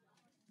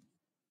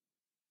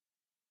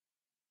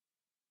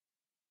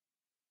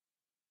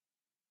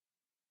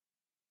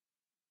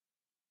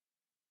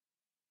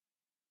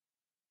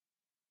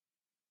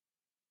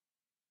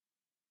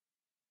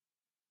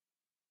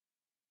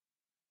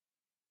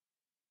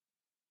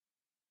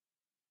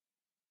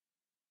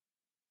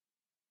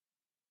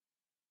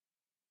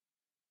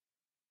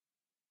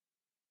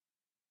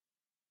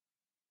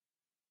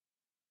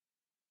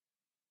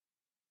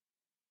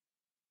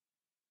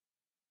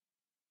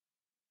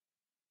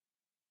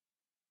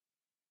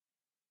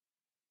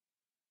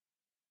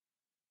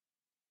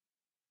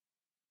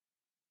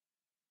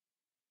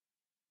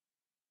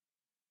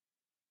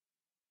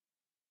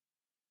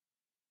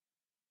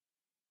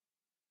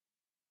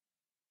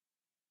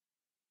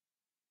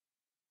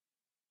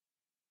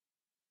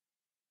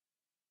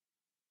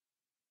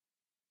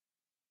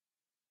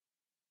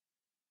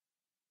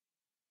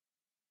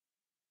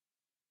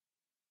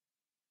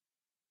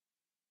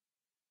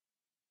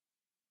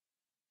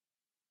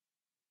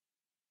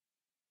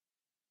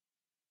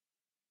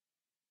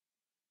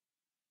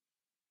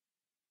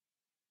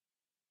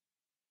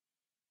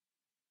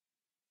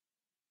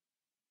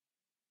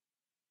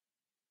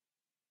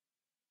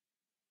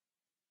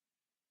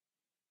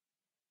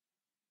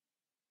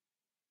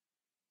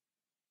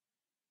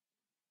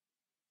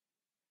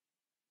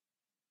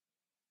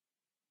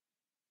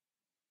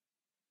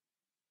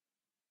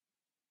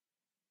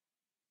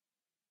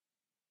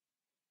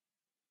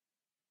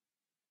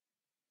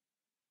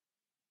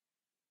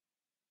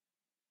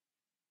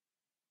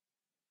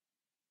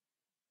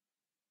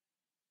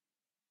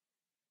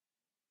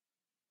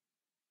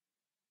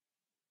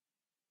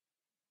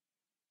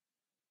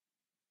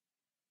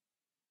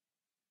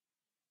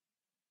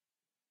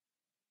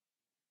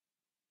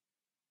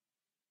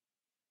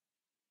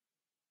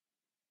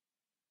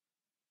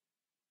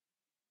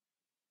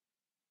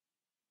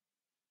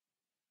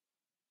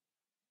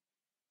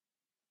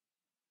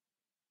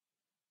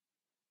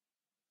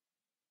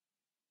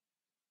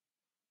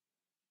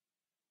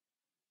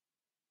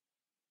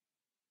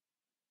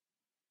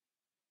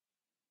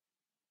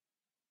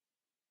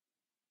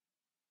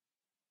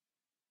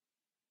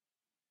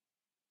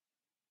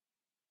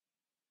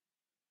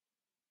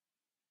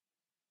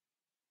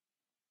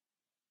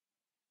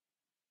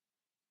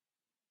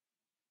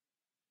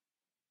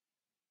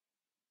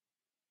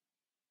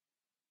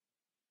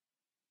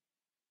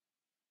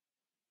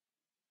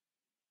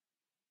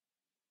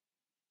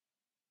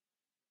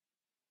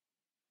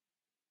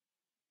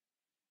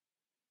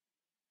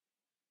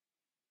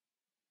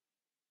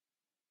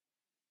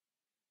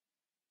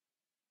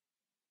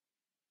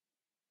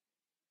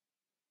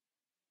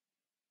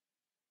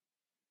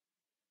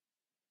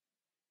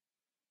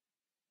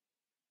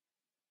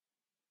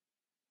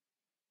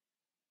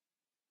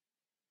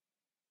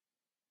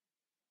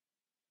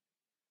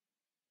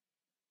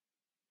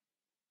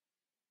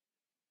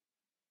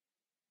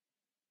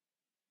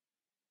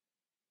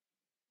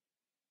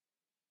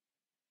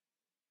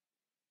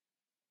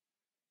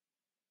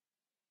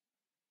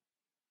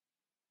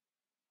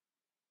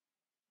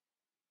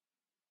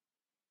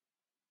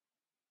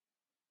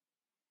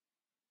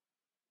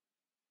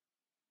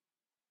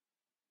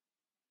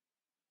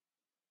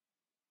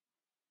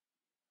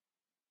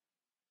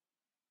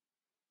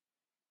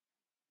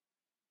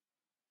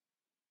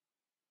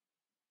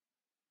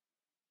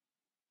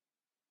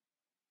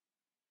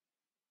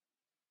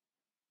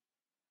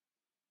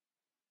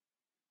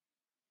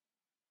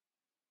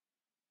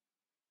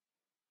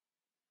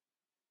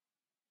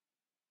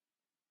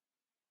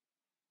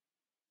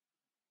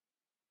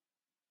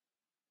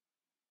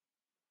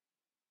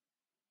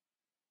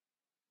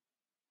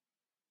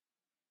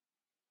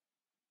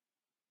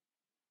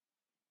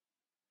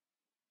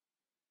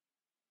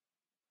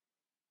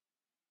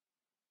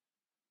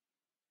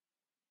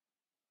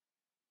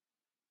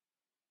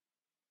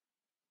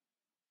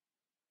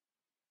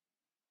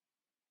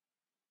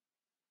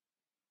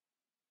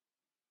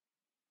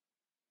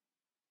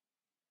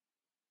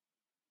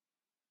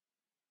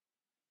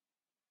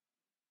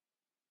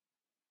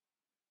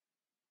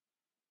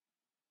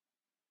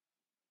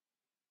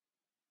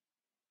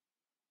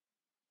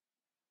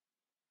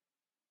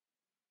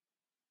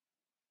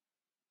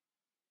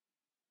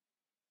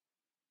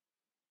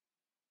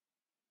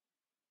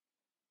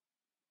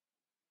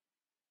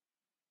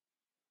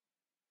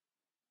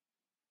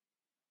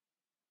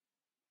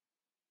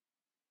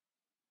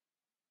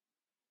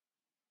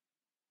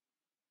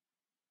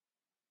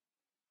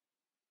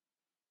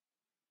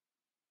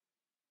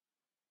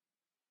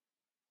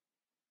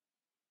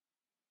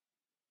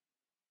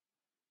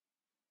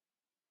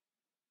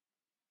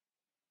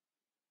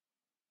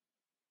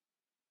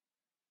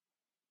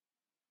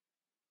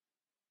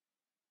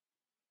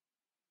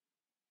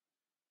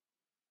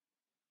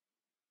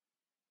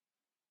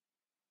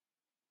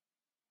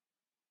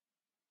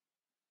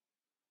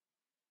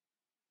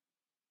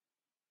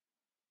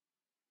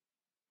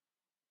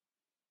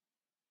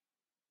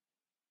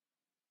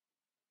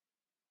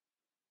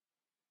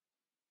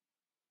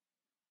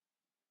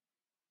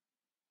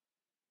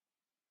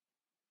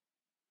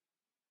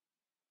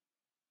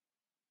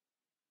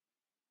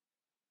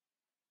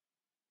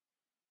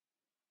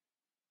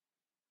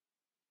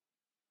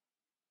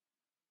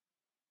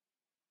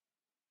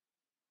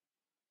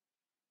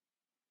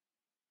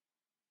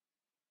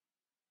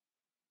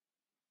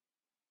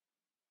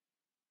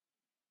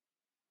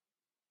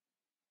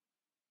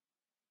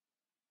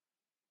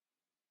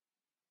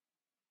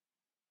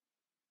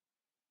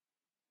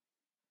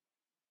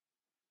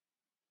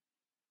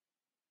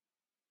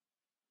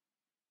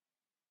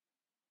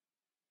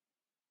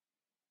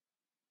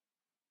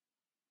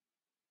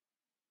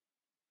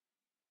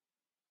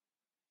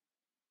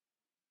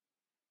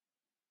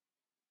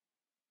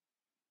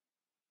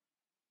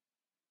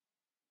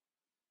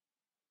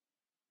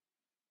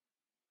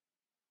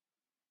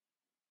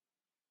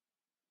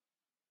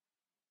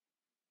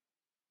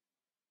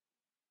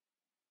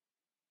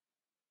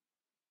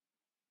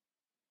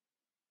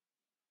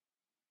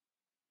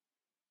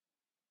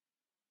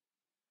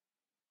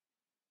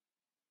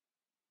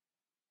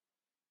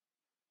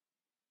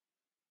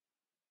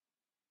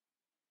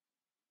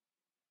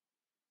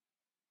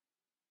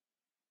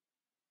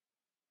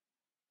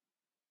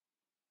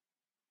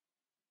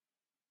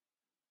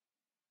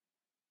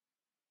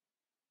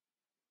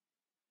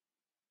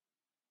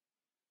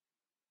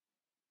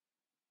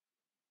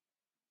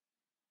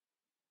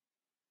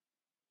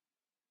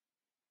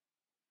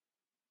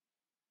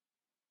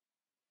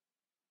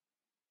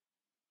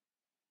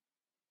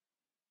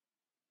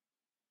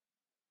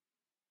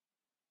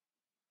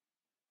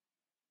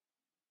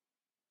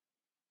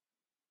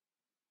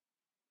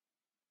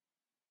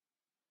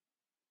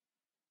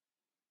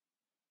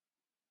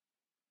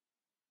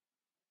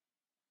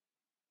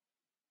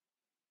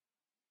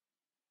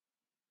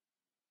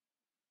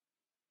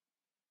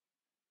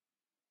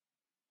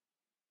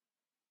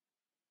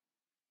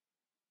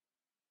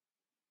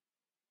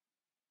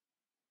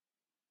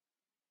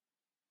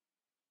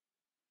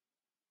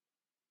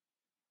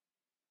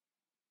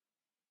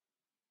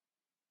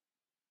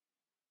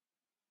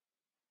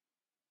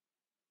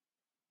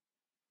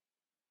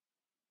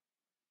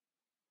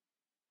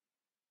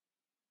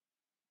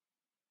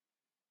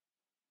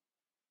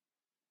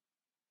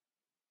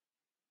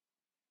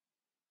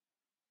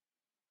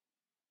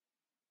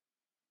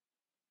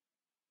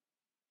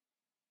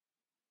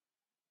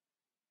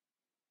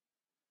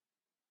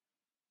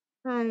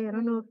 Hi, I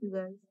don't know if you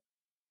guys.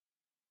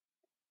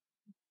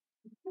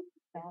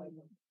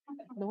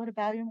 Lower the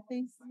volume,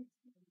 please.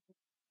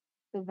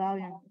 The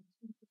volume.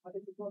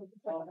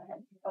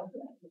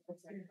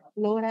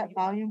 Lower that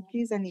volume,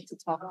 please. I need to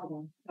talk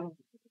to them.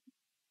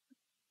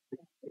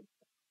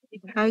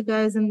 Hi,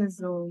 guys in the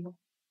Zoom.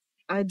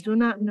 I do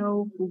not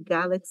know who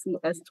Galaxy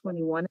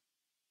S21.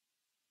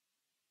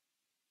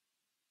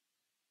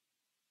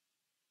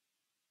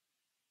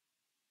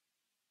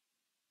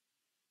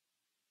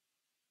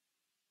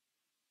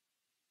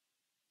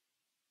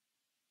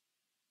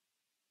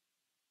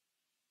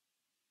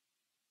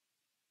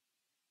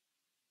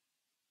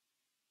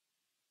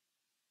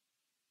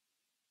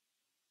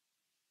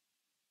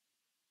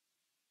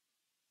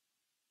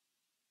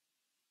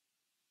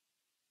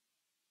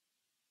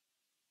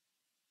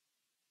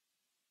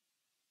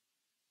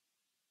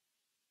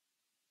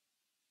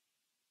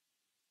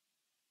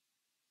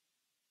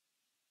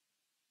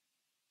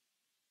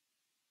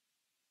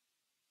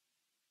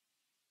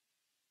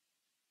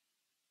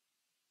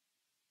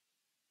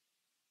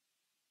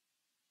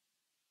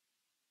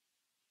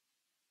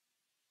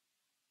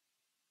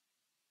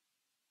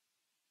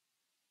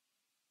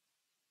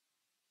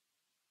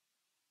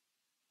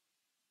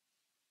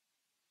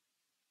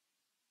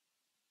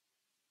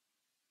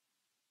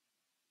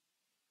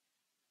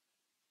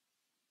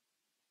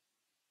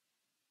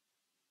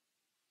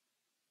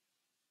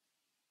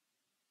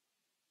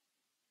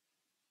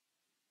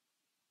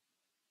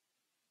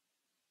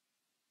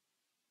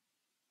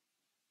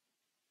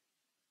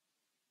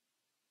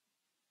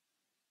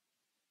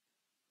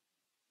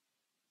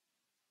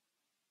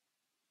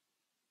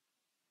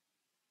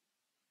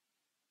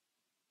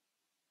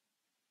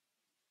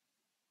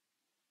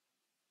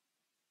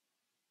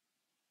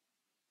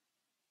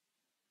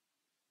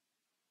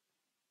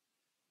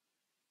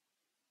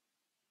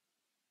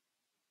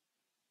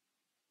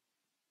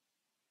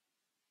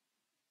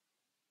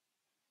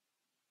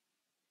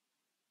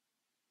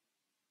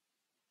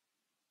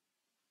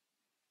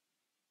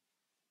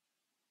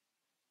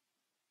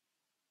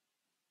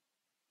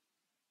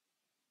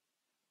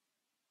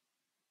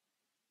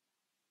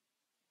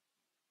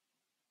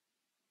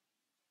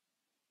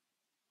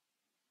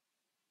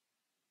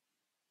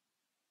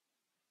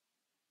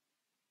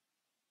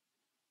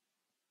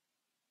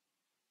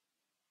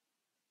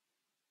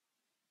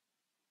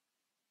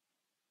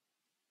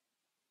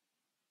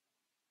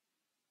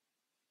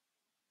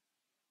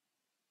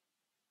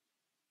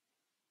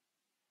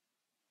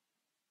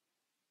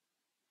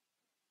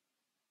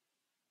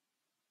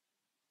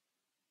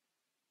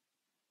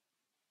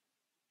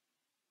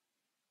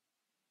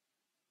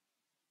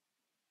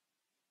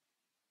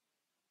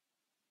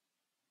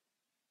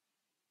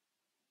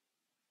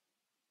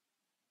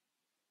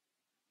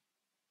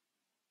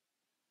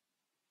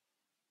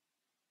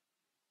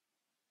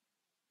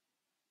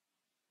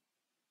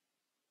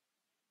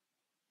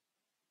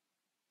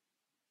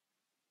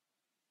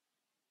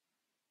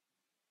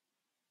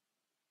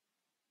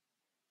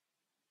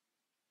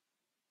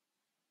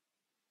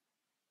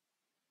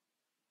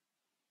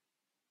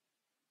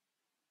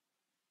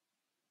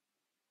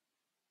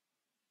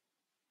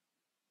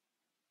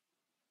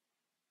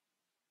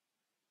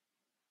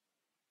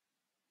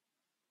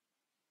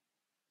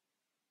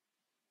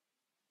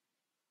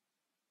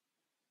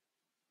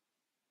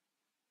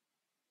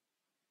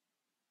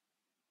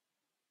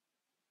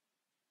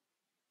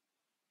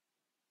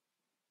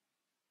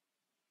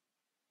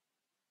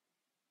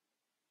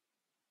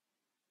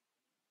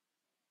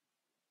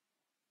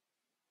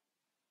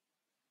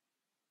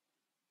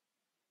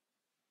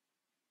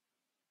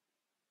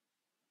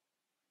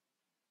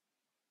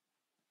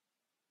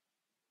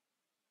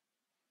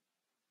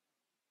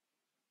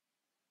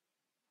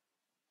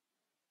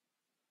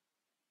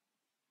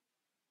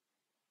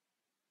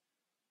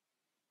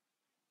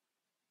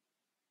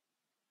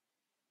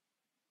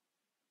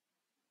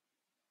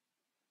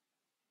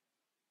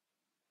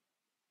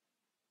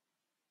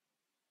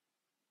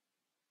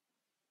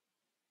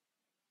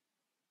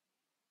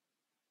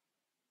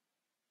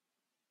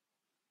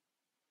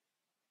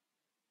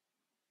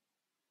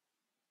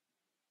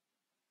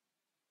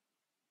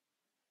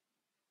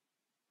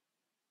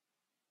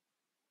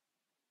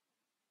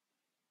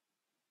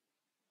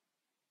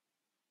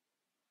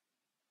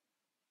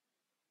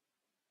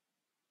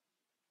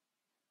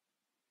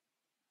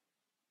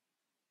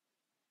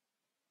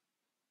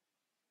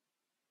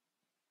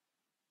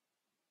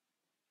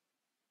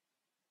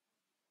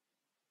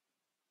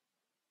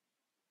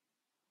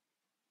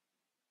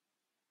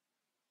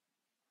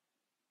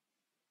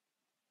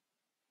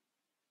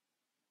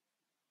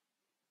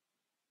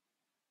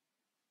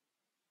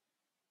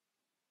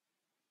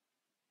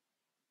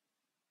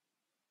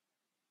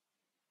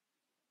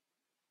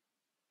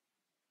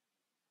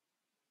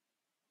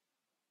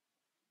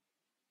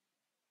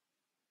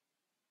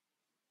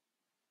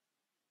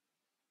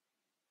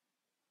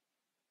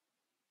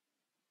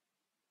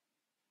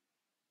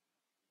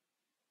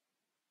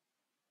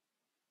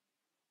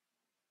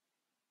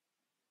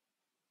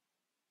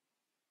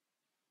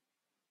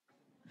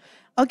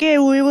 Okay,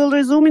 we will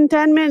resume in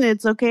 10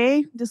 minutes,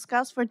 okay?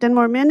 Discuss for 10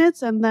 more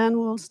minutes and then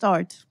we'll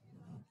start.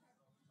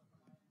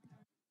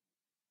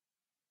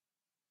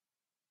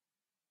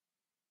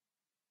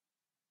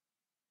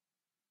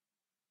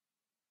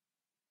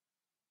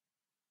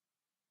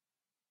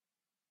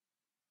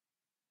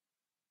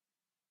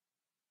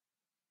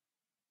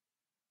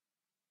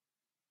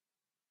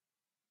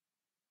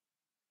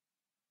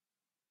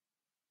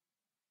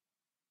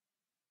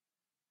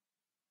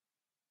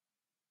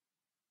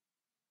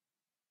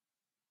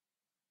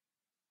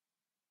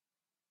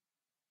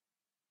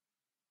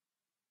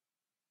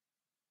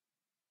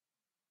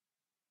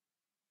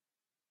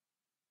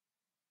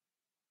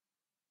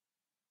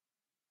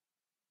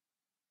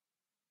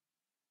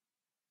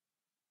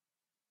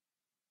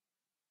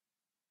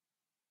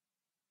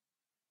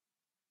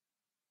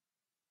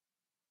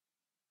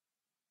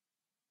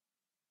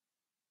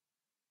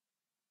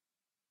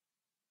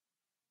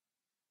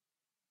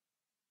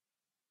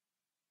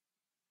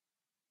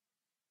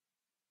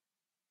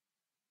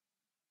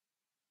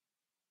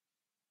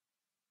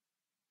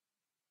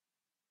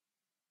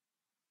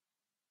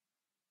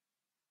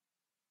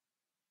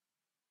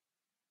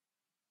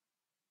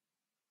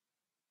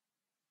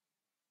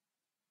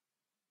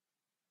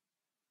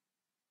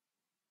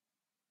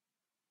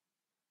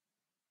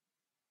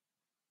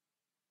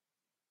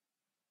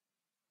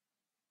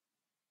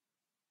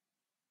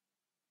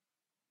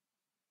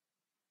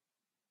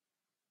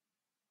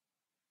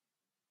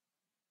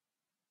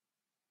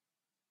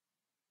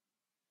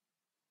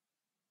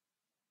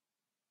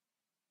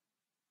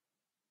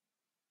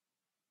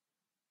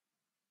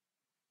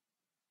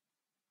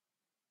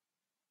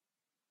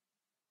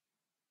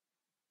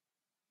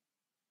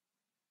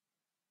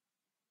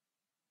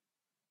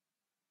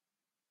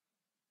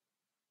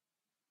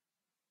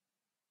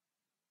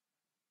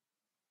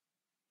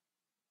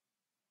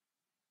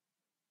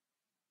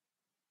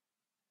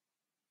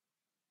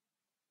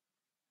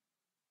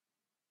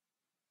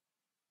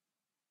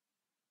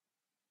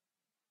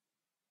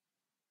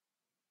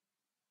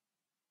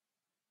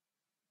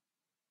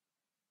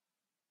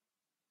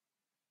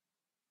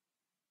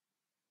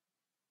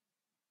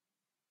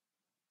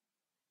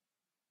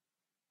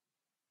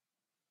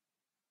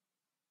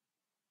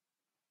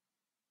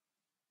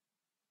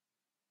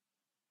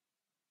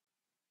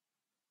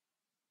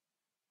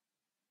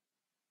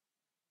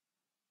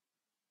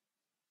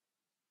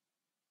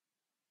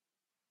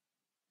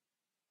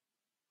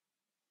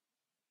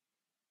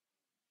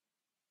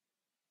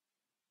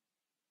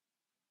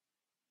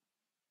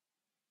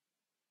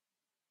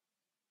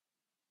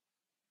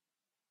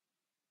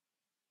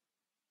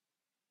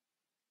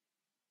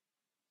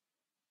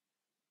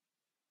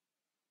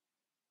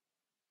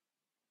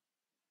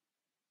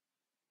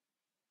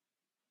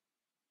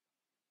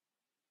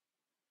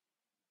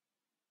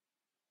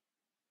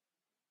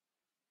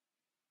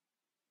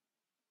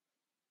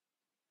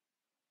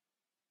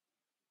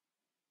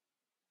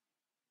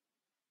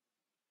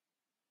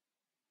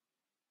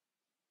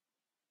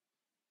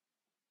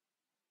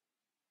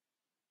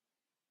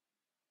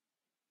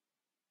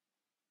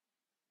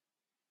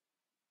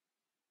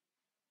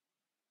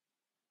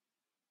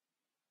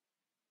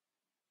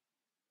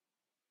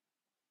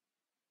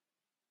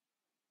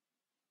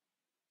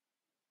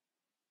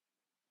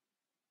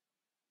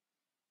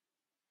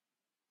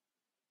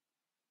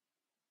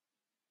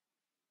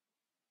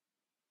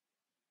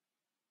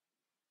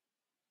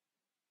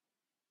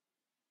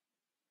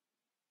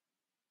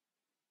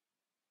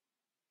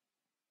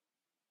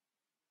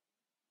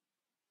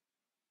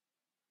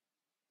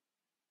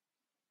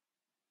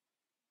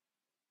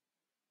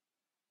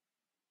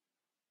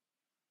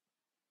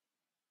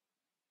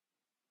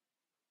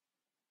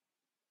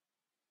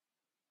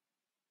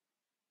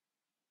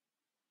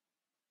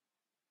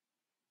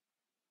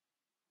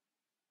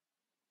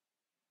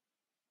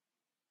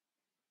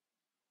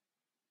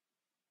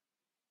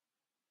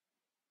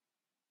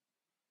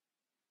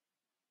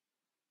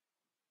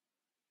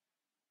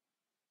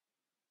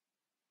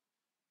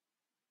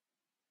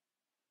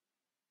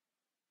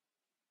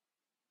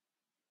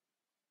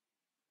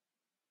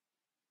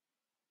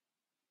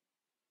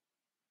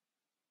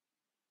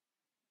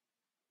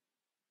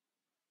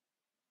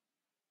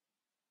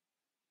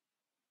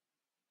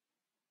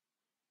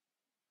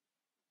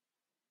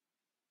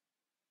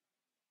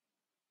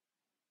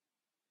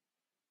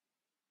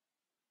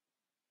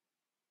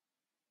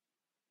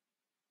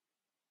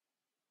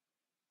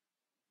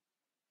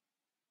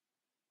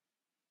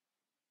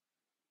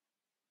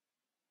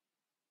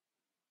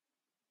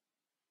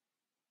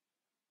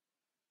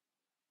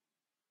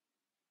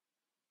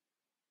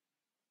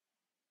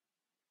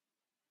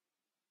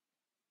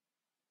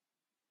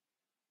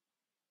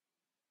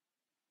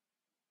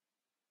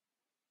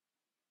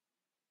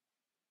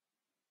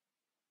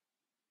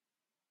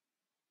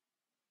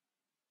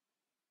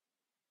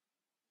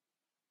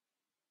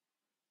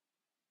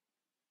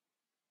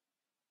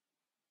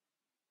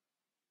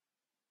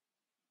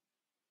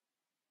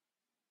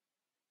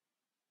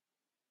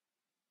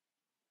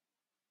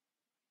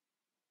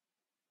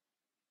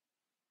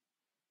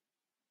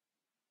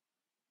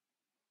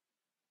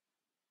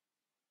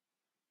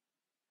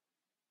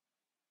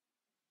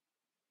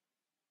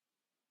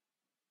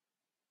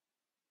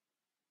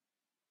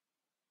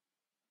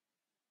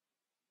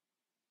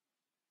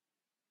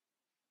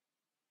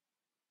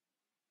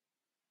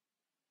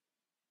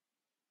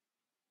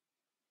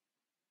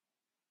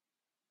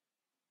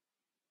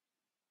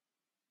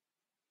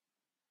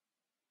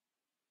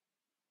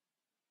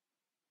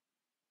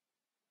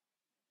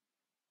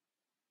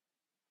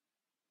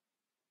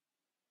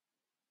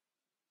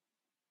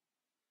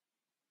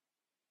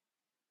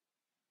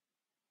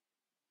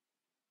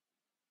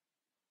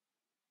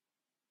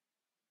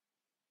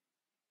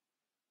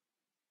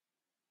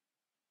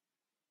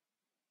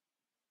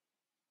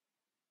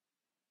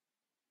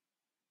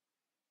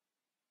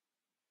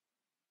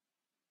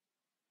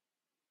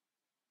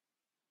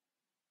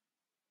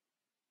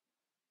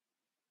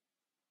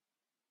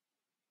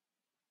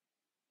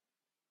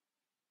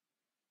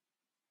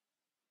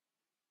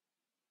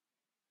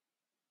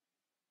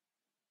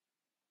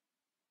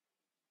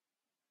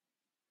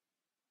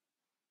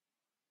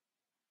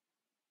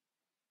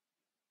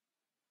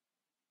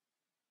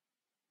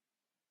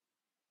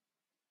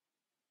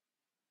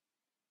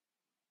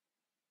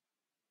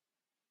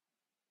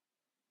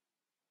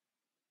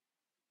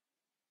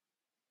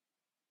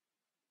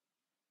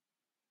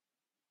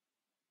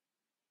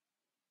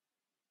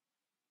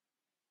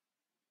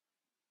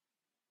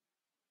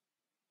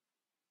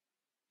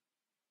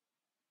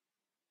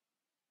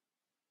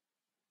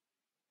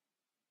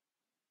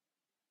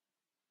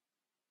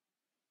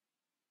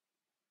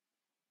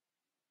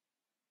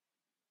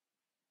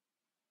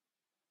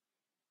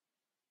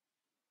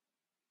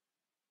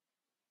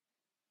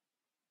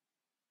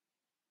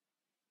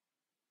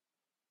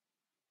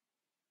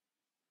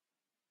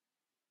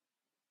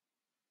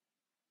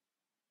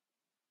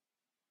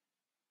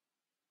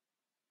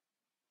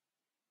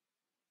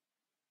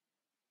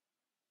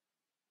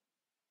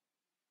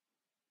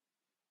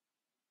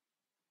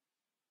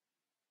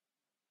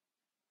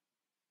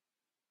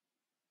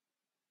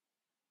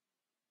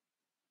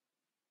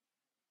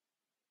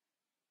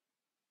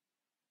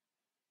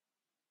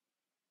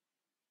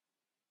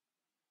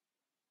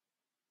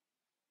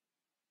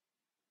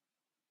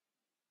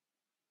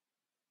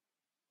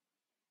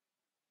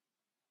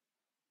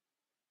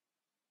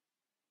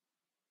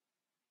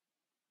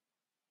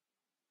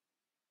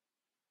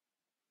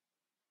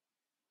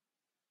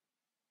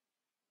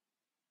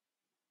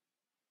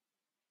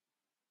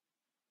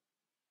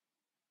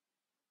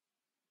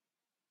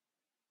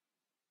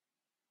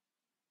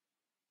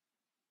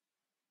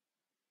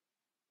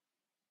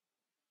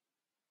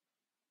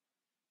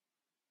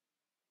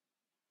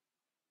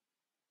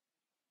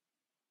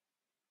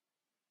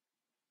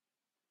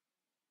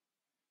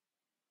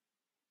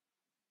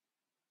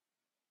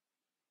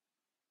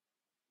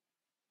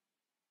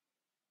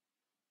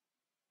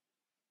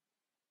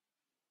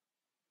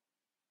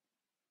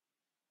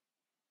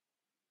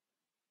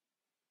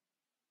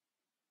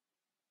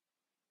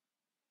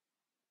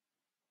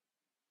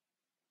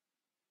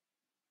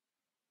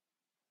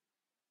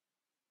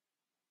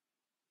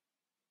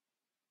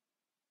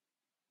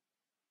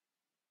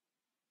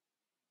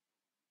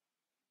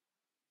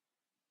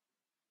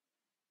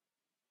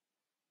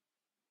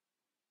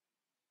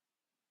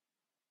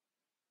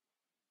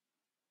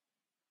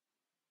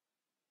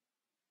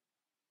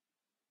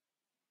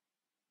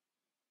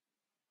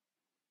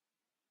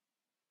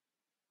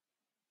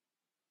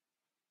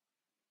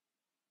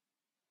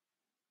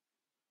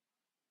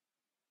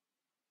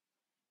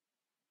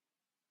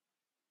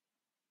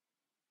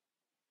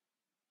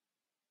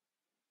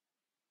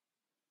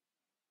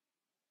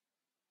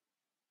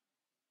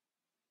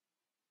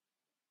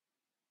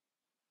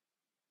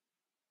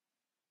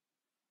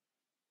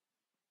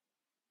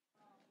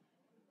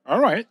 All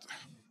right.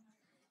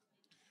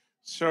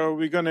 So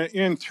we're going to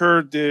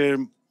enter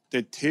the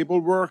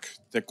table work,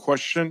 the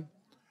question.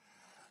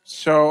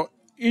 So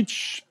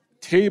each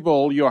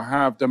table, you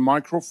have the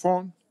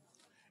microphone.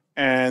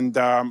 And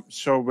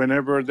so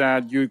whenever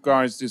that you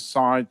guys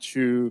decide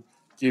to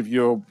give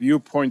your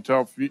viewpoint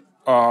of,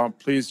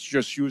 please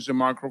just use the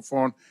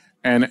microphone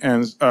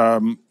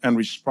and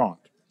respond.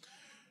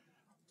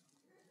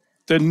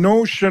 The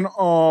notion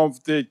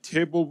of the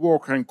table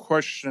work and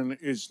question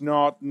is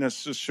not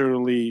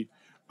necessarily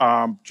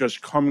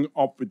just coming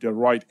up with the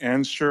right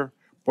answer,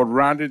 but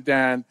rather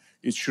than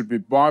it should be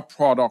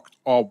byproduct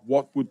of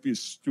what would be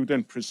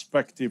student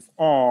perspective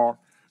are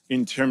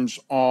in terms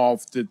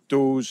of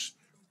those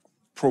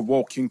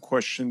provoking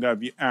question that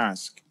we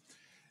ask.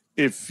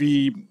 If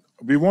we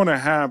want to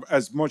have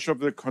as much of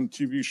the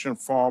contribution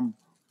from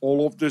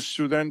all of the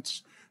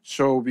students,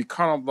 so we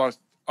kind of like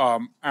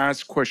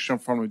ask question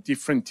from a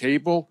different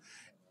table.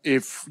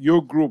 If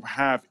your group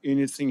have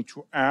anything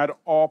to add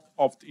up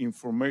of the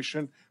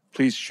information,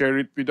 please share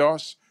it with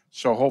us.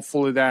 So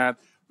hopefully that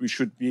we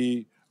should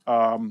be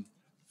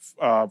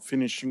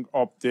finishing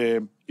up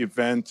the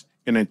event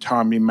in a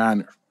timely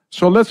manner.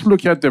 So let's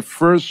look at the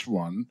first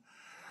one,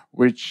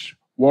 which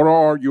what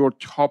are your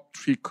top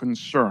 3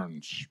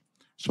 concerns?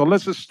 So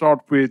let's just start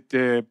with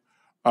the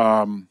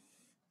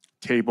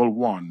table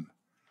 1.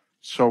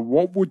 So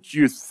what would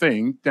you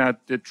think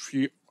that the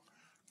 3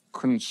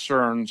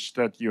 concerns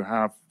that you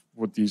have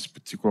with this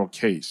particular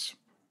case?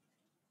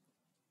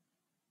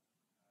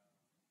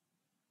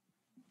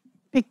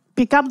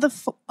 Pick up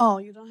the oh,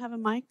 you don't have a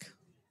mic?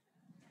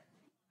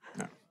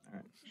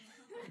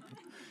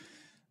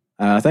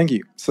 Thank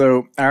you.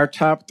 So our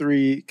top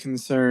 3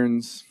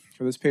 concerns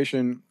for this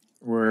patient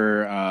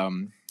were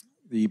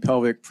the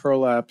pelvic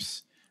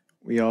prolapse.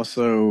 We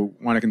also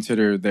want to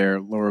consider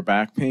their lower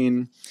back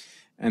pain.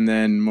 And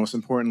then most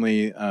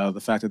importantly, the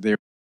fact that they're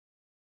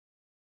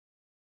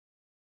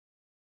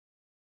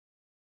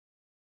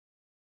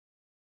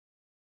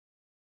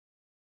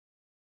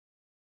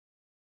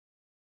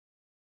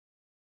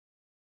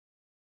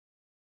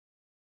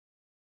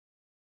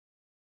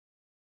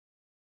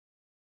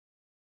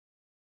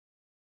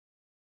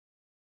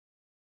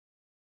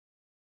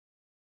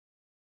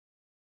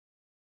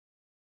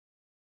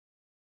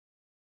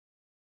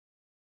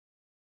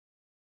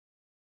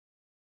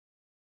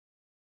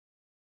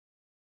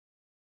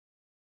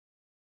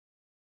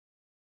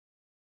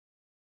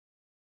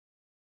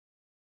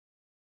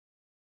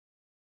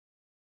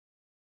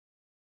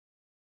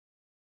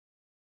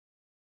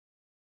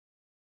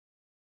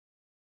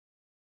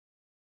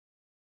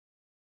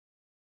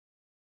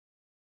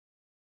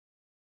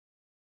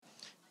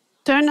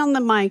Turn on the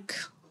mic.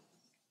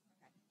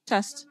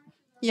 Test.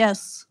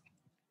 Yes.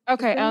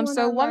 Okay,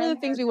 so one of the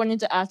things we wanted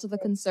to add to the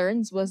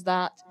concerns was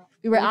that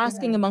we were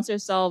asking amongst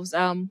ourselves,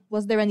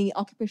 was there any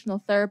occupational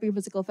therapy,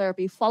 physical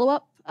therapy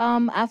follow-up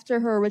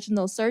after her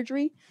original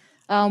surgery?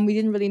 We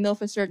didn't really know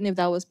for certain if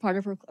that was part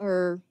of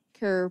her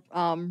care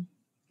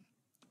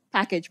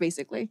package,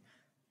 basically.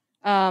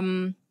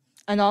 And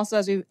also,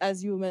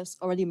 as you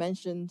already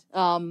mentioned,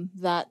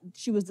 that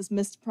she was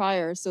dismissed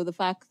prior, so the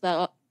fact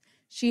that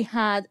she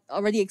had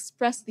already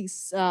expressed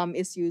these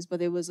issues,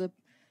 but it was a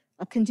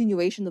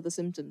continuation of the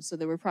symptoms. So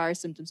there were prior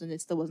symptoms and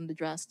it still wasn't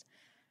addressed.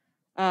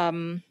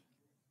 And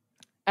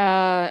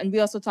we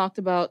also talked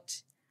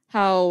about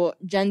how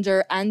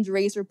gender and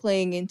race are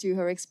playing into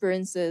her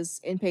experiences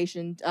in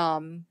patient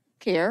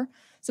care,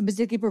 so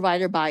particularly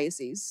provider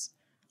biases.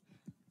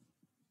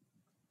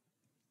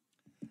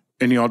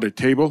 Any other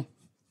table?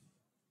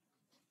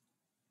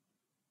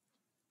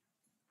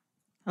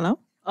 Hello?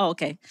 Oh,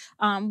 okay.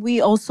 We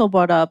also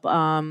brought up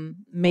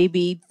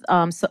maybe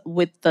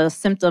with the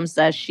symptoms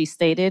that she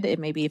stated,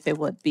 maybe if it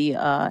would be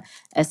a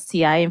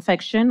STI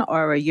infection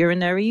or a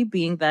urinary,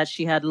 being that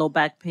she had low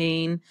back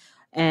pain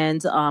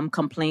and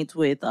complaint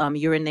with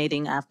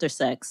urinating after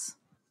sex.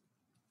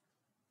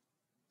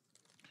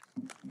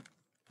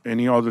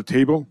 Any other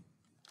table?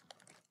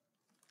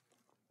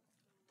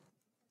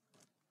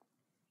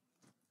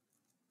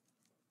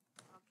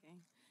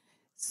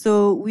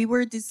 So we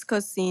were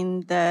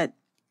discussing that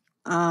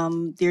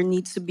there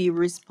needs to be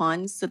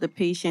response to the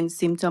patient's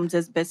symptoms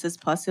as best as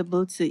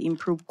possible to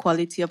improve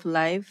quality of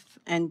life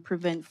and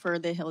prevent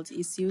further health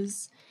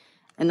issues,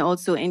 and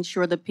also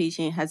ensure the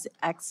patient has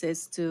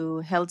access to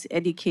health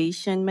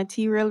education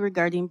material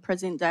regarding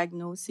present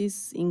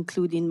diagnosis,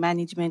 including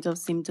management of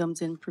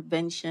symptoms and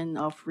prevention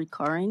of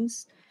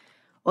recurrence.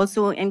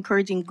 Also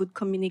encouraging good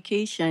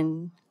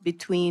communication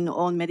between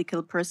all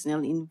medical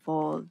personnel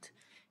involved,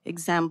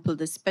 example,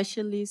 the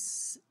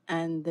specialists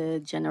and the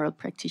general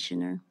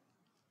practitioner.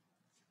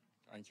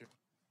 Thank you.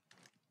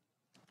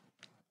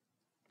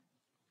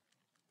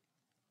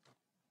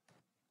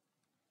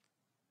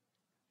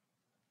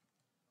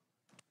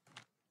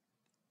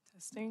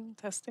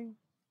 Testing.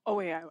 Oh,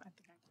 wait, I think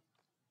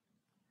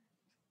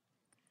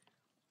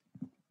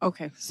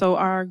Okay, so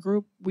our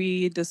group,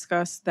 we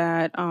discussed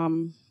that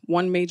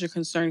one major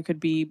concern could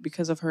be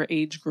because of her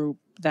age group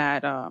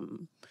that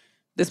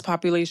this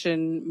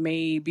population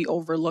may be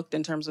overlooked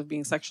in terms of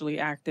being sexually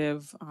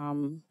active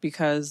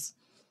because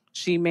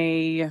she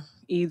may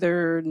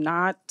either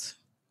not,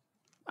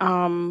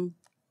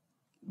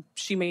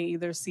 she may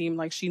either seem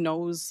like she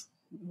knows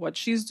what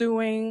she's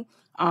doing,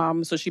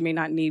 so she may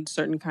not need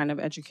certain kind of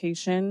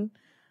education.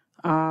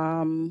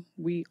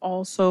 We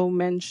also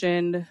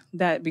mentioned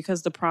that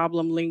because the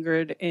problem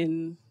lingered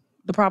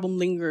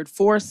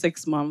for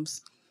 6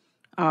 months,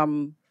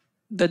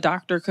 the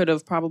doctor could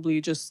have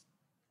probably just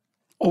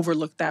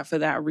overlooked that for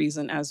that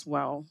reason as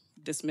well,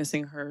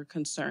 dismissing her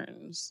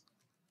concerns.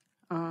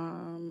 That's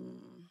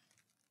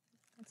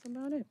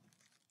about it.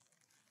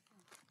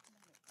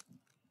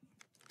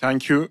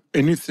 Thank you.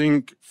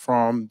 Anything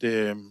from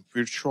the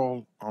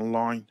virtual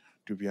online?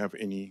 Do we have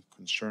any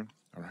concern?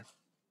 All right.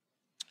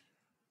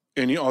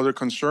 Any other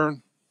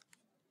concern?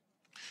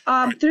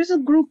 There's a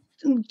group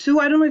 2.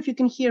 I don't know if you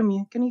can hear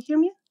me. Can you hear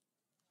me?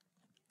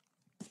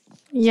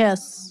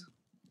 Yes.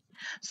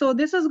 So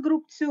this is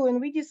group 2, and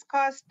we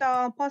discussed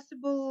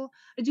possible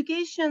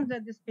education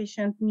that this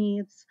patient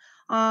needs,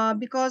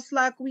 because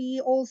like we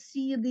all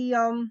see the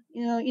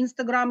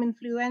Instagram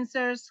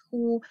influencers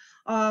who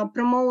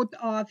promote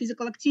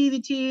physical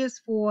activities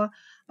for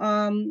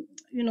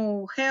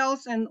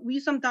health, and we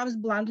sometimes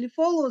blindly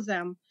follow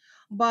them,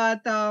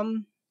 but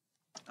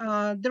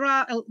there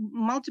are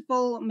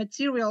multiple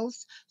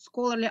materials,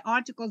 scholarly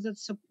articles that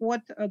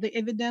support the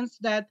evidence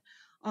that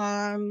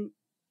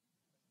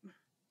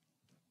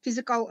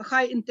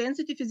high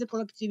intensity physical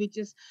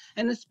activities,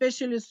 and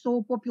especially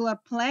so popular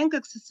plank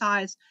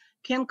exercise,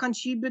 can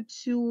contribute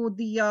to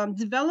the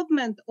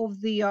development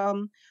of the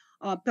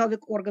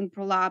pelvic organ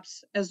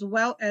prolapse, as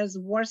well as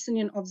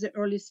worsening of the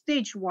early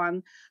stage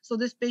 1. So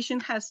this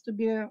patient has to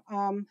be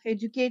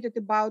educated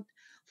about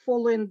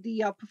following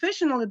the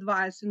professional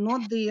advice and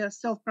not the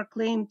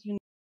self-proclaimed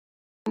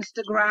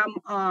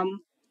Instagram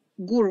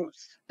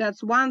gurus.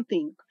 That's one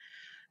thing.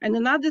 And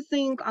another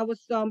thing, I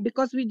was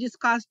because we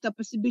discussed the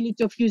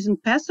possibility of using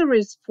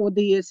pessaries for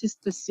the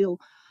cystocele,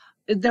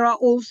 there are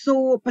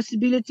also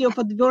possibility of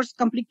adverse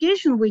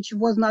complication which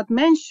was not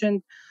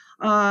mentioned,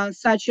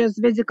 such as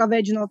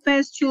vesicovaginal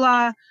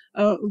fistula,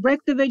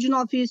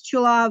 rectovaginal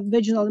fistula,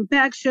 vaginal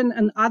impaction,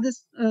 and other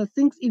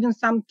things, even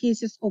some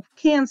cases of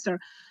cancer.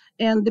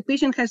 And the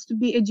patient has to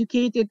be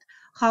educated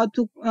how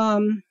to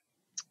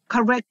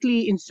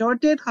correctly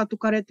insert it, how to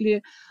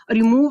correctly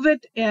remove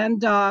it,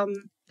 and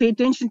pay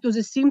attention to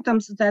the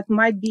symptoms that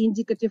might be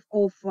indicative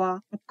of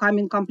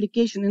upcoming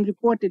complication and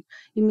report it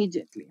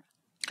immediately.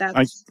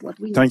 That's what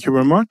we need. Thank you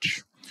very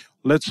much.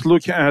 Let's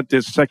look at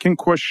the second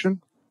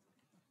question.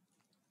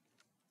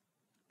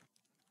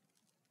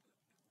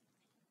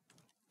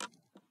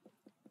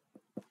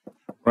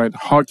 Right.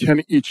 How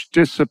can each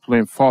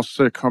discipline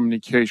foster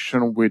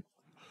communication with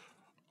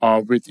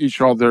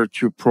each other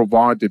to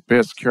provide the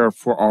best care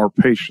for our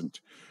patient?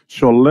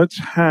 So let's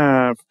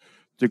have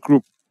the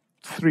group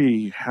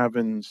 3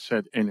 haven't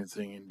said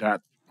anything in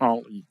that.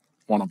 Well,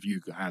 one of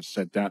you has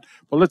said that,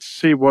 but let's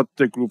see what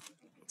the group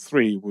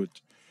 3 would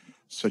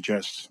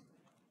suggest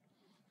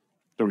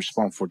the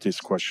response for this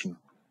question.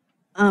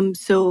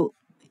 So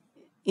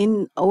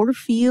in our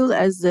field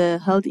as a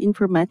health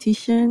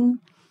informatician,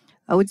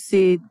 I would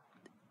say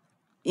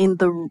in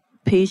the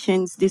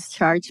patient's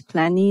discharge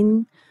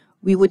planning,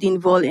 we would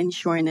involve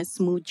ensuring a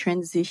smooth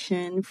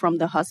transition from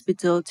the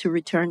hospital to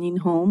returning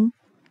home.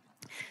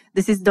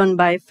 This is done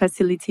by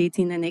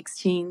facilitating an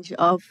exchange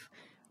of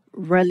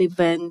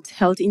relevant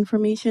health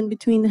information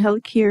between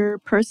healthcare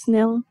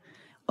personnel,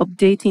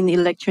 updating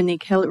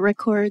electronic health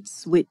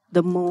records with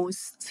the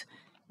most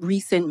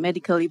recent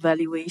medical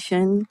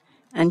evaluation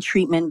and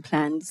treatment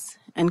plans,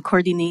 and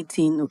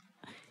coordinating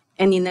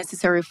any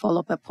necessary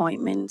follow-up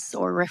appointments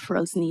or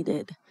referrals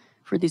needed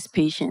for this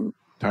patient.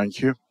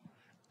 Thank you.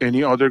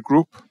 Any other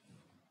group?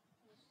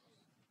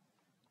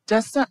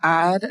 Just to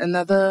add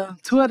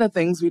two other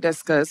things we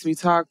discussed, we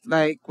talked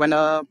like when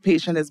a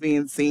patient is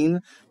being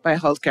seen by a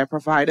healthcare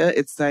provider,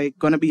 it's like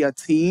going to be a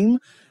team.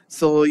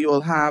 So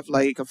you'll have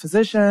like a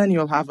physician,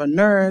 you'll have a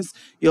nurse,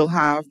 you'll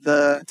have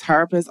the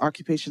therapist,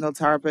 occupational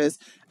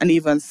therapist, and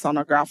even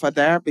sonographer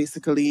there,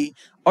 basically,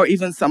 or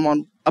even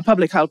a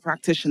public health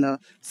practitioner.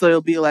 So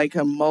it'll be like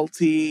a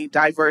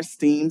multi-diverse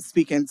team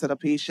speaking to the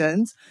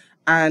patient.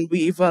 And we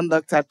even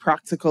looked at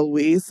practical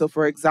ways. So,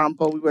 for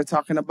example, we were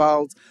talking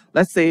about,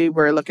 let's say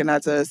we're looking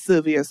at a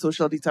survey, a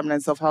social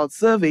determinants of health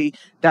survey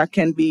that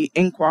can be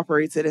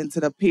incorporated into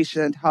the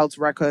patient health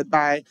record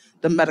by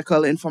the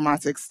medical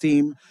informatics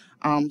team.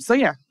 So,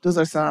 yeah, those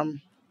are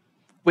some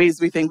ways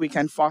we think we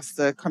can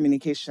foster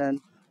communication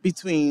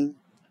between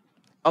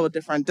our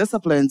different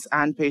disciplines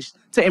and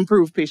to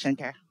improve patient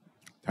care.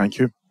 Thank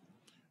you.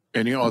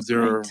 Any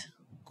other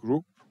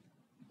group?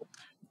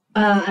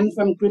 I'm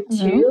from Group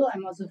 2.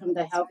 I'm also from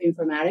the Health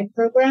Informatics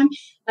program.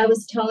 I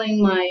was telling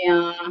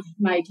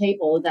my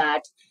table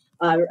that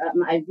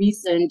my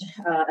recent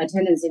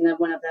attendance in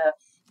one of the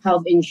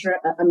health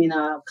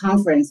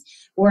conference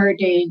where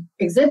they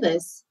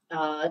exhibit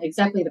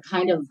exactly the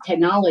kind of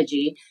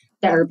technology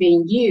that are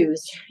being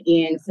used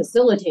in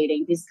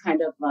facilitating this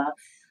kind of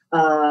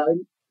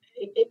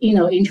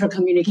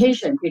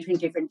intercommunication between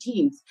different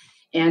teams.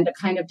 And the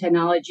kind of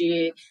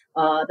technology,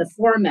 the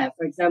format,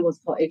 for example, is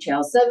called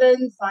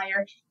HL7,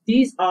 FIRE.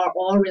 These are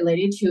all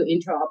related to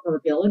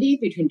interoperability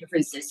between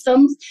different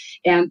systems.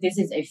 And this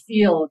is a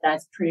field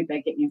that's pretty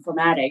big in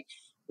informatics,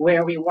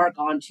 where we work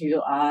on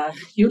to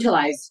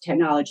utilize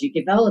technology,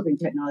 developing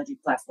technology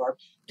platform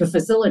to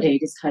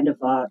facilitate this kind of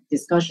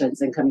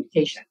discussions and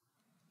communication.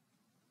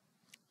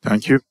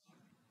 Thank you.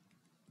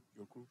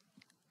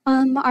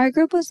 Our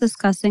group was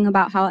discussing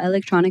about how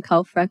electronic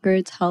health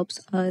records helps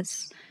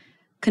us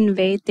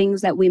convey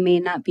things that we may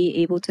not be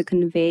able to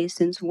convey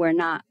since we're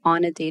not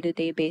on a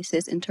day-to-day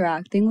basis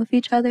interacting with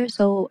each other.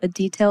 So a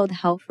detailed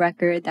health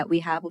record that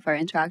we have with our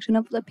interaction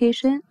of the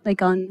patient,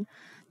 like on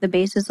the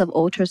basis of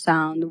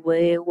ultrasound,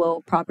 we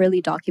will properly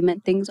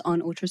document things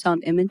on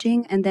ultrasound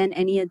imaging, and then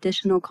any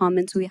additional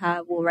comments we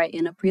have, we'll write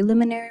in a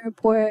preliminary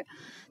report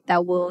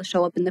that will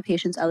show up in the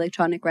patient's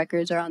electronic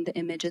records or on the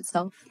image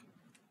itself.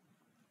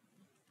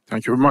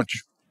 Thank you very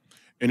much.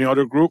 Any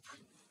other group?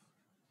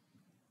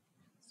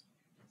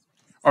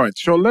 All right,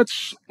 so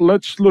let's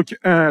look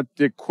at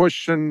the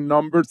question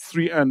number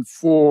 3 and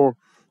 4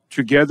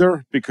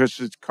 together, because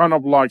it's kind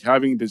of like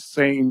having the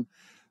same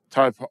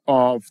type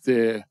of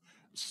the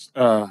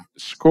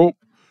scope.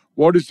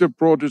 What is the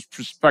broadest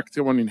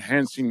perspective on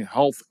enhancing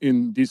health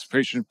in this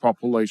patient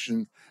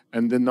population?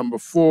 And then number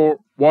 4,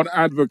 what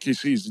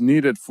advocacy is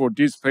needed for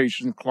this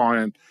patient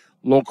client,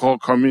 local,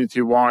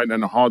 community-wide,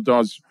 and how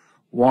does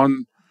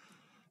we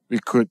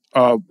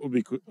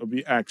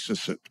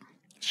access it?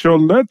 So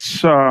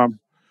let's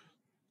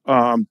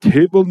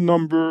table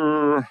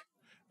number,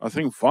 I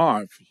think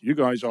 5. You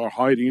guys are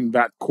hiding in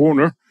that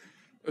corner.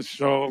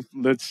 So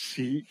let's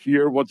see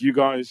here what you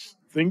guys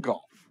think of.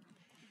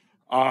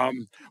 I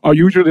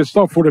usually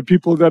stop for the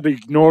people that are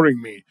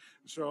ignoring me.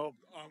 So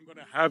I'm going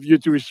to have you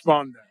to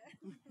respond then.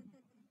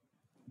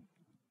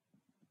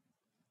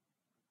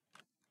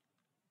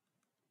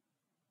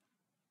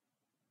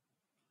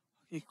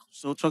 Okay,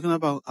 so talking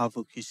about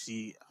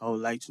advocacy, I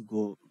would like to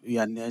go, we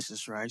are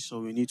nurses, right? So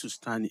we need to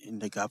stand in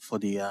the gap for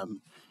the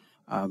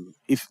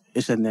if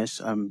it's a nurse,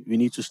 we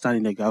need to stand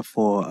in the gap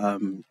for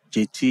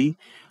JT.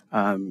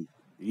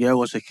 Here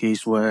was a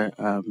case where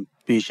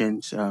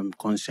patient's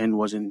concern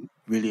wasn't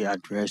really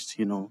addressed,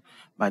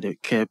 by the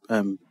care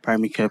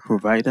primary care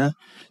provider.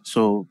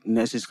 So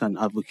nurses can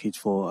advocate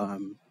for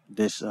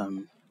this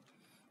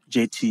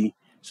JT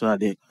so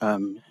that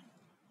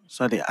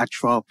the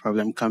actual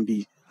problem can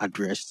be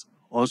addressed.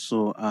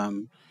 Also,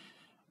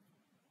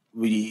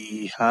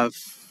 we have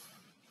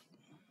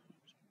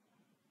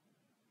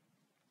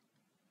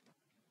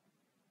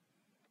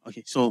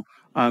okay. So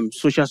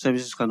social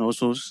services can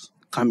also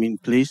come in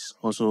place.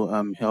 Also,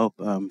 help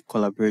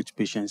collaborate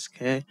patients'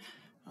 care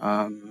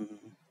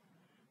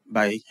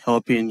by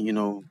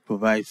helping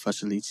provide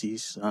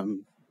facilities.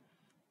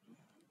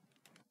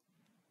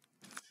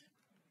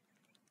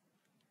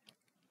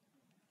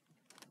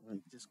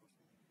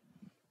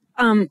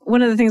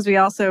 One of the things we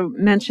also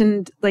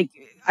mentioned, like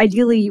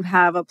ideally you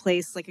have a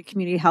place like a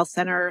community health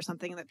center or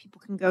something that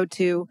people can go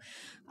to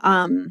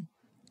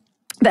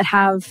that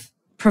have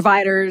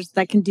providers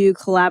that can do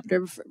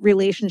collaborative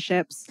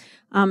relationships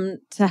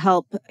to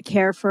help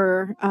care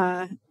for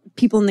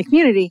people in the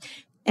community.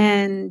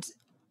 And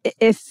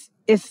if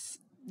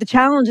the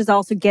challenge is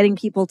also getting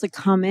people to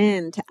come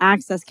in to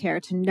access care,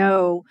 to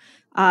know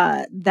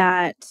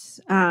that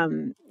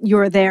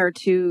you're there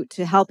to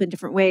help in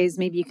different ways.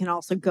 Maybe you can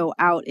also go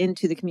out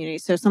into the community.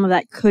 So some of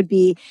that could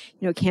be,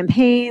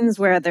 campaigns,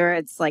 whether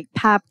it's like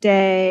PAP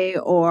Day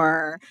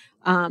or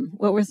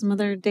what were some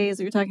other days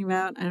that you were talking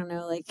about? I don't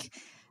know, like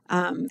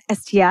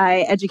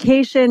STI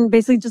education,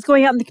 basically just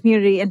going out in the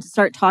community and to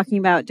start talking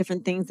about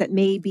different things that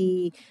may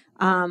be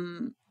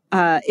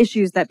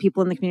issues that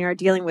people in the community are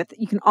dealing with.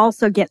 You can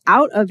also get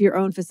out of your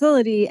own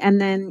facility and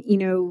then,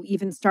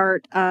 even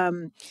start,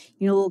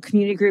 little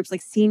community groups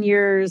like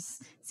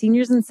seniors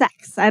and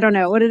sex. I don't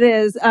know what it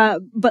is,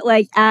 but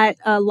like at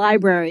a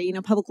library,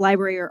 public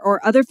library or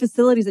other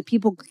facilities that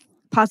people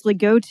possibly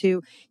go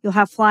to, you'll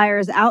have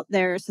flyers out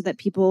there so that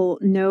people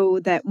know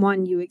that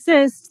one, you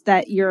exist,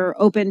 that you're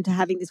open to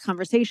having these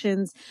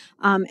conversations,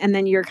 and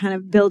then you're kind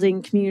of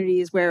building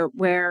communities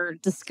where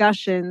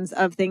discussions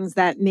of things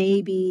that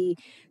may be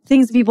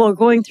things people are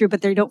going through,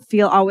 but they don't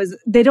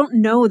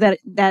know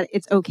that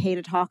it's okay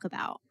to talk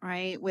about,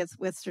 right, with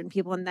certain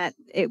people, and that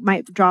it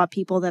might draw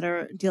people that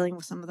are dealing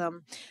with some of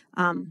them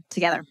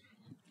together.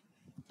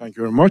 Thank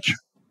you very much.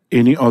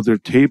 Any other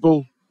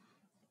table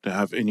to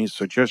have any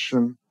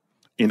suggestion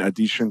in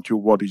addition to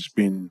what is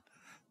being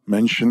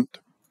mentioned?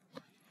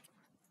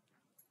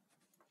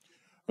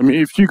 I mean,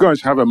 if you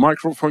guys have a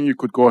microphone, you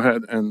could go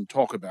ahead and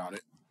talk about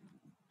it.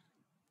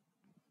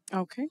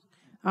 Okay.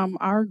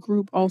 Our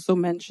group also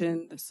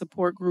mentioned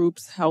support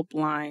groups,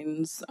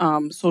 helplines,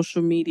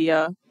 social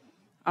media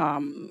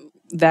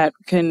that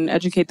can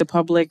educate the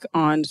public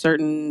on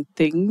certain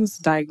things,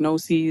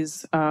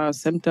 diagnoses,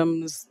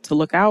 symptoms to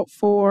look out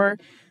for.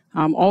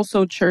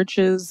 Also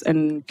churches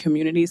and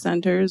community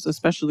centers,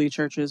 especially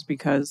churches,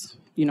 because,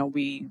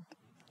 we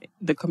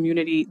the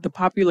community, the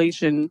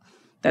population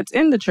that's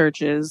in the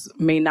churches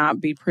may not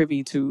be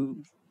privy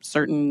to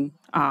certain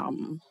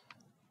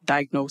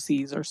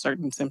diagnoses or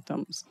certain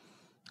symptoms.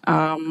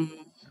 What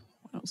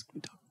else can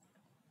we talk?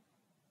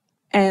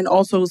 And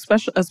also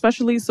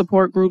especially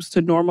support groups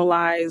to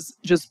normalize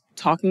just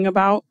talking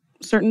about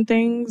certain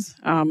things,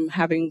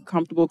 having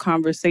comfortable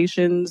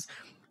conversations,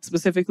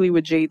 specifically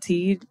with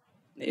JT.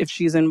 If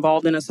she's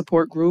involved in a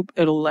support group,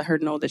 it'll let her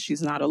know that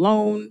she's not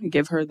alone,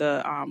 give her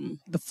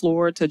the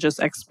floor to just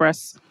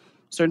express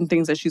certain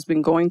things that she's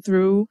been going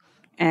through,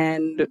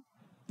 and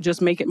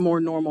just make it more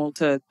normal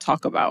to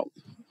talk about.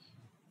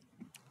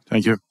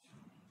 Thank you.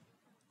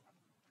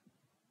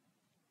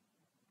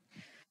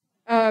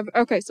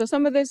 Okay, so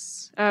some of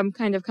this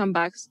kind of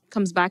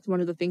comes back to one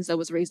of the things that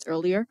was raised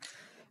earlier.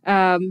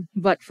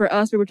 But for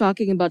us, we were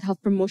talking about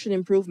health promotion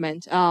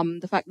improvement,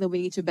 the fact that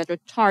we need to better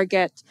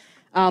target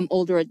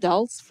older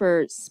adults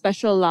for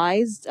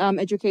specialized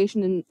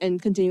education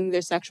and continuing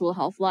their sexual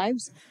health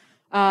lives.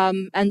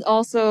 And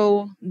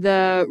also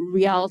the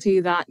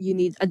reality that you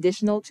need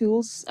additional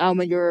tools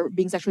when you're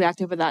being sexually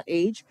active at that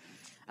age.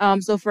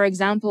 So for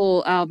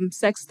example,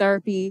 sex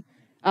therapy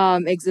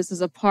exists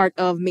as a part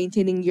of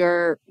maintaining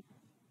your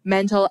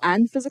mental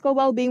and physical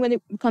well-being when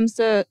it comes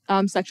to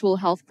sexual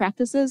health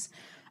practices.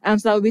 So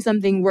that would be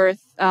something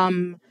worth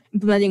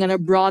implementing on a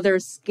broader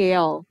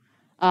scale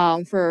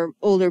for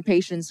older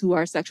patients who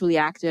are sexually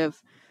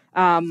active.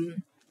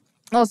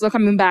 Also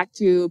coming back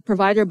to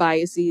provider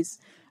biases.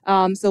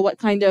 So what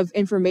kind of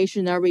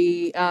information are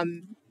we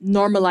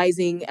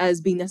normalizing as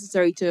being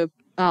necessary to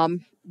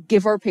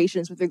give our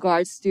patients with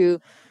regards to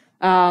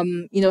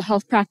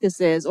health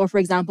practices, or for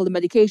example, the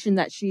medication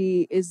that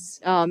she is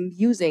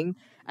using,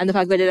 and the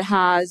fact that it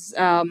has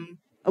a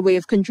way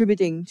of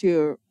contributing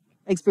to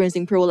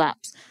experiencing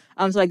prolapse.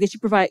 So like,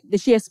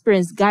 did she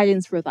experience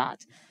guidance for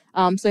that?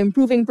 So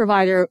improving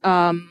provider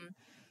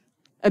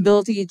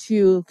ability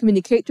to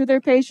communicate to their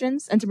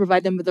patients and to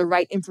provide them with the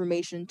right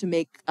information to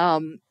make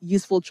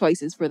useful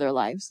choices for their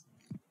lives.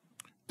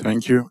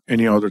 Thank you.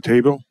 Any other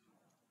table?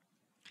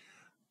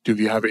 Do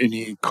we have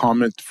any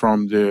comment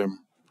from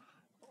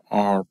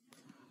our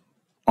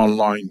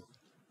online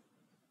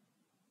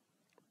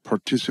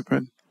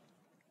participant?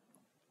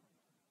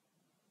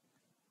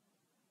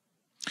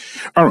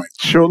 All right,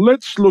 so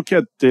let's look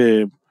at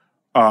the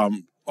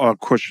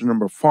question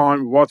number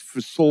 5. What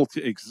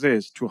facility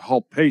exists to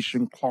help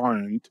patient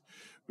client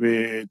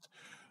with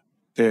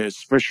the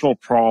special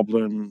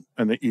problem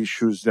and the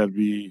issues that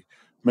we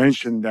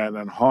mentioned, that,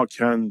 and how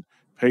can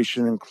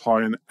patient and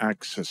client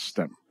access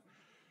them?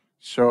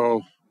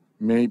 So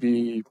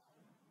maybe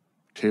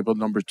table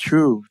number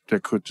 2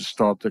 that could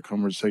start the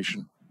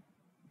conversation.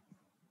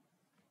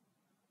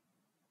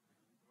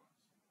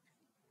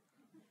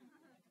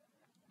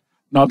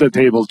 Not the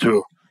table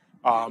 2.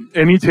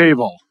 Any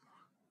table.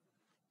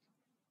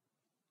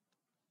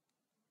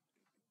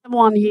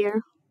 One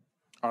here.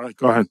 All right,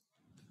 go ahead.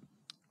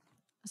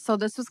 So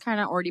this was kind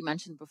of already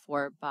mentioned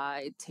before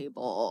by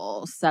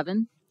table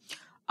 7,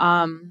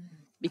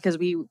 because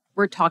we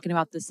were talking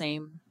about the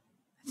same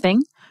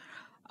thing.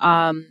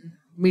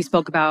 We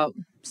spoke about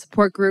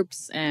support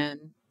groups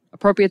and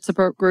appropriate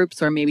support groups,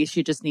 or maybe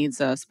she just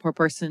needs a support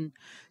person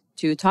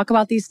to talk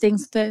about these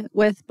things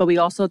with. But we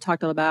also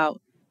talked about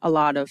a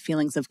lot of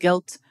feelings of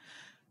guilt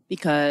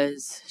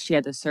because she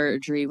had the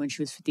surgery when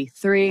she was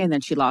 53, and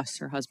then she lost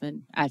her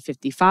husband at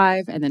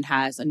 55, and then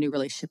has a new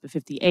relationship at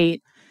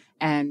 58.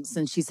 And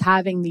since she's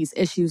having these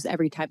issues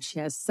every time she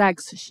has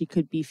sex, she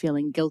could be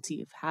feeling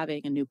guilty of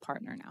having a new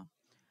partner now.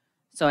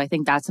 So I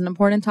think that's an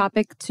important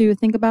topic to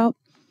think about.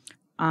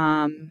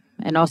 And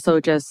also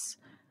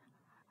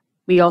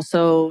we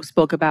also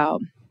spoke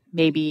about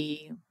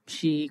maybe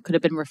she could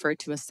have been referred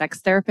to a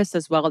sex therapist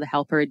as well to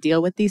help her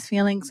deal with these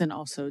feelings, and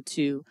also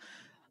to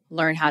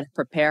learn how to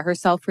prepare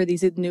herself for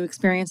these new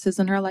experiences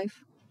in her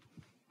life.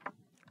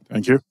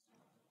 Thank you.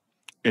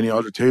 Any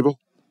other table?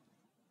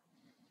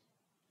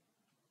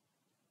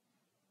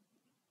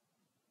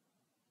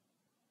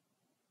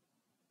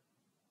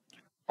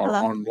 Our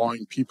Hello.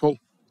 online people?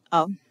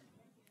 Oh.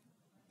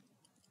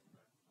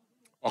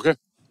 Okay,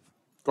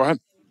 go ahead.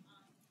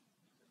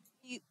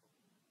 We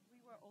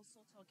were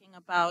also talking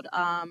about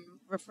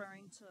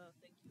referring to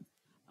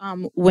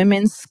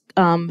women's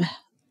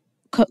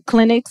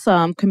clinics,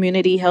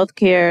 community health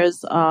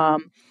cares,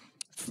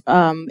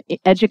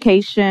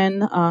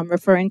 education,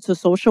 referring to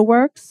social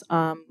works,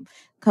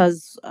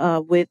 because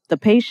with the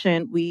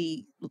patient,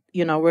 we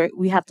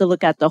have to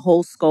look at the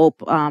whole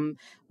scope,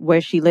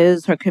 where she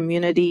lives, her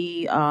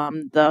community,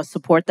 the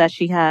support that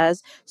she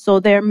has. So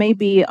there may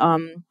be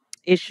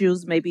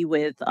issues maybe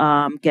with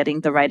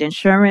getting the right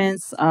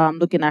insurance,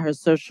 looking at her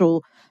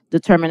social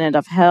determinant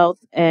of health,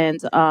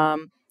 and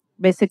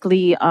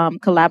basically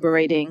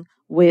collaborating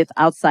with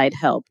outside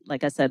help,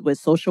 like I said, with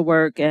social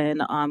work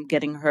and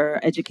getting her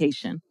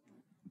education.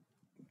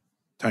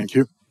 Thank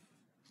you.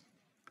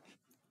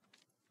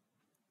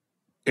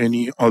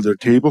 Any other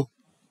table?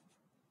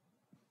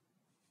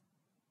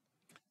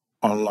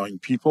 Online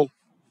people?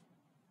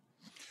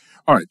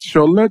 All right,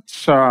 so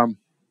let's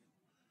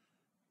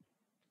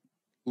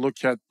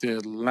look at the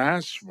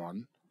last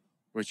one,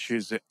 which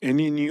is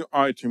any new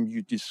item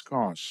you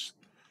discussed,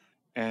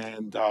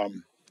 and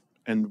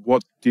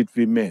what did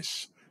we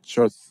miss?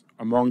 So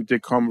among the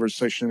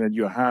conversation that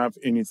you have,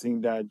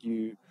 anything that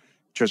you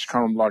just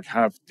kind of like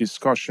have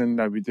discussion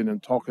that we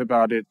didn't talk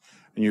about it,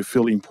 and you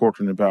feel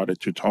important about it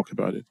to talk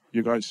about it,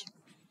 you guys?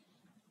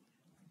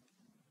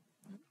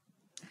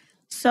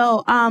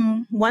 So,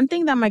 one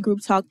thing that my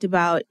group talked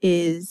about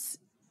is,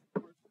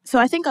 so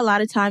I think a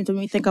lot of times when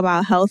we think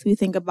about health, we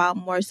think about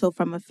more so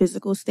from a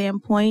physical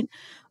standpoint,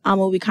 where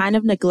we kind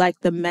of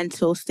neglect the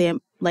mental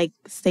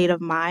state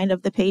of mind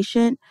of the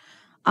patient.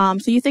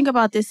 So you think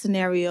about this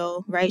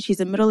scenario, right?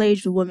 She's a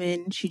middle-aged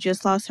woman. She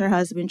just lost her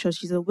husband, so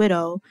she's a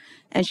widow,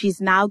 and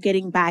she's now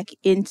getting back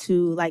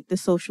into like the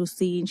social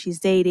scene. She's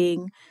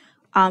dating.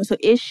 So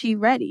is she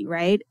ready,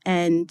 right?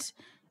 And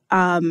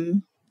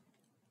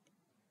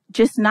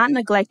just not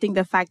neglecting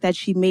the fact that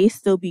she may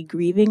still be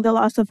grieving the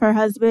loss of her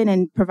husband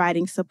and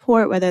providing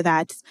support, whether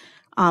that's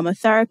a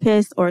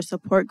therapist or a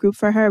support group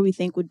for her, we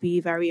think would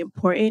be very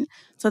important,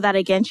 so that,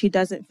 again, she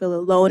doesn't feel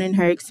alone in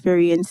her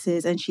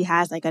experiences and she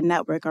has like a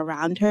network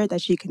around her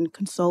that she can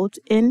consult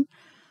in.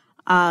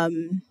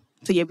 So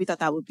yeah, we thought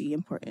that would be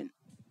important.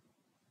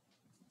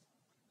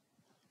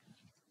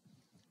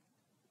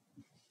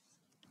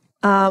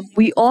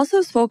 We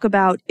also spoke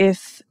about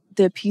if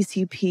the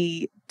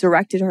PCP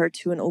directed her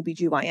to an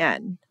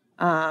OBGYN.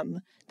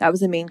 That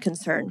was a main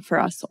concern for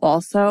us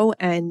also.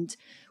 And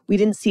we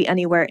didn't see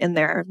anywhere in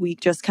there. We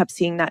just kept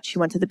seeing that she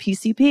went to the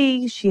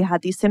PCP, she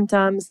had these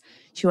symptoms,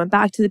 she went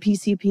back to the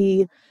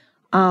PCP.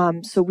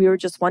 So we were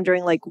just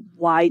wondering, like,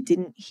 why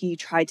didn't he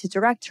try to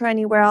direct her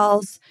anywhere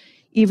else?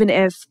 Even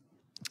if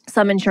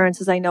some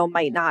insurances I know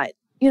might not,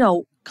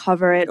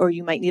 cover it, or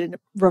you might need a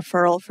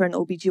referral for an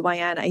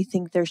OBGYN. I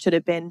think there should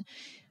have been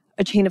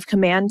a chain of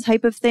command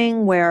type of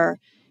thing where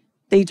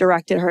they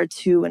directed her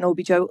to an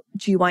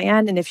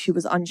OBGYN, and if she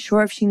was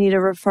unsure if she needed a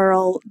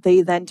referral,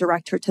 they then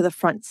direct her to the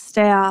front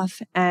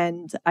staff.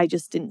 And I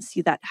just didn't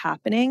see that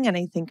happening. And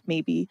I think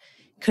maybe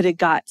could have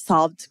got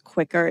solved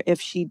quicker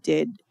if she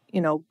did,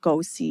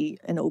 go see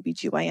an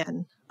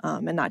OBGYN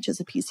and not just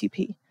a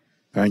PCP.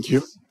 Thank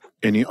you.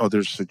 Any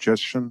other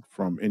suggestion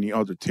from any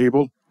other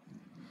table?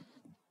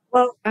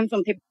 Well, I'm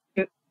from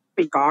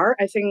regard.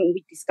 I think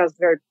we discussed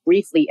very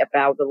briefly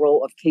about the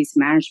role of case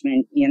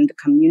management in the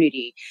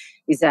community.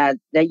 Is that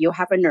you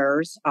have a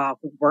nurse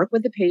who work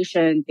with the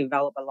patient,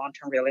 develop a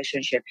long-term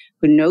relationship,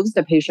 who knows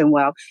the patient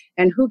well,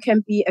 and who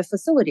can be a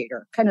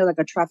facilitator, kind of like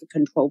a traffic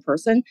control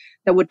person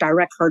that would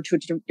direct her to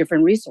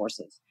different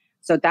resources.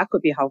 So that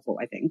could be helpful,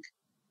 I think.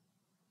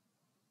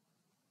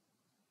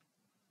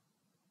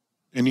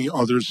 Any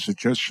other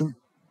suggestion?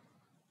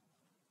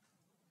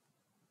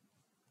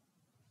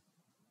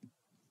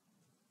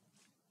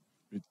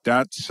 With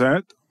that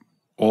said,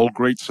 all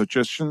great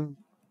suggestion,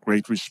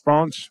 great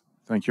response.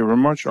 Thank you very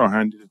much. I'll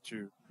hand it to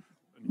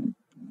you.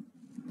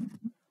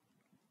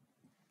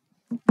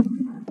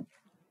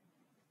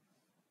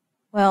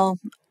 Well,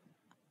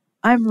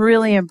 I'm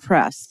really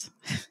impressed.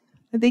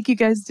 I think you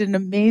guys did an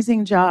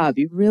amazing job.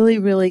 You really,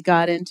 really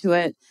got into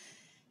it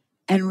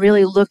and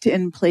really looked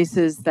in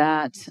places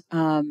that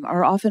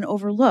are often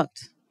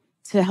overlooked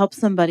to help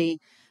somebody,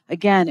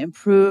 again,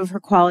 improve her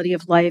quality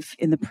of life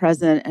in the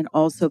present and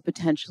also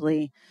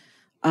potentially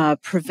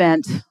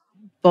prevent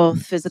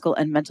both physical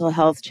and mental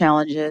health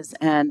challenges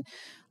and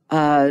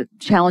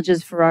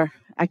challenges for our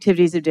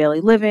activities of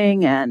daily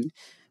living and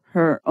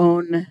her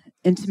own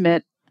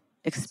intimate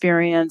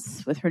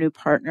experience with her new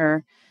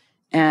partner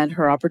and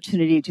her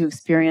opportunity to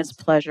experience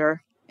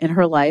pleasure in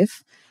her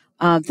life.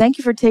 Thank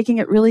you for taking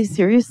it really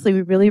seriously.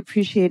 We really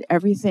appreciate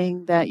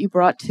everything that you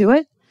brought to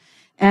it.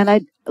 And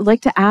I'd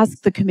like to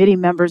ask the committee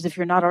members, if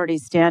you're not already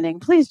standing,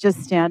 please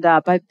just stand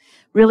up. I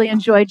really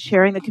enjoyed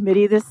chairing the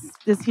committee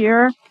this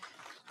year.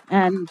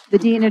 And the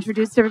dean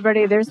introduced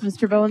everybody. There's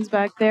Mr. Bones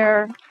back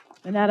there.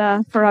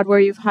 Vanetta, Farhad, where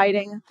are you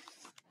hiding?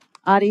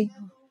 Adi?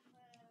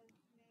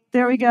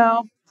 There we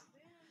go.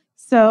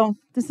 So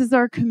this is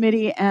our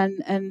committee,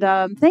 and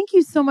thank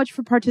you so much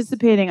for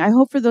participating. I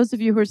hope for those of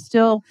you who are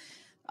still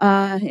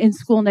in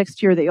school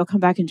next year that you'll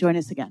come back and join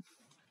us again.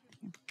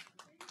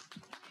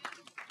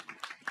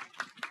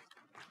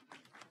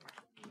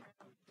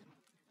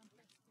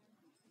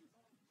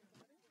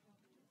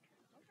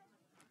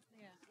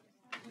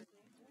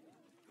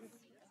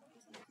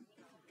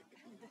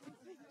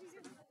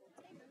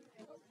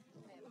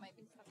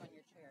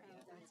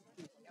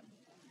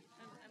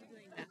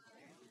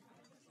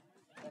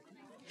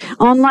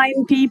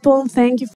 Online people, thank you